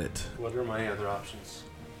stab at it? What are my other options?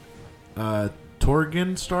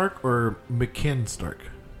 Torrhen Stark or McKen Stark?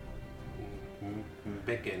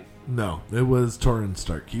 Bacon. No, it was Torrhen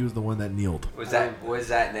Stark. He was the one that kneeled. Was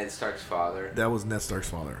that Ned Stark's father? That was Ned Stark's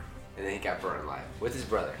father. And then he got burned alive with his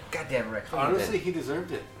brother. Goddamn Rex. Honestly, he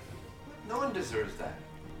deserved it. No one deserves that.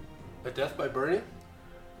 A death by burning?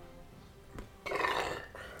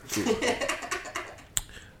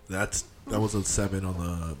 That was a 7 on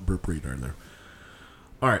the burp reader in there.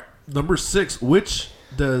 All right, number 6. Which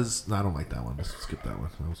does? No, I don't like that one. Let's skip that one.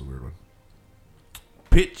 That was a weird one.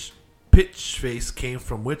 Pitch Face came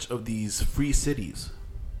from which of these free cities?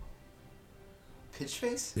 Pitch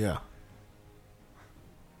face? Yeah.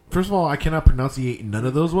 First of all, I cannot pronunciate none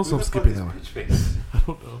of those ones, so I'm skipping that one. Pitchface? I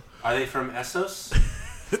don't know. Are they from Essos?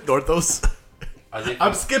 Northos. Are they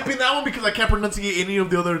I'm skipping that one because I can't pronunciate any of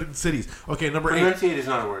the other cities. Okay, number 8. Pronunciate is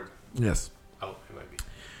not a word. Yes. Oh, it might be.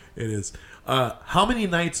 It is. How many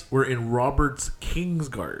knights were in Robert's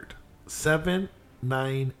Kingsguard? 7,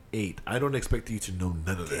 9, 8. I don't expect you to know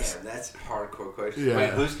none of this. Damn, that's a hardcore question. Yeah. Wait,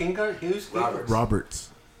 who's King Guard? Who's King Guard? Roberts.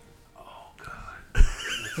 Oh, God.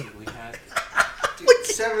 Let's see, we had... Dude,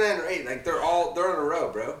 7, 9, or 8. Like, they're on a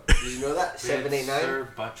row, bro. Did you know that? 7, 8, 9? Sir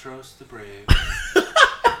Buttrose the Brave.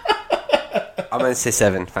 I'm going to say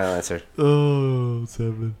 7. Final answer. Oh,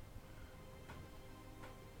 7.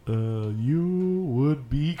 You would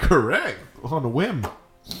be correct on a whim.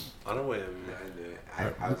 On a whim. Yeah, I knew it.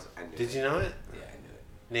 I knew Did you know it? Yeah, I knew it.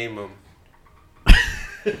 Name them.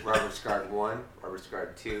 Robert's Guard 1, Robert's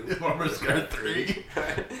Guard 2, Robert's Guard 3.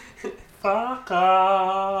 Fuck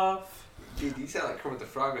off. Dude, you sound like Kermit the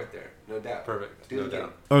Frog right there. No doubt. Perfect. Do No it again.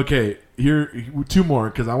 doubt. Okay, here 2 more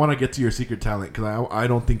because I want to get to your secret talent because I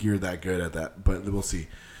don't think you're that good at that, but we'll see.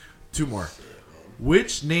 2 more.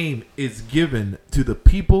 Which name is given to the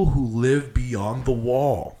people who live beyond the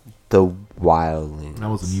wall? The Wildlings. That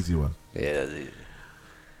was an easy one. Yeah, that was easy.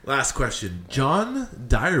 Last question. John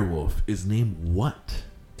Direwolf is named what?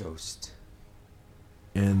 Ghost.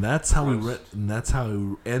 And that's how we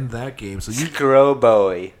end that game. So you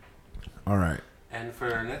Scroboy. all right. And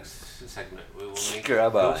for our next segment, we will make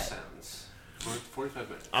Scrub ghost eye. sounds for 45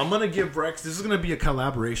 minutes. I'm gonna give Rex. This is gonna be a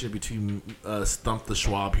collaboration between Stump the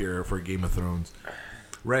Schwab here for Game of Thrones.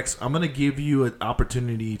 Rex, I'm gonna give you an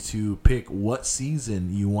opportunity to pick what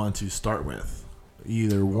season you want to start with.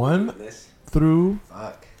 Either 1 through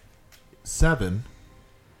 7.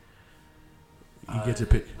 You get to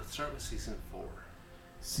pick. Let's start with season 4.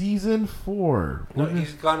 Season 4. No,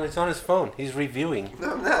 he's gone. It's on his phone. He's reviewing.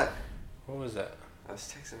 No, I'm not. What was that? I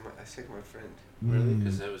was texting my friend. Really?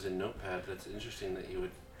 Because that was in Notepad. That's interesting that you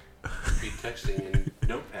would be texting in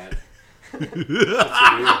Notepad.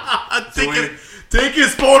 Take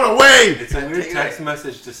his phone away. It's a weird text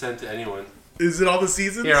message to send to anyone. Is it all the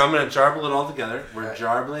seasons? Here, I'm going to jarble it all together. We're Right.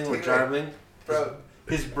 jarbling. We're Take it. jarbling. Bro,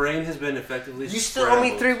 His brain has been effectively you still owe me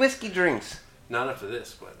scrambled. 3 whiskey drinks. Not after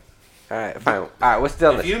this, but... Alright, fine. Alright, what's the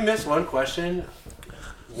If other? you miss one question,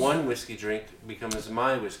 one whiskey drink becomes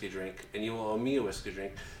my whiskey drink, and you will owe me a whiskey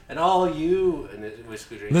drink, and all you a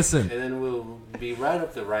whiskey drink. Listen. And then we'll be right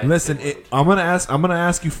up the right. Listen, I'm gonna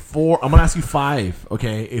ask you 4. I'm gonna ask you 5.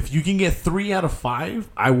 Okay, if you can get 3 out of 5,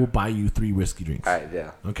 I will buy you 3 whiskey drinks. Alright,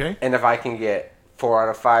 yeah. Okay. And if I can get 4 out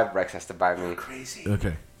of 5, Rex has to buy me. crazy.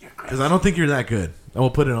 Okay. You're crazy. Because I don't think you're that good. And we'll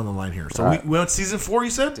put it on the line here. So Alright. we went season 4. You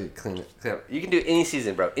said Dude, clean it. You can do any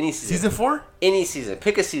season, bro. Any season. season 4. Any season.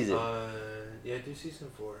 Pick a season. Yeah, do season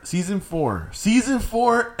 4. Season 4. Season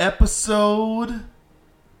 4, episode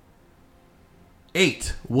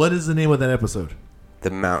 8. What is the name of that episode?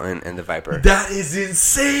 The Mountain and the Viper. That is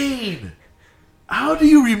insane. How do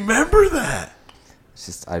you remember that? It's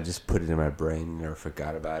just I just put it in my brain and never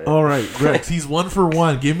forgot about it. All right, Rex. He's 1 for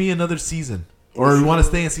 1. Give me another season, or you want to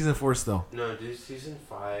stay in season 4 still? No, do season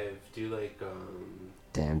 5. Do like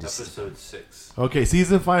Damn, just episode 6. Okay,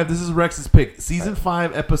 season 5. This is Rex's pick. Season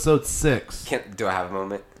 5, episode 6. do I have a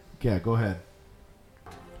moment? Yeah, go ahead.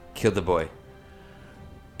 Kill the boy.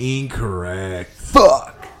 Incorrect.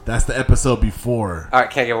 Fuck. That's the episode before. All right,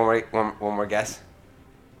 can I get one more guess?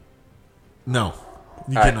 No,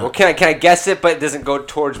 you All right. cannot. Well, can I guess it, but it doesn't go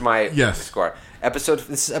towards my Yes. score?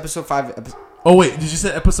 This is episode 5. Oh wait, did you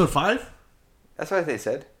say episode 5? That's what they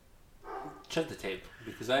said. Check the tape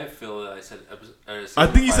because I feel that I said episode. I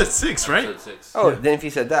think you said 6, right? Episode 6. Oh, then if you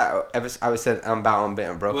said that, I would said I'm bound,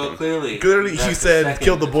 bent, and broken. Well, clearly Clearly, he said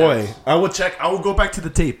kill the boy. I will check. I will go back to the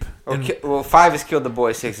tape. Well, 5 is killed the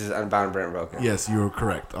boy, 6 is unbound, bent, and broken. Yes, you were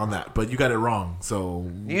correct on that, but you got it wrong. So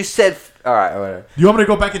You said all right, whatever. you want me to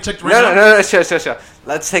go back and check right now? No, sure.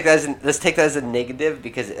 Let's take that as a negative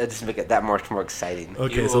because it'll just make it that much more exciting.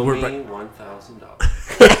 Okay, you so owe we're me back.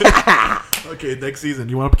 $1,000. Okay, next season.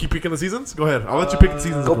 You want to keep picking the seasons? Go ahead. I'll let you pick the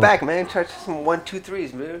seasons. Go back, man. Try some 1, 2,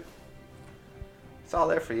 3s, man. It's all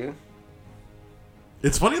there for you.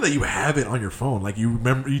 It's funny that you have it on your phone. Like you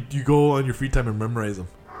remember, you go on your free time and memorize them.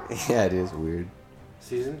 Yeah, it is weird.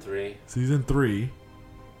 Season 3, Season 3,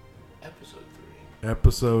 episode 3.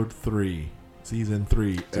 episode 3, season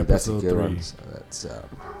 3, Dude, episode that's a good 3. one. So that's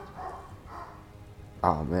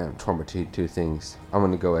oh man, I'm torn between two things. I'm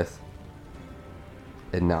gonna go with.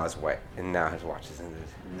 And now it's wet. And now his watch is in it.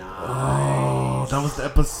 Oh, that was the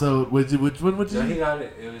episode. Which one would you? No, he got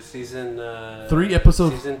it. It was season 3, episode.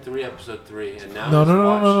 Season 3, episode 3, and now No, his no,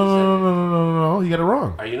 watch is in it. no. You got it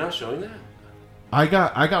wrong. Are you not showing that? I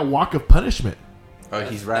got Walk of Punishment. Oh,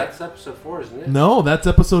 he's right. That's episode 4, isn't it? No, that's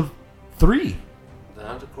episode 3.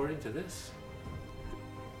 Not according to this.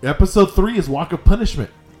 Episode 3 is Walk of Punishment.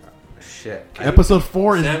 Shit. Episode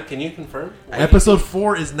 4 is. Sam, can you confirm? Episode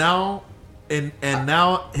 4 is now. And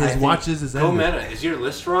now his watches is Go ended. meta. Is your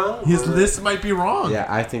list wrong? His or- list might be wrong. Yeah,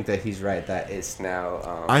 I think that he's right. That it's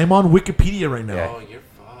now. I am on Wikipedia right now. Yeah. Oh, you're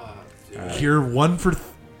fucked, dude. Here, 1 for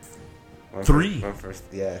 3. One for,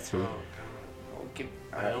 yeah, 3. Oh,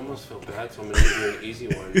 I almost feel bad, so I'm gonna give you an easy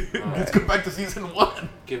one. Let's go back to season 1.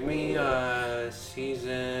 Give me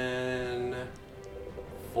season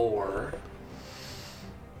 4,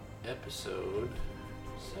 episode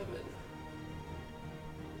 7.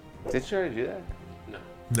 Did you already do that? No,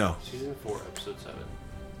 No. season 4, episode 7.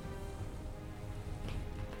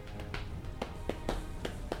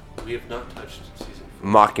 We have not touched season 4.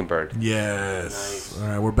 Mockingbird. Yes. Nice. All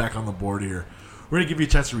right, we're back on the board here. We're gonna give you a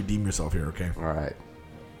chance to redeem yourself here, okay? All right.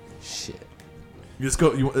 Shit. You just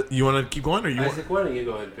go. You want to keep going, or you? Isaac, why don't you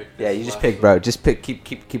go ahead and pick? Yeah, this you just last pick, one? bro. Just pick.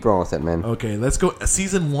 Keep rolling with it, man. Okay, let's go.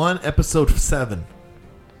 Season 1, episode 7.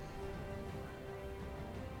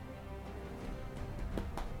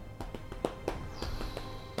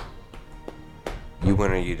 You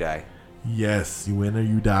win or you die. Yes, you win or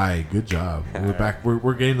you die. Good job. We're back.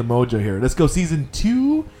 We're getting the mojo here. Let's go. Season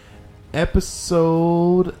 2,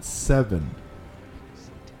 episode 7.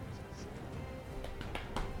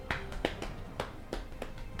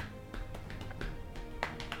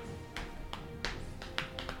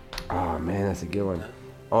 Oh man, that's a good one.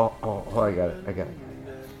 Oh, I got it.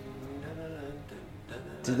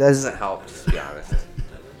 Dude, that doesn't help. Just to be honest.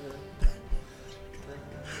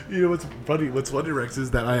 You know what's funny? What's funny, Rex,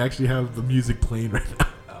 is that I actually have the music playing right now.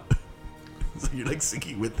 So you're like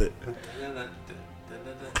singing with it.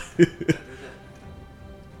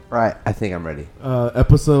 Right, I think I'm ready.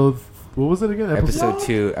 Episode. What was it again? Episode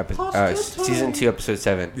 2, season 2, episode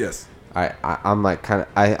 7. Yes. I'm like kind of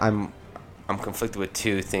I'm conflicted with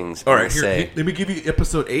two things. All I'm right, gonna here. say. Let me give you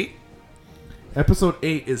episode 8. Episode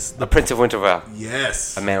 8 is The Prince of Winterfell.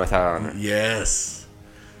 Yes. A Man Without Honor. Yes.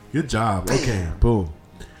 Good job. Okay, boom.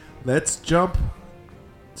 Let's jump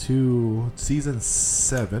to season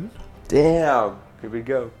 7. Damn. Here we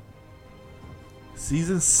go.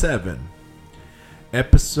 Season 7.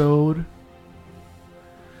 Episode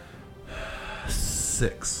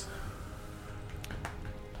 6.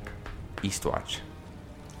 Eastwatch.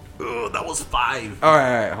 Oh, that was 5. All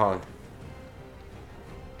right, hold on.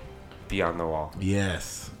 Beyond the Wall.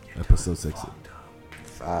 Yes. Episode 6.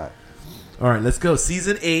 5. All right, let's go.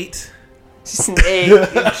 Season 8. Season 8. You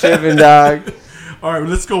tripping, dog. All right,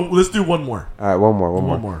 let's go. Let's do one more. All right, one more.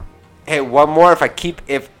 One more. Hey, one more.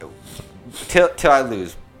 Till I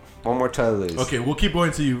lose. One more till I lose. Okay, we'll keep going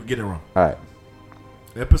until you get it wrong. All right.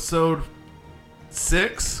 Episode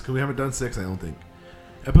 6. Because we haven't done 6, I don't think.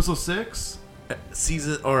 Episode 6.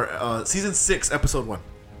 Season 6, episode 1.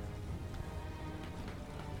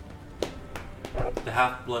 The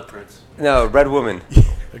Half Blood Prince. No, Red Woman.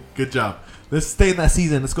 Good job. Let's stay in that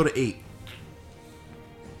season. Let's go to 8.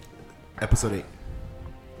 Episode 8.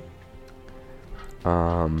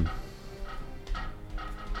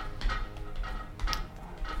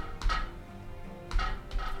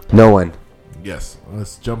 No One. Yes.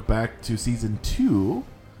 Let's jump back to season 2.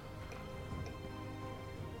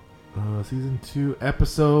 Season 2,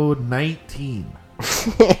 episode 19.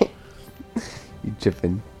 You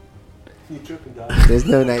tripping. You tripping, dog. There's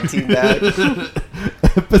no 19, dog.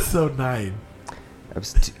 Episode 9.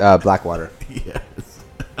 Blackwater. Yes.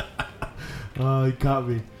 Oh, he caught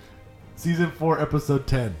me. Season 4, episode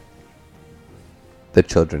 10. The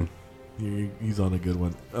Children. He's on a good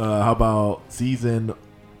one. How about season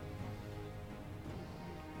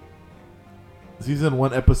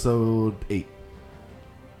 1, episode 8?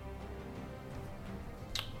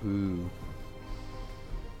 Ooh.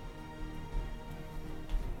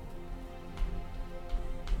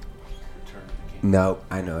 No,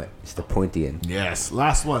 I know it. It's the pointy end. Yes.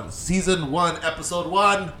 Last one. Season 1, episode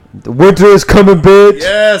 1. The winter is coming, bitch.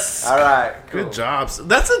 Yes. All right. Cool. Good jobs.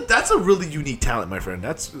 That's a really unique talent, my friend.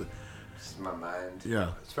 That's It's my mind.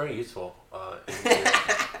 yeah. It's very useful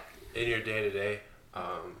in your day to day.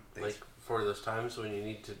 Like for those times when you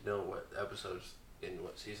need to know what episodes in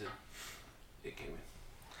what season it came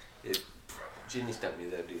in. Ginny stumped me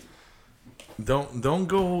though, dude. Don't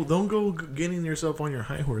go getting yourself on your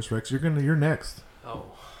high horse, Rex. You're next. Oh,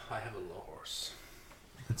 I have a low horse.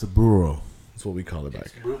 It's a burro. That's what we call it back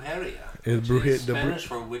It's here. brujeria. It's Which is Spanish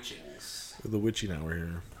for witchings. The witching hour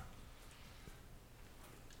here.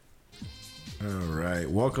 All right,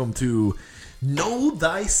 welcome to Know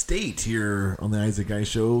Thy State here on the Isaac Guy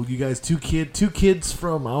Show. You guys, two kids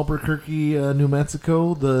from Albuquerque, New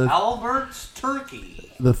Mexico, Albert's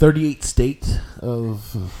Turkey. the 38th state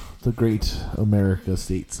of the great America,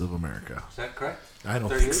 states of America. Is that correct? I don't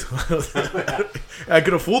 38? think so. I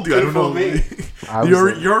could have fooled you. I don't know. Me.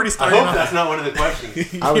 You're already I starting. hope that's not one of the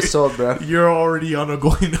questions. I was sold, bro. You're already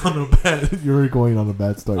going on a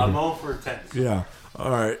bad start. I'm here. 0 for 10. Yeah.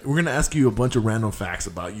 All right. We're going to ask you a bunch of random facts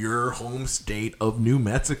about your home state of New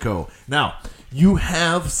Mexico. Now, you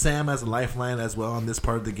have Sam as a lifeline as well on this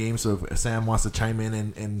part of the game. So if Sam wants to chime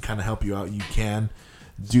in and kind of help you out, you can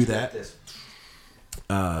do that.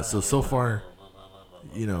 So far,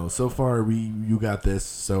 you got this.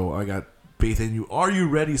 So I got faith in you. Are you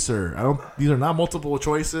ready, sir? These are not multiple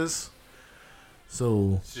choices.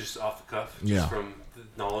 So It's just off the cuff. Yeah. Just from the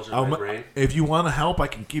knowledge of my brain. if you want to help, I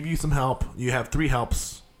can give you some help. You have 3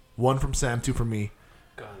 helps. 1 from Sam, 2 from me.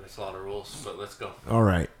 God, that's a lot of rules, but let's go. All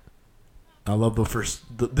right. I love the first.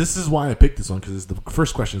 This is why I picked this one, because the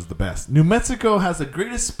first question is the best. New Mexico has the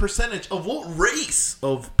greatest percentage of what race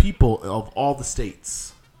of people of all the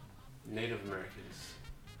states? Native Americans.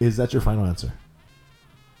 Is that your final answer?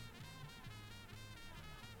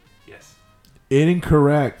 Yes.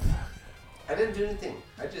 Incorrect. I didn't do anything.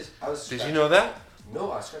 I was. Did you know that?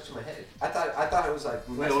 No, I was scratching my head. I thought it was like.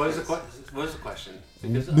 Wait, what was the question?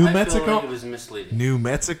 Because New I Mexico? feel like it was misleading. New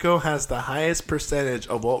Mexico has the highest percentage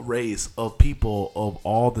of what race of people of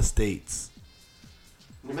all the states?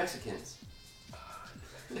 New Mexicans.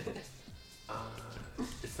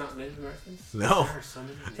 It's not Native Americans? No. There are so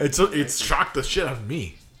many Native It's Americans. shocked the shit out of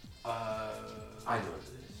me. I know what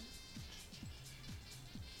it is.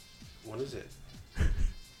 What is it?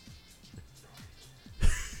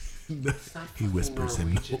 It's not He fucking whispers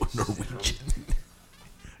in Norwegians, Norwegian.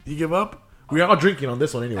 You give up? We're all drinking on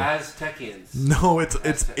this one anyway. Aztecians. No, it's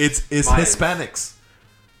Mayans. Hispanics.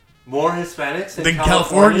 More Hispanics Than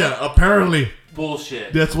California, apparently.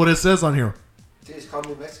 Bullshit. That's what it says on here. Dude, it's called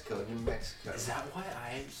New Mexico. New Mexico. Is that why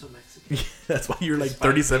I am so Mexican? That's why you're like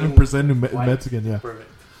Despite 37% being white. Mexican. Yeah, Perfect.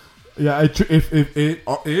 yeah.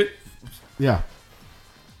 Yeah.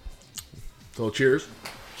 So cheers.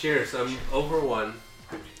 Cheers. I'm over 1.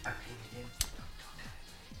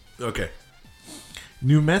 Okay.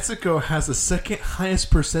 New Mexico has the second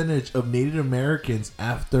highest percentage of Native Americans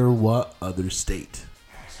after what other state?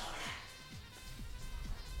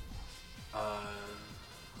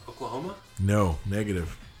 Oklahoma? No,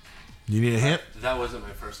 negative. You need a hint? That wasn't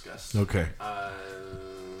my first guess. Okay. Where are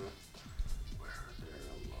there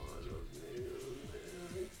a lot of Native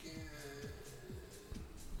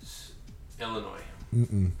Americans? Illinois.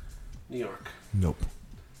 Mm-mm. New York. Nope.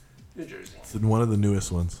 New Jersey. It's one of the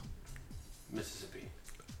newest ones. Mississippi.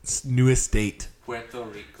 It's newest state. Puerto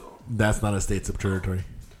Rico. That's not a state, it's a territory.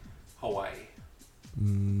 Hawaii.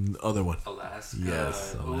 Other one. Alaska.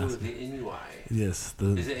 Yes, Alaska. Ooh, the Inuit. Yes.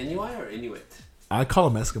 Is it Inuit or Inuit? I call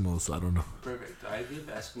them Eskimos, so I don't know. Perfect. I give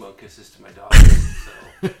Eskimo kisses to my dog.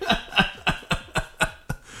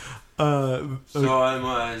 So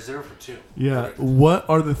I'm 0 for 2. Yeah. Perfect. What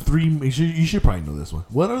are the 3? You should probably know this one.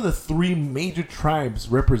 What are the 3 major tribes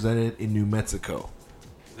represented in New Mexico?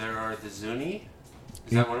 There are the Zuni.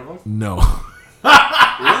 Is that one of them? No.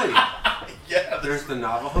 Really? Yeah. There's the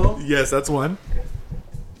Navajo. Yes, that's one.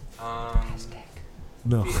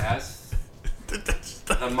 No. The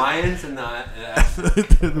Mayans and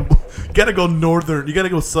the You gotta go northern. You gotta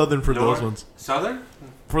go southern for those ones. Southern?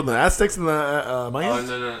 For the Aztecs and the Oh Mayans.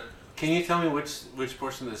 no. Can you tell me which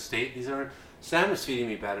portion of the state these are? Sam is feeding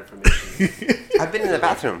me bad information. I've been in the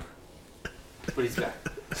bathroom. But he's back.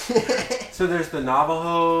 So there's the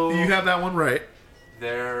Navajo. You have that one right.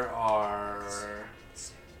 There are...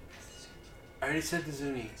 I already said the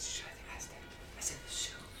Zuni.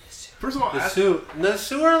 First of all, The Sioux. No, the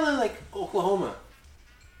Sioux are in, like, Oklahoma.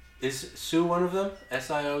 Is Sioux one of them?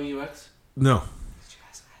 S-I-O-U-X? no.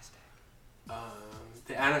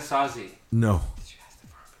 The Anasazi. No.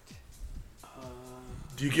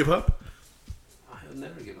 Do you give up? I'll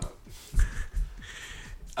never give up.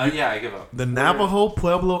 Yeah, I give up. The Navajo,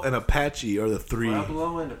 Pueblo, and Apache are the three.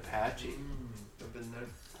 Pueblo and Apache. I've been there.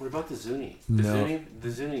 What about the Zuni? No. The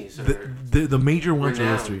Zunis are The major ones are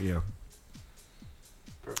those renowned. three, yeah.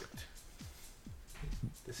 perfect.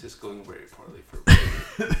 This is going very poorly for me.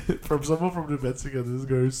 From someone from New Mexico, this is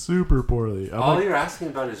going super poorly. All you're asking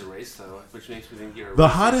about is race, though, which makes me think you're the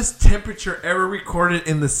racist. hottest temperature ever recorded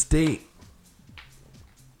in the state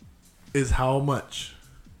is how much?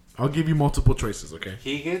 I'll give you multiple choices, okay?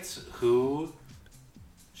 He gets who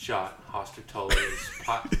shot Hoster Tully's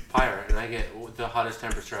pyre, and I get the hottest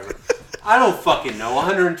temperature ever. I don't fucking know.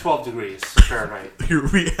 112 degrees Fahrenheit. Here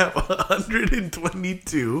we have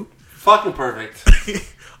 122, Fucking perfect.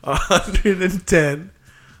 110,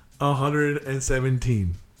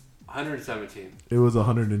 117. 117. It was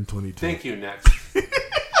 122. Thank you. Next.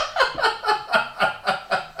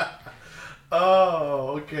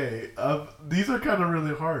 Oh, okay. These are kind of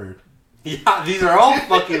really hard. Yeah, these are all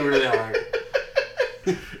fucking really hard.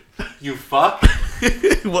 You fuck.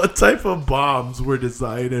 What type of bombs were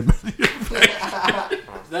designed and manufactured?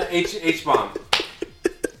 The H-bomb.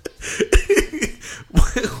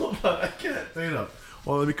 Hold on, I can't say it up.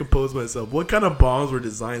 Well, let me compose myself. What kind of bombs were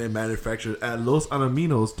designed and manufactured at Los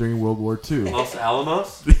Alamitos during World War II? Los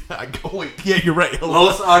Alamos. Yeah, you're right.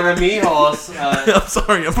 Los Alamitos I'm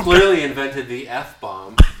sorry. I'm clearly invented the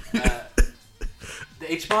F-bomb.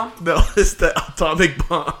 The H-bomb? No, it's the atomic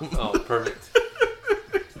bomb. Oh, perfect.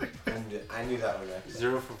 I knew that one. Actually.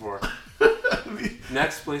 0 for 4.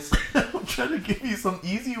 Next, please. I'm trying to give you some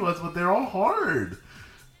easy ones, but they're all hard.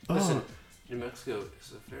 Listen, New Mexico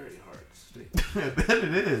is a very hard state. I bet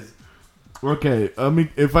it is. Okay, I mean,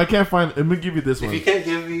 if I can't find, let me give you this If one. you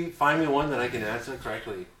can't find me one that I can answer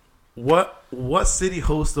correctly. What city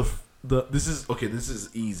hosts the? This is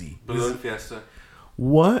easy. Balloon Fiesta,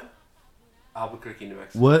 What Albuquerque, New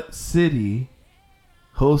Mexico. What city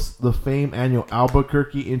hosts the famed annual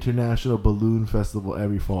Albuquerque International Balloon Festival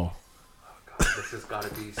every fall? Oh God, this has got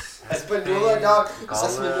to be Espanola, dog. Gala.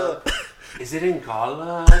 Espanola. Is it in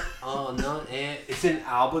Gala? Oh no, it's in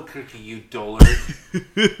Albuquerque, you dullard.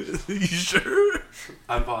 You sure?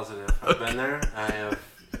 I'm positive. I've been there. I've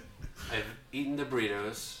eaten the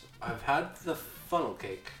burritos. I've had the funnel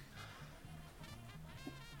cake.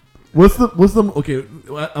 What's the? Okay,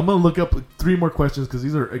 I'm gonna look up 3 more questions because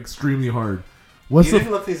these are extremely hard. You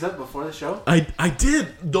didn't look these up before the show? I did.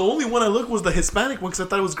 The only one I looked was the Hispanic one because I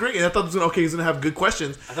thought it was great and I thought he's gonna have good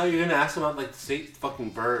questions. I thought you were gonna ask him about like the state fucking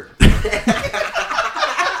bird.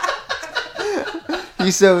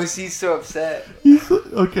 He's so upset.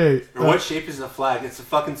 Okay. Or what shape is the flag? It's a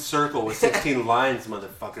fucking circle with 16 lines,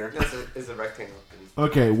 motherfucker. It's a rectangle.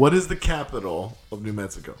 Okay, what is the capital of New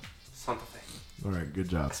Mexico? Santa Fe. All right, good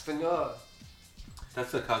job. Espanola.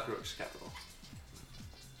 That's the cockroach capital.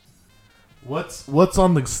 What's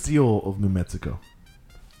on the seal of New Mexico?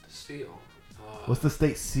 Seal. What's the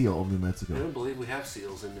state seal of New I Mexico? don't believe we have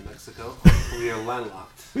seals in New Mexico. We are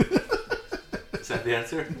landlocked. Is that the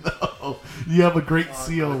answer? No. You have a great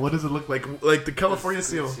seal. What does it look like? Like the California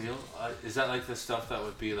seal. Is that like the stuff that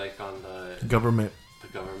would be like on the Government.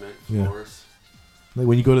 government Yeah. floors? Like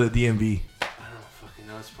when you go to the DMV. I don't fucking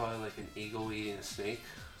know. It's probably like an eagle eating a snake.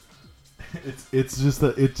 It's just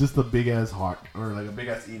a big ass hawk or like a big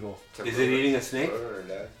ass eagle. Is it eating a snake?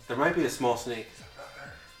 There might be a small snake.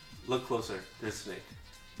 Look closer. There's a snake.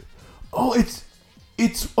 Oh, it's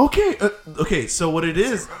okay. Okay, so what it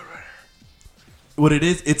is?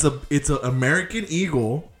 It's an American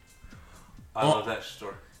eagle. I love that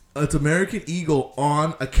store. It's American eagle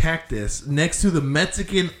on a cactus next to the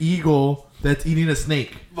Mexican eagle that's eating a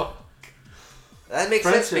snake. That makes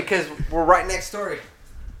sense because we're right next door.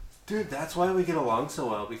 Dude, that's why we get along so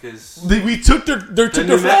well because We took their the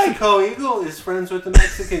New flag. Mexico eagle is friends with the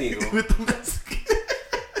Mexican eagle. With the Mexican.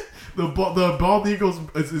 The bald eagle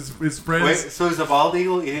is friends. Wait, so is the bald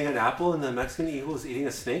eagle eating an apple and the Mexican eagle is eating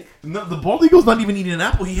a snake? No, the bald eagle's not even eating an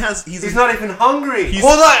apple. He's not even hungry.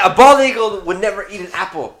 Hold on, a bald eagle would never eat an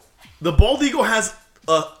apple. The bald eagle has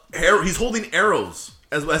arrow. He's holding arrows.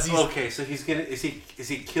 As he's okay, so he's gonna is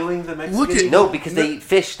he killing the Mexican? Look at- eagle? No, because they eat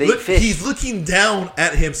fish. They eat fish. He's looking down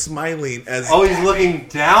at him, smiling as. Oh, he's looking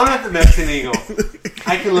down at the Mexican eagle.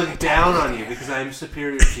 I can look down on you because I'm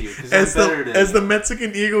superior to you. Because I'm better than as you. the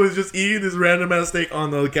Mexican eagle is just eating this random ass steak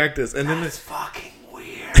on the cactus, and then That's this. fucking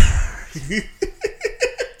weird.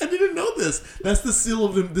 I didn't know this. That's the seal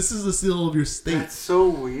of them. This is the seal of your state. That's so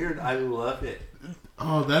weird. I love it.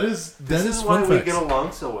 Oh, that is This is fun why we facts. get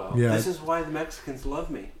along so well. Yeah. This is why the Mexicans love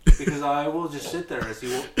me because I will just sit there as he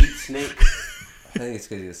won't eat snake. I think it's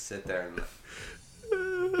because you just sit there and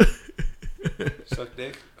Suck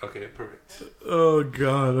dick. Okay, perfect. Oh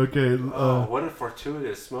God. Okay. Oh, what a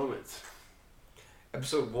fortuitous moment.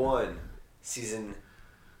 Episode 1, season.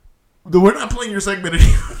 We're not playing your segment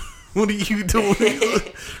anymore. What are you doing?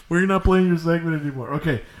 We're not playing your segment anymore.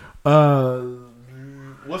 Okay.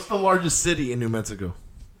 What's the largest city in New Mexico?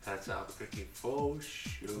 That's Albuquerque for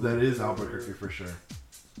sure. That is Albuquerque for sure.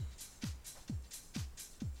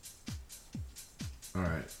 All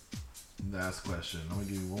right. Last question. I'm gonna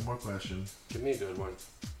give you one more question. Give me a good one.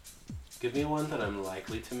 Give me one that I'm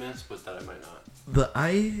likely to miss, but that I might not. The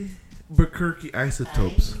Albuquerque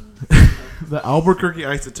isotopes. The Albuquerque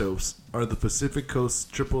isotopes are the Pacific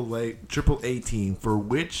Coast AAA team for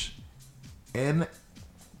which MLB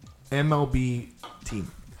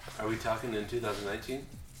team? Are we talking in 2019?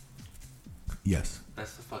 Yes.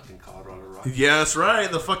 That's the fucking Colorado Rockies. Yes,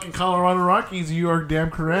 right. The fucking Colorado Rockies. You are damn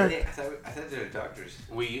correct. I thought they were doctors.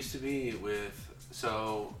 We used to be with,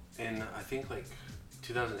 so in I think like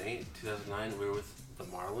 2008, 2009, we were with the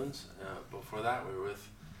Marlins. Before that, we were with,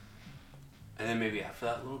 and then maybe after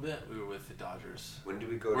that a little bit, we were with the Dodgers. When did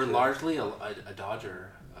we go? We're to largely a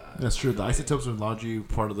Dodger. That's true. The isotopes are largely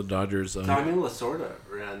part of the Dodgers. Tommy Lasorda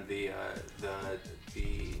ran the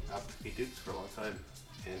Albuquerque Dukes for a long time,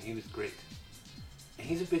 and he was great. And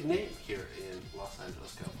he's a big name here in Los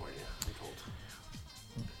Angeles, California, I'm told.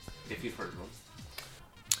 If you've heard of him.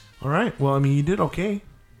 All right. Well, I mean, you did okay.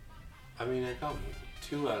 I mean, I got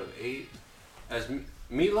 2 out of 8. As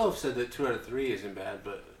Meatloaf said that 2 out of 3 isn't bad,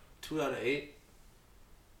 but 2 out of 8,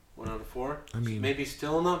 1 out of 4. I mean, maybe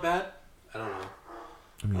still not bad. I don't know.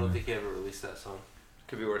 I I don't mean, think he ever released that song.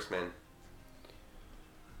 Could be worse, man.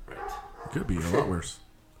 Right. it could be a lot worse.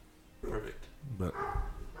 Perfect. But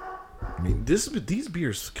I mean, these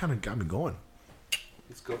beers kind of got me going.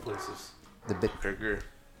 Let's go places. The bit burger.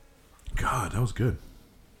 God, that was good.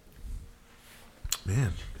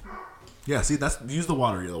 Man. Yeah, see, use the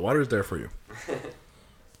water. Yeah, the water is there for you.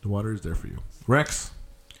 The water is there for you. Rex,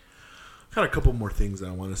 got a couple more things that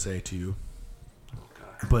I want to say to you, Oh,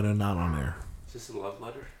 God. but not on air. Is this a love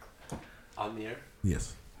letter? On the air?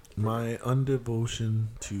 Yes. My undevotion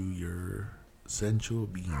to your sensual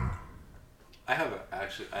being. I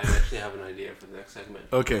actually have an idea for the next segment.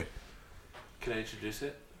 Okay. Can I introduce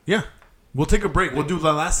it? Yeah. We'll take a break. We'll do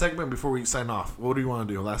the last segment before we sign off. What do you want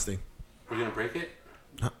to do? Last thing. We're gonna break it.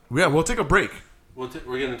 Yeah, we'll take a break. We're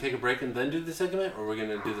gonna take a break and then do the segment, or we're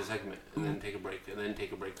gonna do the segment and then take a break and then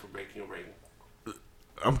take a break for breaking a break.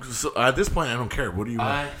 So at this point, I don't care. What do you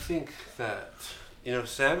want? I think that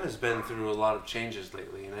Sam has been through a lot of changes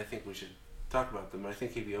lately, and I think we should talk about them. I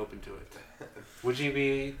think he'd be open to it. Would you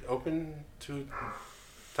be open to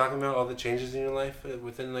talking about all the changes in your life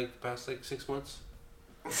within like the past 6 months?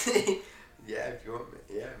 Yeah, if you want me.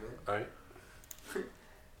 Yeah, man. All right.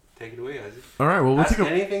 Take it away, Isaac. All right. Well, we'll Ask take a.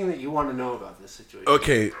 anything that you want to know about this situation.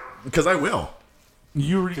 Okay, because I will.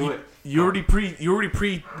 You already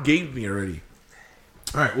pre-gave me already.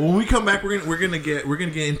 All right. Well, when we come back, we're gonna get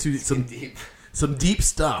into some deep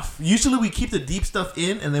stuff. Usually we keep the deep stuff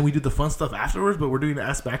in, and then we do the fun stuff afterwards. But we're doing the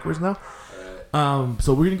ass backwards now.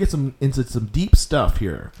 So we're gonna get into some deep stuff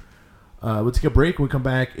here. We'll take a break. When we come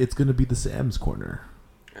back, it's gonna be the Sam's Corner.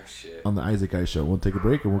 Oh shit. On the Isaac Ice Show. We'll take a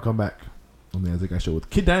break and we'll come back on the Isaac Ice Show with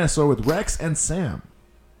Kid Dinosaur with Rex and Sam.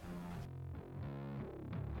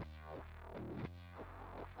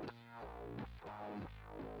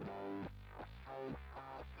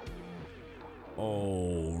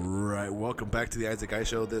 All right, welcome back to the Isaac Ice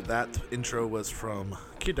Show. That intro was from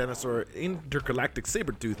Kid Dinosaur, Intergalactic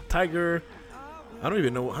Sabertooth Tiger. I don't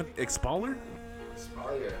even know. Expaller?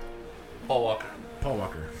 Spallier. Paul Walker. Paul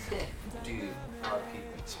Walker. Dude,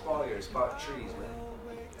 Spallier is about trees,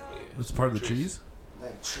 man. It's part of the trees?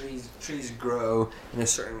 Like trees grow in a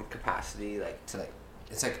certain capacity, it's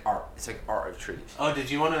like art. It's like art of trees. Oh, did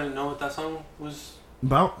you want to know what that song was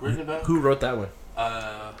About? written about? Who wrote that one?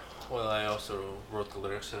 Well, I also wrote the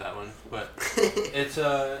lyrics to that one, but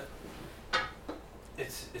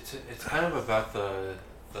it's kind of about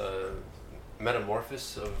the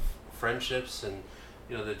metamorphosis of friendships and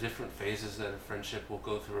the different phases that a friendship will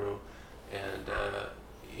go through, and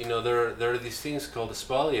there are these things called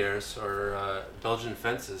espaliers or Belgian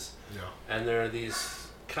fences. Yeah. And there are these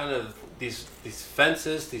kind of these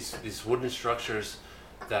fences, these wooden structures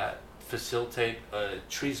that facilitate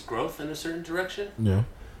trees' growth in a certain direction. Yeah.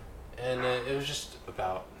 And it was just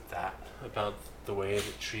about that, about the way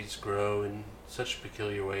that trees grow in such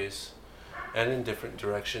peculiar ways, and in different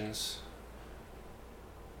directions,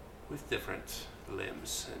 with different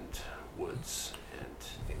limbs and woods and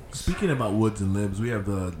things. Speaking about woods and limbs, we have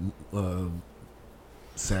the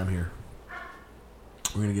Sam here.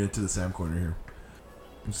 We're gonna get into the Sam corner here.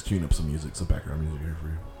 I'm just queuing up some music, some background music here for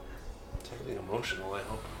you. Something emotional, I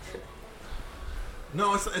hope.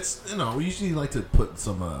 No, it's we usually like to put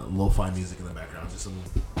some lo-fi music in the background, just some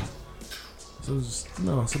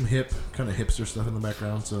hip kind of hipster stuff in the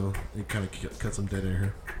background, so it kind of cut some dead air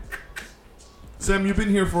here. Sam, you've been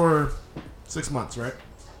here for 6 months, right?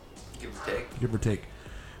 Give or take.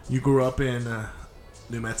 You grew up in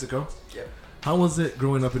New Mexico. Yep. How was it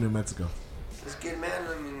growing up in New Mexico? It's good, man.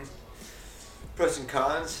 I mean, pros and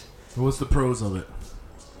cons. What's the pros of it?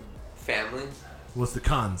 Family. What's the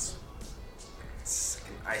cons? It's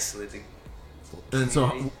like an isolated And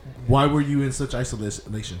so, why were you in such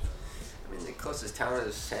isolation? I mean, the closest town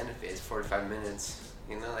is Santa Fe. It's 45 minutes.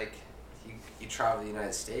 You know, like, you travel the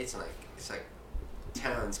United States, and, like, it's like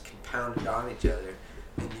towns compounded on each other.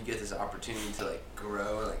 And you get this opportunity to, like,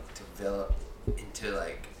 grow, like, develop into,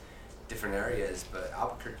 like, different areas. But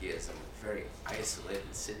Albuquerque is a very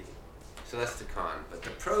isolated city. So that's the con. But the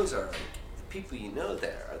pros are, like, the people you know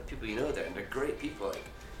there are the people you know there. And they're great people. Like,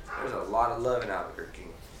 there's a lot of love in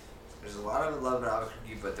Albuquerque. There's a lot of love in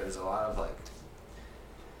Albuquerque, but there's a lot of, like,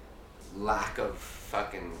 lack of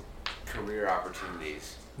fucking career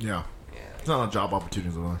opportunities. Yeah. Yeah. It's not a job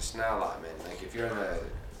opportunities at all. It's not a lot, man. Like, if you're in the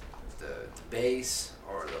base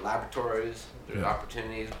or the laboratories, there's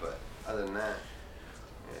opportunities, but other than that,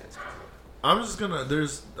 yeah, it's kind of... I'm just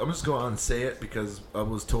going on and say it because I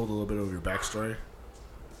was told a little bit of your backstory.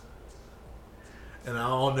 And I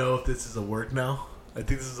don't know if this is a work now. I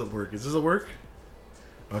think this is a work. Is this a work?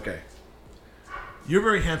 Okay. You're a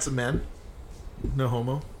very handsome man. No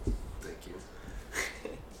homo. Thank you.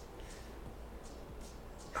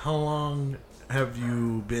 How long have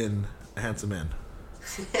you been a handsome man?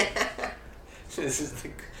 This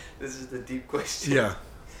is the deep question. Yeah.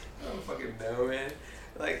 I don't fucking know, man.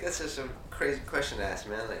 Like, that's just a crazy question to ask,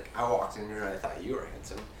 man. Like, I walked in here and I thought you were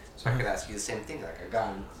handsome, so I could ask you the same thing. Like, I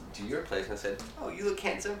got into your place and I said, "Oh, you look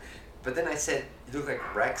handsome," but then I said, "You look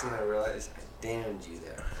like Rex," and I realized I damned you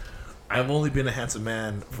there. I've only been a handsome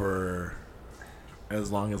man for as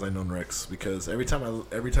long as I've known Rex, because every time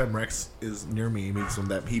Rex is near me,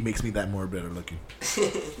 he makes me that more better looking.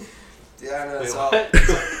 Yeah, I know. It's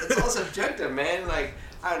all subjective, man. Like,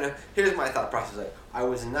 I don't know. Here's my thought process. Like, I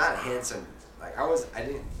was not handsome. Like, I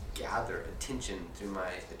didn't gather attention through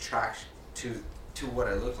my attraction to what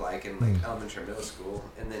I looked like in, like, elementary, middle school,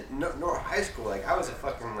 and then nor high school. Like, I was a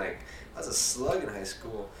slug in high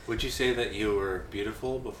school. Would you say that you were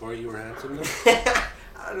beautiful before you were handsome, though?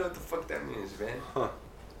 I don't know what the fuck that means, man. Huh.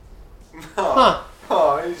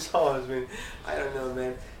 Oh, he's always mean. I don't know,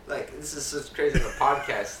 man. Like, this is such crazy of a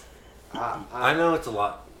podcast. I know it's a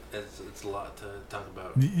lot. It's a lot to talk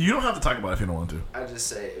about. You don't have to talk about it if you don't want to. I just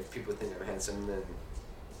say, if people think I'm handsome, then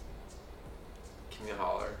give me a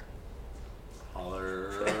holler.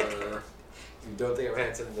 Holler. If you don't think I'm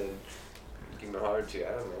handsome, then give me a holler too.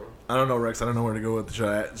 I don't know. I don't know, Rex. I don't know where to go with the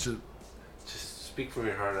shot. Just speak from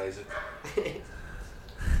your heart, Isaac.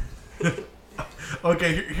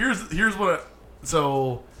 Okay, here's what.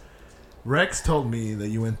 So, Rex told me that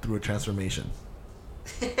you went through a transformation.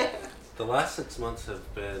 The last 6 months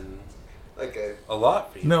have been Like a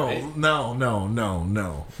lot for you. No, right? no.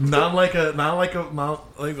 Not like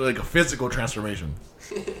a physical transformation.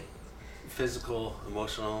 Physical,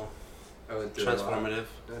 emotional, I went through transformative.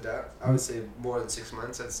 No doubt. I would say more than 6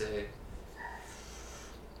 months. I'd say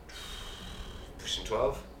pushing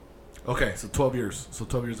 12. Okay, so 12 years. So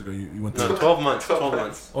 12 years ago, you went through. No, 12 months. 12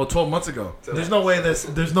 months. Oh, 12 months ago. So There's no way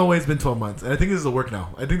it's been 12 months. And I think this is a work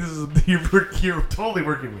now. I think this is you're totally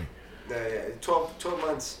working me. No, yeah, 12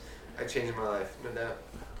 months. I changed my life, no doubt.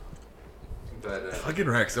 But fucking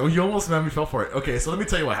Rex. Oh, you almost made me fell for it. Okay, so let me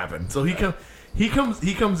tell you what happened. So he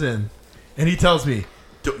comes in, and he tells me,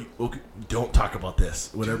 "Don't talk about this.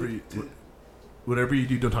 Whatever you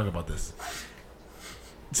do, don't talk about this."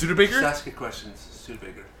 Studebaker? Just ask your questions,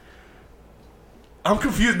 Studebaker. I'm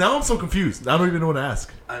confused. Now I'm so confused. I don't even know what to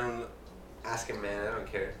ask. I don't know. ask him, man. I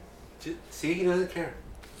don't care. See, he doesn't care.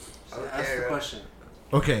 I don't Ask care. the question.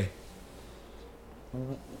 Okay.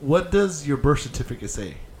 What does your birth certificate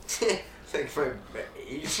say? Like my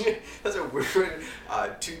age. That's a weird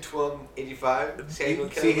 2/12/85. Samuel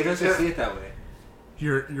See, Kelly. he doesn't see it that way.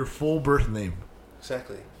 Your full birth name.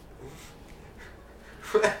 Exactly.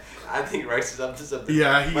 I think Rex is up to something.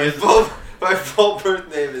 Yeah, he is. My full birth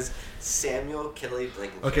name is Samuel Kelly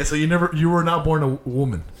Blankenship. Okay, so you were not born a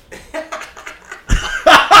woman.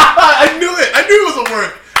 I knew it. I knew it was a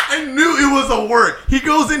work. I knew it was a work. He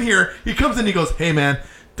goes in here. He comes in. He goes, "Hey man,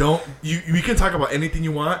 we can talk about anything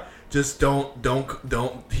you want. Just don't.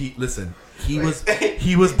 Listen. He was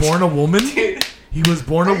born a woman. He was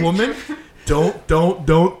born a woman. Don't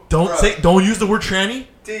use the word tranny.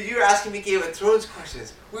 Dude, you were asking me Game of Thrones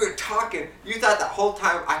questions. We were talking. You thought the whole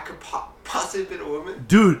time I could possibly have been a woman?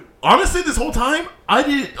 Dude, honestly, this whole time I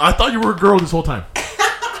thought you were a girl this whole time.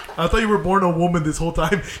 I thought you were born a woman this whole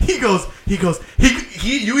time. He goes. You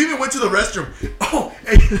even went to the restroom. Oh.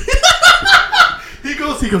 He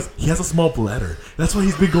goes. He has a small bladder. That's why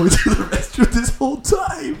he's been going to the restroom this whole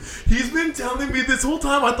time. He's been telling me this whole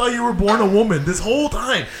time. I thought you were born a woman this whole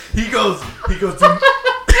time. He goes. Dude,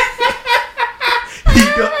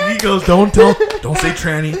 he goes. Don't say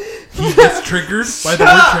tranny. He gets triggered by the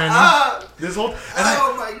word tranny. This whole.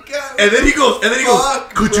 Oh my god. And then he goes.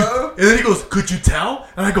 Fuck, Could you? bro. And then he goes. Could you tell?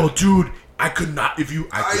 And I go, dude. I could not. If you.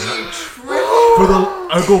 I Are could you not. tripping?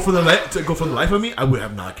 For the life of me, I would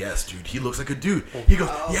have not guessed, dude. He looks like a dude. He goes,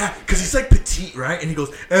 yeah, because he's like petite, right? And he goes,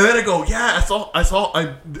 and then I go, yeah, I told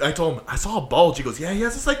him I saw a bulge. He goes, yeah, he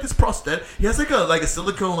has this prosthetic. He has like a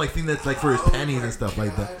silicone thing that's like for his panties and stuff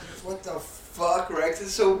like that. What the fuck, Rex?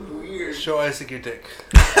 It's so weird. Show Isaac your dick.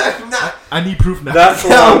 I need proof now. That's a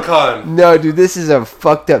long con. No, dude, this is a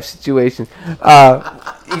fucked up situation. You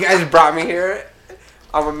guys brought me here.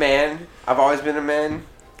 I'm a man. I've always been a man.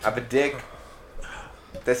 I have a dick.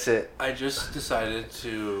 That's it. I just decided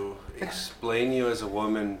to explain you as a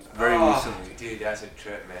woman very recently. Dude, that's a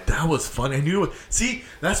trip, man. That was funny. I knew it. See,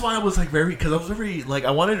 that's why I was like because I was very like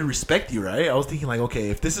I wanted to respect you, right? I was thinking like,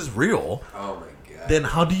 okay, if this is real, Oh my god. then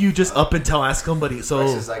how do you just up and ask somebody? So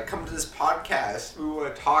Rex is like, come to this podcast. We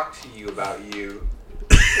want to talk to you about you.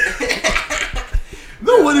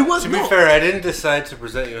 no, what it was. To be fair, I didn't decide to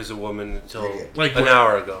present you as a woman until Like an what?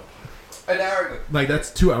 hour ago. An hour ago. Like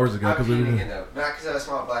that's 2 hours ago. I'm Because we peeing were again, though. Not because I have a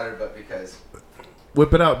small bladder, but because...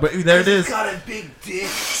 whip it out. But there it is. He's got a big dick,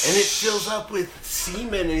 and it fills up with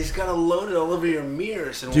semen, and he's got to load it all over your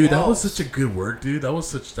mirrors and Dude, that was walls. such a good work, dude. That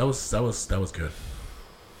was good.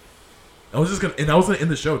 I was just gonna end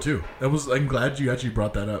the show too. I'm glad you actually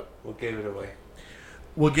brought that up. What gave it away?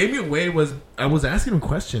 What gave me away was I was asking him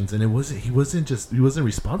questions and he wasn't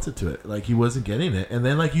responsive to it. Like he wasn't getting it. And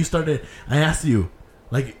then like I asked you,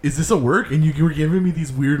 like, is this a work? And you were giving me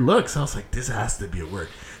these weird looks. I was like, this has to be a work.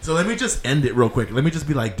 So let me just end it real quick. Let me just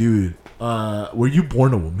be like, dude, were you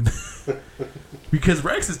born a woman? Because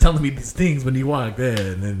Rex is telling me these things when he walked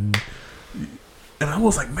in, and I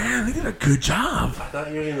was like, man, they did a good job. I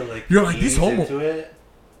thought you were gonna You're like, ease this homo- into it.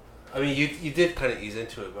 I mean, you did kind of ease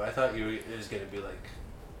into it, but I thought it was gonna be like.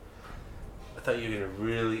 I thought you were gonna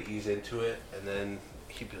really ease into it, and then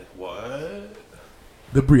he'd be like, "What?"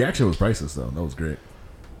 The reaction was priceless, though. That was great.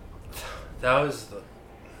 That was the.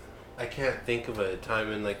 I can't think of a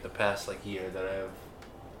time in like the past like year that I've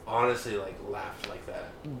honestly like laughed like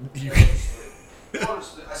that.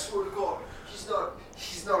 Honestly, I swear to God,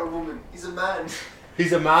 he's not a woman. He's a man.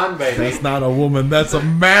 He's a man, baby. That's not a woman. That's a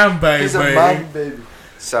man, baby. He's a man, baby.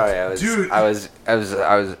 Sorry, Dude. I was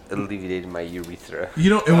alleviating my urethra. You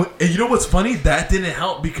know, and you know what's funny? That didn't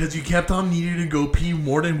help because you kept on needing to go pee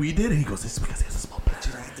more than we did. And he goes, "This is because he has a small bladder."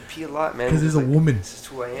 Dude, I have to pee a lot, man. Because he's a woman. This is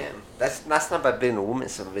who I am. That's not about being a woman.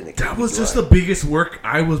 It's about being a That was just the biggest work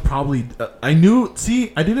I was probably. I knew.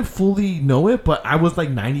 See, I didn't fully know it, but I was like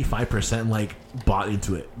 95% like bought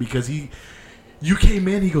into it because you came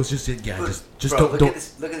in. He goes, just bro,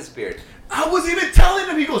 don't. Look at this beard. I was even telling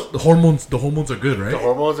him. He goes, the hormones are good, right? The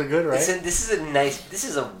hormones are good, right? This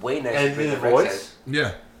is a way nicer And beard the than Rex voice. has.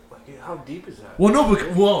 Yeah. Like, how deep is that? Well,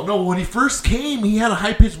 no. When he first came, he had a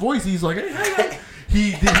high pitched voice. He's like, hey.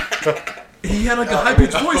 He had like a high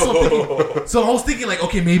pitched voice. So I was thinking like,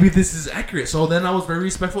 okay, maybe this is accurate. So then I was very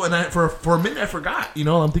respectful, and for a minute I forgot. You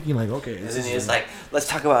know, I'm thinking like, okay. And then he was like, let's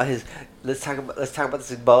talk about this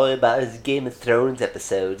boy about his Game of Thrones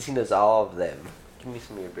episodes. He knows all of them. Give me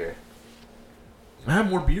some of your beer. I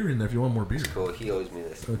have more beer in there if you want more beer. Cool. He owes me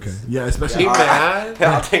this. Okay. Yeah, especially. Are you mad?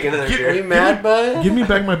 I'll take another Are beer. you mad, bud? Give me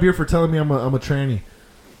back my beer for telling me I'm a tranny.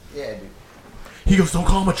 Yeah, dude. He goes, don't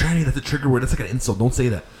call him a tranny. That's a trigger word. That's like an insult. Don't say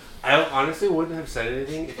that. I honestly wouldn't have said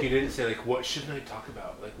anything if you didn't say like, what shouldn't I talk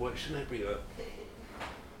about? Like, what shouldn't I bring up?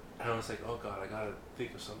 And I was like, oh god, I gotta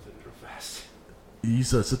think of something real fast. You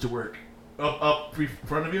said such a work. Up in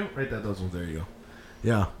front of you? Right there, those ones. There you go.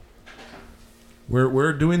 Yeah.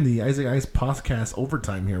 We're doing the Isaac Ice podcast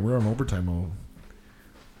overtime here. We're on overtime mode.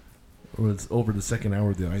 It's over the second hour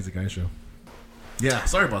of the Isaac Ice show. Yeah,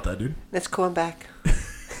 sorry about that, dude. Let's go on back.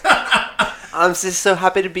 I'm just so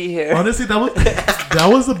happy to be here. Honestly, that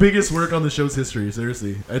was the biggest work on the show's history.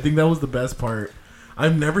 Seriously, I think that was the best part.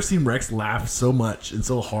 I've never seen Rex laugh so much and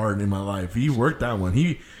so hard in my life. He worked that one.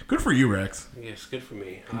 Good for you, Rex. Yes, good for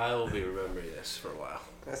me. I will be remembering this for a while.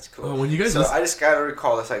 That's cool. Oh, when you guys I just gotta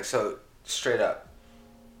recall this, like, so straight up.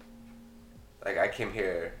 Like, I came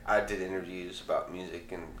here, I did interviews about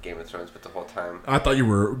music and Game of Thrones, but the whole time... I thought you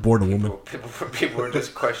were born a woman. People were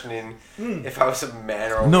just questioning if I was a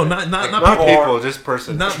man or a No, woman. not people, just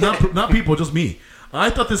person. Not people, just me. I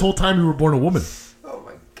thought this whole time you were born a woman. Oh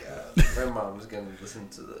my god. My mom's gonna listen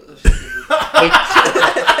to this.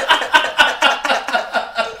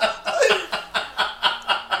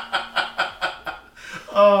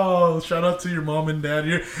 Oh, shout out to your mom and dad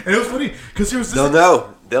here. And it was funny because there was this.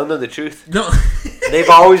 They'll know the truth. No, they've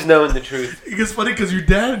always known the truth. It's funny because your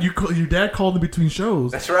dad called in between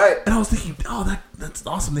shows. That's right. And I was thinking, oh, that's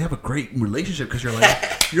awesome. They have a great relationship because you're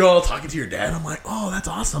like, you're all talking to your dad. I'm like, oh, that's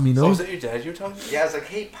awesome. You know? So was that your dad you were talking to? Yeah, I was like,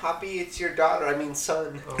 hey, Poppy, it's your daughter. I mean,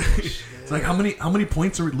 son. Oh, shit. It's like how many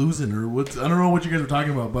points are we losing or what? I don't know what you guys were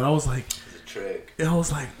talking about, but I was like, It's a trick. I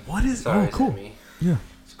was like, what is? Sorry, oh, cool. Sammy. Yeah.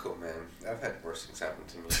 It's cool, man. I've had worse things happen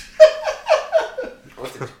to me.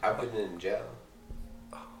 I've been in jail.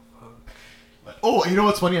 Oh, you know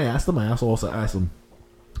what's funny? I also asked him.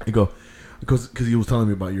 I go, because he was telling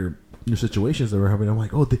me about your situations that were happening. I'm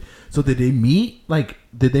like, oh, so did they meet? Like,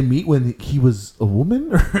 did they meet when he was a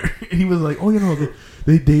woman? And he was like, oh, you know,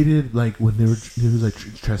 they dated like when he was like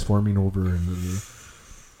transforming over and.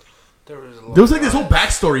 There was like this whole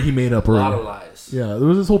backstory he made up. A lot of lies. Yeah, there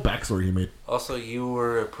was this whole backstory he made. Also, you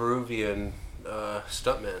were a Peruvian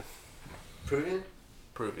stuntman. Peruvian?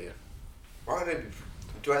 Why did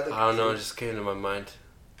I don't know, it just came to my mind.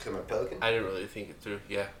 Am I a pelican? I didn't really think it through.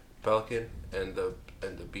 Yeah, pelican and the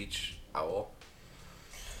beach owl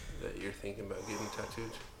that you're thinking about getting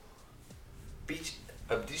tattooed. Beach?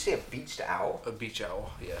 Did you say a beached owl? A beach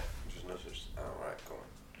owl, yeah. There's no such. Oh, right, go on.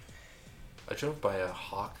 I drove by a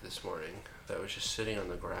hawk this morning that was just sitting on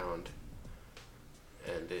the ground,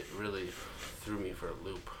 and it really threw me for a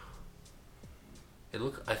loop.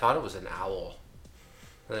 I thought it was an owl.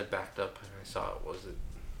 And I backed up and I saw it wasn't.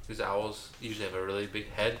 Because owls usually have a really big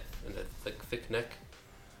head and a thick neck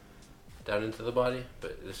down into the body,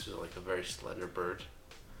 but this is like a very slender bird.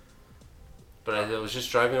 But I was just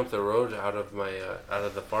driving up the road out of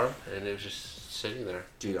the farm, and it was just sitting there,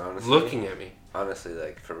 dude. Honestly, looking at me. Honestly,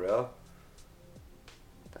 like for real,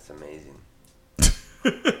 that's amazing.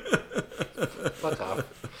 Fuck off.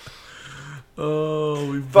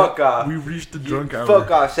 Oh, fuck off. We reached the drunk hour.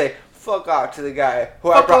 Fuck off. Say fuck off to the guy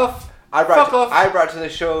who I brought to the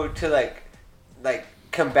show to like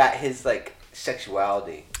combat his like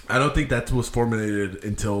sexuality. I don't think that was formulated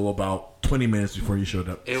until about 20 minutes before you showed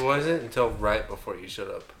up. It wasn't until right before you showed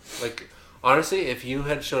up. Like, honestly, if you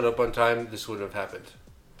had showed up on time, this wouldn't have happened.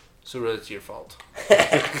 So really, it's your fault.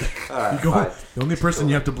 Alright, the only person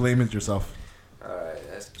you have to blame is yourself. Alright,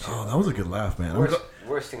 that's true. Oh, that was a good laugh, man.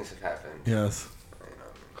 Worse things have happened. Yes.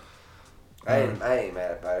 I ain't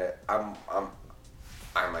mad about it. I'm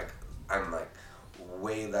like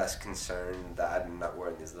way less concerned that I'm not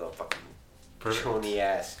wearing these little fucking chony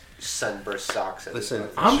ass sunburst socks. Listen,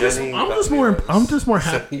 I'm just more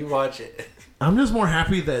happy. You watch it. I'm just more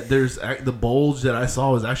happy that there's the bulge that I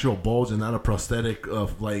saw was actual bulge and not a prosthetic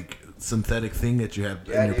of like synthetic thing that you had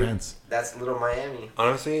in your pants. That's Little Miami.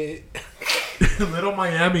 Honestly, Little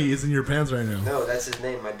Miami is in your pants right now. No, that's his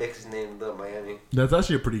name. My dick is named Little Miami. That's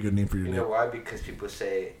actually a pretty good name for your name. You know why? Because people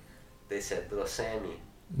say, they said Little Sammy.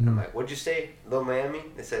 I'm like, what'd you say? Little Miami?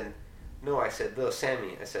 They said, no, I said Little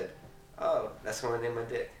Sammy. I said, oh, that's what I named my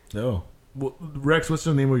dick. Oh. Well, Rex, what's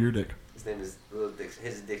the name of your dick? His name is Little Dick.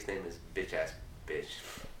 His dick's name is Bitch Ass Bitch.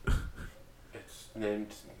 It's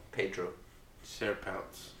named Pedro. Sir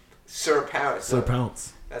Pounce. Sir Pounce. Sir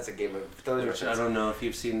Pounce. That's a Game of Thrones. I don't know if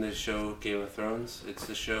you've seen the show Game of Thrones. It's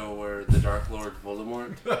the show where the Dark Lord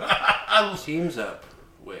Voldemort teams up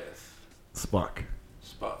with Spock,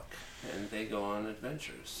 and they go on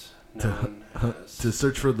adventures known as to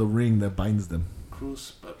search for the ring that binds them.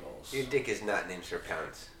 Crucibles. Your dick is not named Sir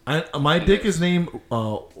Pounce. My dick is named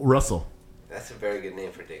Russell. That's a very good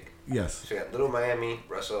name for dick. Yes. So you got Little Miami,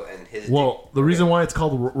 Russell, and his. Well, dick. the reason why it's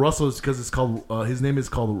called Russell is because it's called his name is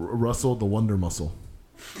called Russell the Wonder Muscle.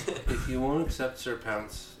 If you won't accept Sir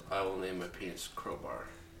Pounce, I will name my penis Crowbar.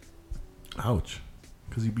 Ouch.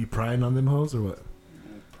 Because you be prying on them hoes or what?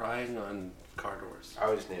 prying on car doors. I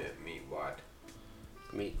would just name it Meat Wad.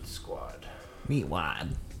 Meat Squad. Meat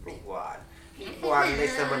wad. Meat Wad. Meat Wad and make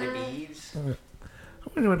some on the beeves. I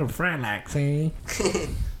wonder what a friend likes, eh?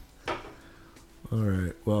 All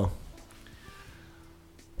right. Well.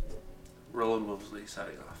 Roland Wolseley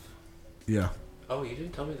signing off. Yeah. Oh, you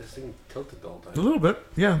didn't tell me this thing tilted all the A time. little bit.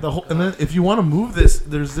 Yeah. The whole. And then if you want to move this,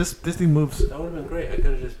 there's this. This thing moves. That would have been great. I could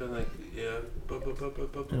have just been like, yeah.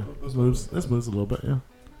 This moves. This moves a little bit. Yeah.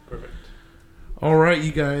 Perfect. All right,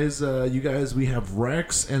 you guys. We have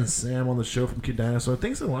Rex and Sam on the show from Kid Dinosaur.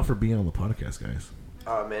 Thanks a lot for being on the podcast, guys.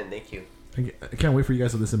 Oh man, thank you. I can't wait for you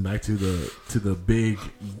guys to listen back to the big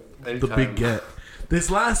get.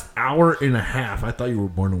 This last hour and a half, I thought you were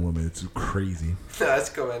born a woman. It's crazy. No, that's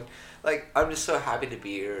cool, man. Like, I'm just so happy to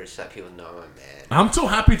be here so that people know I'm a man. I'm so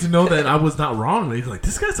happy to know that I was not wrong. Like,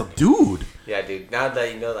 this guy's a dude. Yeah, dude. Now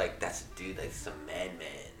that you know, like, that's a dude. Like, some man.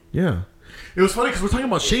 Yeah. It was funny because we're talking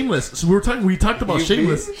about Shameless. So we talked about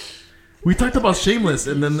Shameless. We talked about Shameless,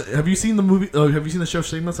 and then have you seen the movie? Have you seen the show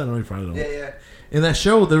Shameless? I don't know if you probably don't. Yeah. In that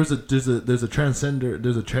show, there's a transgender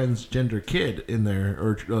kid in there,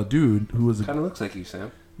 or a dude who was Kind of looks like you,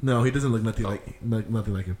 Sam. No, he doesn't look nothing like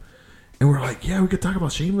him. And we're like, yeah, we could talk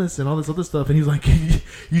about Shameless and all this other stuff. And he's like,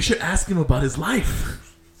 you should ask him about his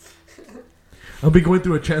life. I've been going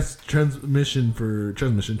through a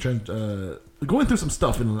going through some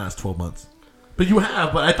stuff in the last 12 months. But you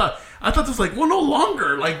have. But I thought this was like, well, no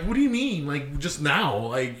longer. Like, what do you mean? Like, just now?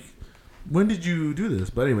 Like, when did you do this?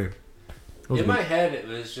 But anyway. In my head, it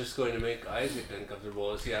was just going to make Isaac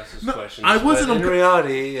uncomfortable as he asked his questions. I wasn't. But in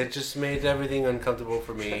reality, it just made everything uncomfortable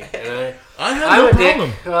for me, and I had no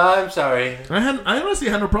problem. I'm sorry. I honestly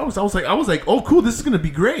had no problems. I was like, oh, cool. This is gonna be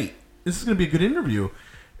great. This is gonna be a good interview.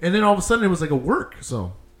 And then all of a sudden, it was like a work.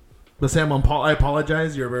 So, but Sam, I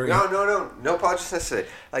apologize. You're very no apologies necessary.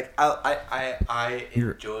 Like I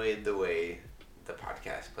enjoyed the way the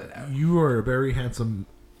podcast played out. You are a very handsome,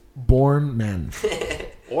 born man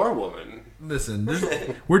or woman. Listen,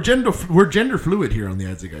 we're gender fluid here on the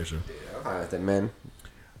Isaac Guy Show. All right, then, man.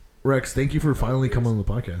 Rex, thank you for finally coming on the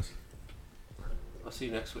podcast. I'll see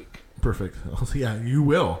you next week. Perfect. Yeah, you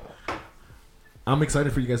will. I'm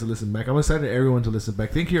excited for you guys to listen back. I'm excited for everyone to listen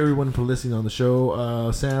back. Thank you, everyone, for listening on the show.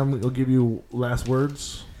 Sam, I'll give you last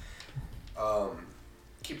words.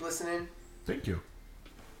 Keep listening. Thank you.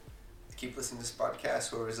 Keep listening to this podcast.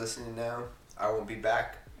 Whoever's listening now, I won't be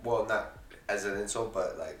back. Well, not as an insult,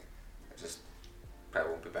 but like, I just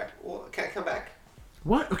probably won't be back. Well, can I come back?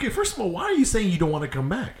 What? Okay, first of all, why are you saying you don't want to come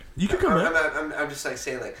back? You can come back. I'm just like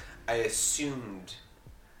saying, like, I assumed.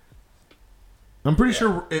 I'm pretty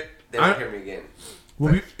sure they won't hear me again.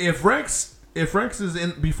 Well, if Rex is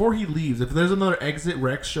in before he leaves, if there's another exit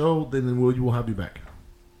Rex show, then we'll have you back.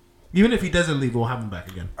 Even if he doesn't leave, we'll have him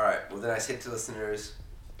back again. All right. Well, then I say to listeners,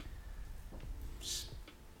 just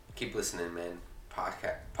keep listening, man.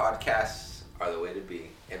 Podcasts are the way to be,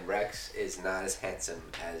 and Rex is not as handsome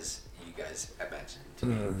as you guys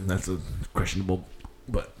imagine. That's a questionable,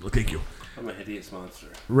 but thank you. I'm a hideous monster.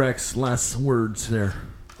 Rex, last words there.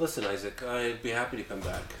 Listen, Isaac, I'd be happy to come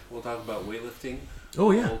back. We'll talk about weightlifting.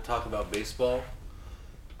 Oh, yeah. We'll talk about baseball.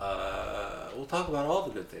 We'll talk about all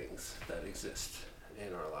the good things that exist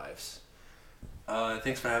in our lives.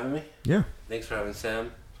 Thanks for having me. Yeah. Thanks for having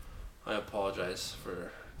Sam. I apologize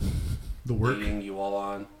for the work leading you all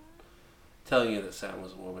on, telling you that Sam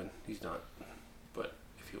was a woman. He's not, but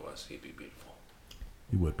if he was, he'd be beautiful.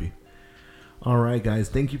 He would be. All right, guys.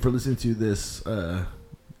 Thank you for listening to this.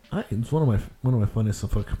 It's one of my funnest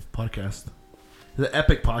podcasts. It's an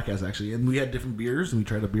epic podcast, actually. And we had different beers, and we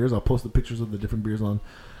tried the beers. I'll post the pictures of the different beers on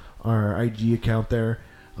our IG account there.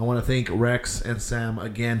 I want to thank Rex and Sam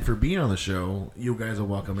again for being on the show. You guys are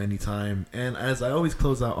welcome anytime. And as I always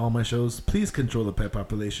close out all my shows, please control the pet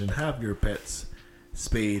population. Have your pets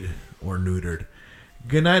spayed or neutered.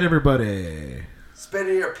 Good night, everybody.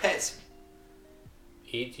 Spare your pets.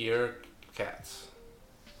 Eat your cats.